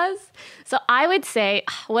straightforward he was. So I would say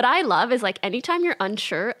what I love is like anytime you're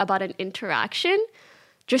unsure about an interaction,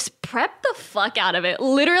 just prep the fuck out of it.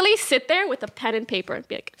 Literally sit there with a pen and paper and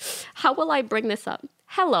be like, how will I bring this up?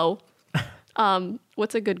 Hello.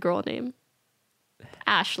 What's a good girl name?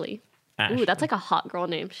 Ashley. Ooh, that's like a hot girl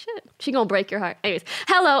name. Shit. She gonna break your heart. Anyways,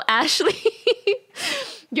 hello, Ashley.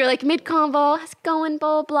 You're like mid-convo, how's it going,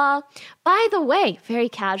 blah, blah. By the way, very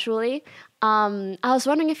casually, I was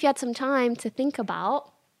wondering if you had some time to think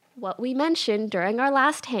about what we mentioned during our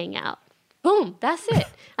last hangout. Boom, that's it.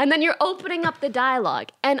 And then you're opening up the dialogue.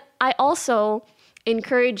 And I also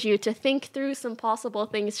encourage you to think through some possible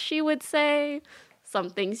things she would say, some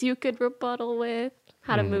things you could rebuttal with,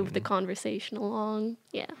 how to move the conversation along.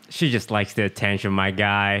 Yeah. She just likes the attention, my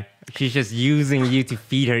guy. She's just using you to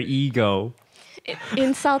feed her ego.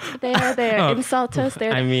 Insult there. Insult us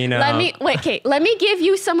there. I mean, let me give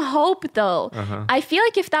you some hope though. I feel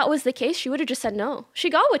like if that was the case, she would have just said no. She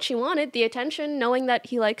got what she wanted, the attention, knowing that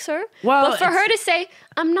he likes her. Well, but for her to say,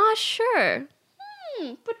 I'm not sure,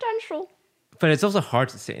 potential. But it's also hard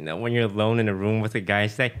to say no when you're alone in a room with a guy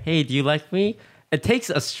and say, hey, do you like me? It takes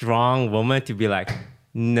a strong woman to be like,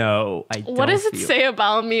 no, I don't. What does it say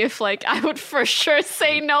about me if like I would for sure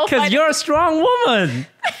say no? Because you're a strong woman.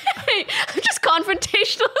 Hey, I'm just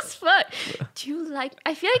confrontational as fuck. Do you like?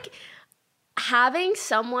 I feel like having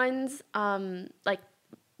someone's like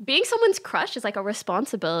being someone's crush is like a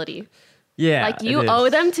responsibility. Yeah, like you owe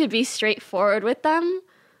them to be straightforward with them.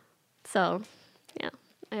 So, yeah,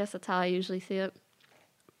 I guess that's how I usually see it.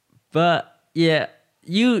 But yeah,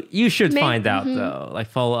 you should find out though, like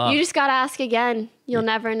follow up. You just gotta ask again. You'll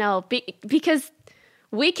never know because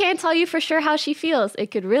we can't tell you for sure how she feels. It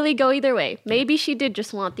could really go either way. Maybe she did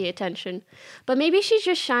just want the attention, but maybe she's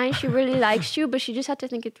just shy and she really likes you, but she just had to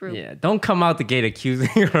think it through. Yeah, don't come out the gate accusing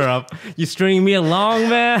her of you stringing me along,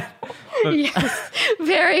 man. Yes,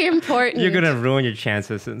 very important. You're gonna ruin your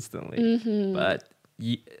chances instantly. But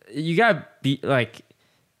you gotta be like,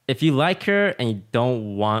 if you like her and you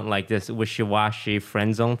don't want like this wishy-washy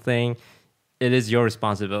friend zone thing, it is your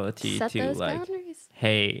responsibility Set to those like, boundaries.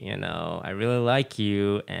 hey, I really like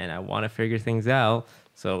you and I want to figure things out.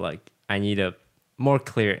 So like, I need more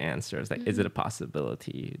clear answers. Like, is it a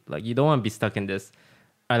possibility? Like, you don't want to be stuck in this,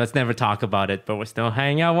 right, let's never talk about it, but we're still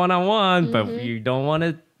hanging out one-on-one, but you don't want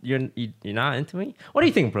to, you're not into me? What do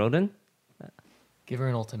you think, Broden? Give her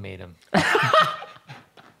an ultimatum.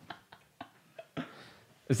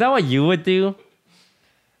 Is that what you would do?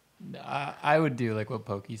 I would do like what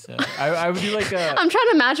Pokey said. I would do like a... I'm trying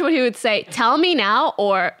to imagine what he would say. Tell me now,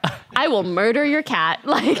 or I will murder your cat.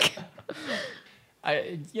 Like,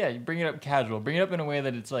 yeah, bring it up casual. Bring it up in a way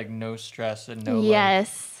that it's like no stress and no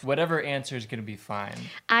yes, like, whatever answer is gonna be fine.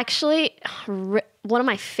 actually, one of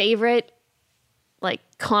my favorite like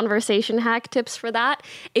conversation hack tips for that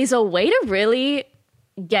is a way to really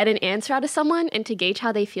get an answer out of someone and to gauge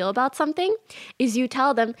how they feel about something is you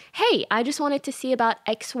tell them, hey, I just wanted to see about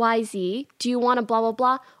XYZ. Do you want to blah, blah,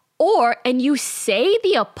 blah? And you say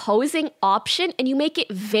the opposing option and you make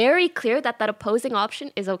it very clear that that opposing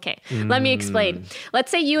option is okay. Let me explain.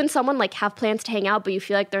 Let's say you and someone like have plans to hang out, but you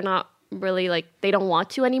feel like they're not really like, they don't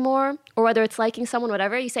want to anymore, or whether it's liking someone,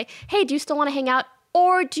 whatever. You say, hey, do you still want to hang out?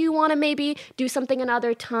 Or do you want to maybe do something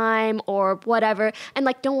another time or whatever? And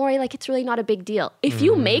like, don't worry, like it's really not a big deal. If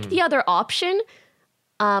you make the other option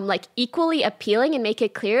like equally appealing and make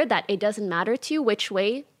it clear that it doesn't matter to you which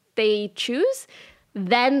way they choose,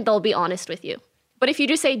 then they'll be honest with you. But if you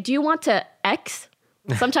just say, do you want to X?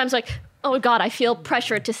 Sometimes like, oh God, I feel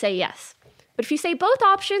pressure to say yes. But if you say both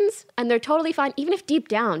options and they're totally fine, even if deep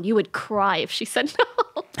down you would cry if she said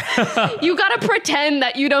no, you gotta pretend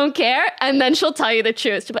that you don't care, and then she'll tell you the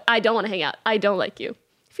truth. But I don't want to hang out. I don't like you.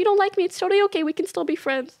 If you don't like me, it's totally okay. We can still be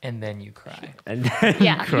friends. And then you cry. And then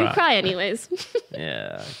Yeah, you cry anyways.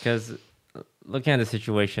 Yeah, because looking at the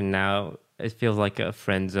situation now, it feels like a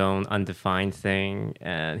friend zone, undefined thing,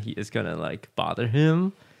 and he is gonna like bother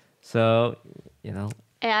him. So, you know.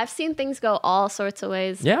 Yeah, I've seen things go all sorts of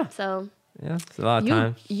ways. Yeah. So yeah, it's a lot of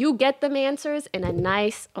times. You get them answers in a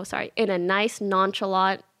nice,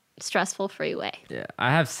 nonchalant, stressful free way. Yeah, I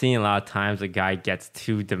have seen a lot of times a guy gets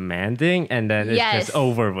too demanding and then it's just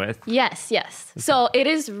over with. Yes. So it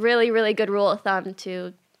is really, really good rule of thumb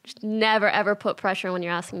to just never, ever put pressure when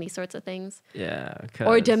you're asking these sorts of things. Yeah.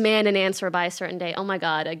 Or demand an answer by a certain day. Oh my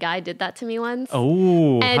God, a guy did that to me once.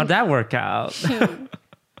 Oh, how'd that work out?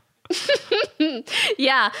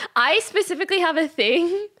 Yeah, I specifically have a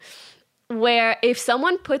thing where if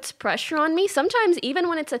someone puts pressure on me, sometimes even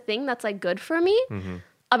when it's a thing that's like good for me,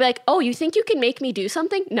 I'll be like, oh, you think you can make me do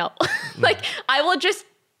something? No. Like I will just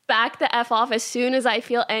back the F off as soon as I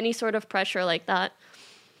feel any sort of pressure like that.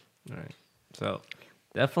 All right. So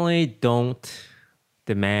definitely don't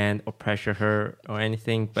demand or pressure her or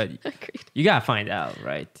anything, but Agreed. you gotta find out,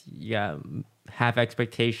 right? You gotta have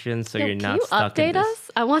expectations so you're not can you stuck in update this.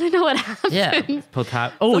 us? I want to know what happened. Yeah,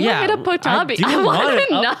 Oh Someone yeah, hit up Potabi. do I want wanna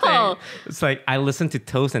an know. update. It's like I listened to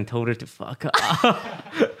Toast and told her to fuck up,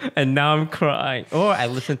 and now I'm crying. Or I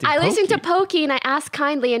listened to Pokey and I asked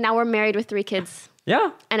kindly, and now we're married with 3 kids.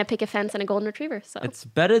 Yeah, And a picket fence and a golden retriever. So it's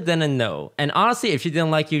better than a no. And honestly, if she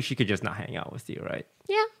didn't like you, she could just not hang out with you, right?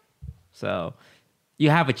 yeah. So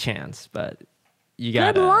you have a chance, but you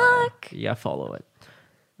gotta Good luck. You gotta follow it.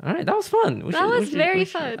 All right, that was fun. That was very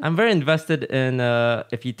fun. I'm very invested in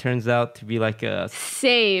if he turns out to be like a...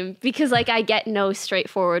 Same, because like I get no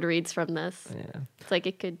straightforward reads from this. Yeah. It's like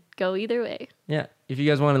it could go either way. Yeah. If you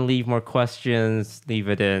guys want to leave more questions, leave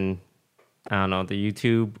it in, I don't know, the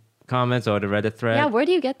YouTube comments or the Reddit thread. Yeah, where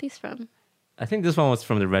do you get these from? I think this one was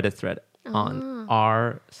from the Reddit thread on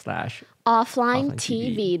r/. Offline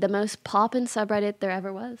TV, the most poppin' subreddit there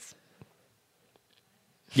ever was.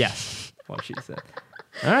 Yes, what she said.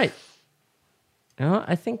 All right.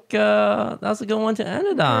 I think that was a good one to end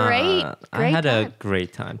it on. Great I had a time.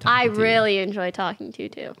 great time talking to you. really enjoy talking to you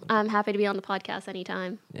too. I'm happy to be on the podcast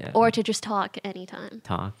anytime. Yeah. Or to just talk anytime.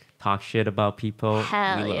 Talk shit about people.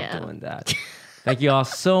 Hell we yeah. love doing that. Thank you all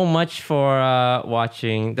so much for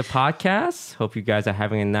watching the podcast. Hope you guys are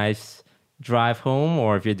having a nice drive home,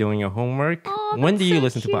 or if you're doing your homework. Oh, when do that's you so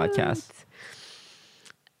listen cute. to podcasts?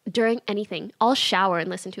 During anything. I'll shower and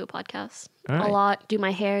listen to a podcast. All right. A lot. Do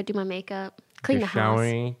my hair, do my makeup, clean You're the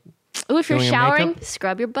showering. house. Ooh, if you're doing your showering, makeup?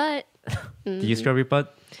 scrub your butt. Do you scrub your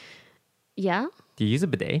butt? Yeah. Do you use a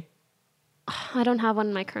bidet? I don't have one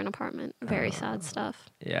in my current apartment. Very sad stuff.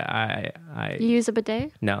 Yeah, You use a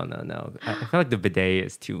bidet? No. I feel like the bidet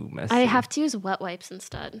is too messy. I have to use wet wipes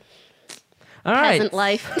instead. All right. Peasant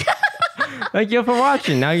life. Thank you for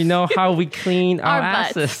watching. Now you know how we clean our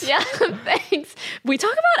butts. asses. Yeah, thanks. We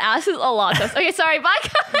talk about asses a lot. Though. Okay, sorry. Bye,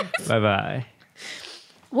 guys. Bye-bye.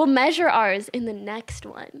 We'll measure ours in the next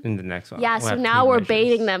one. In the next one. Yeah, We'll so have now tape we're measures.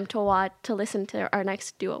 baiting them to listen to our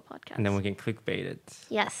next duo podcast. And then we can clickbait it.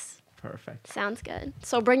 Yes, Perfect. sounds good.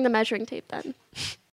 So bring the measuring tape then.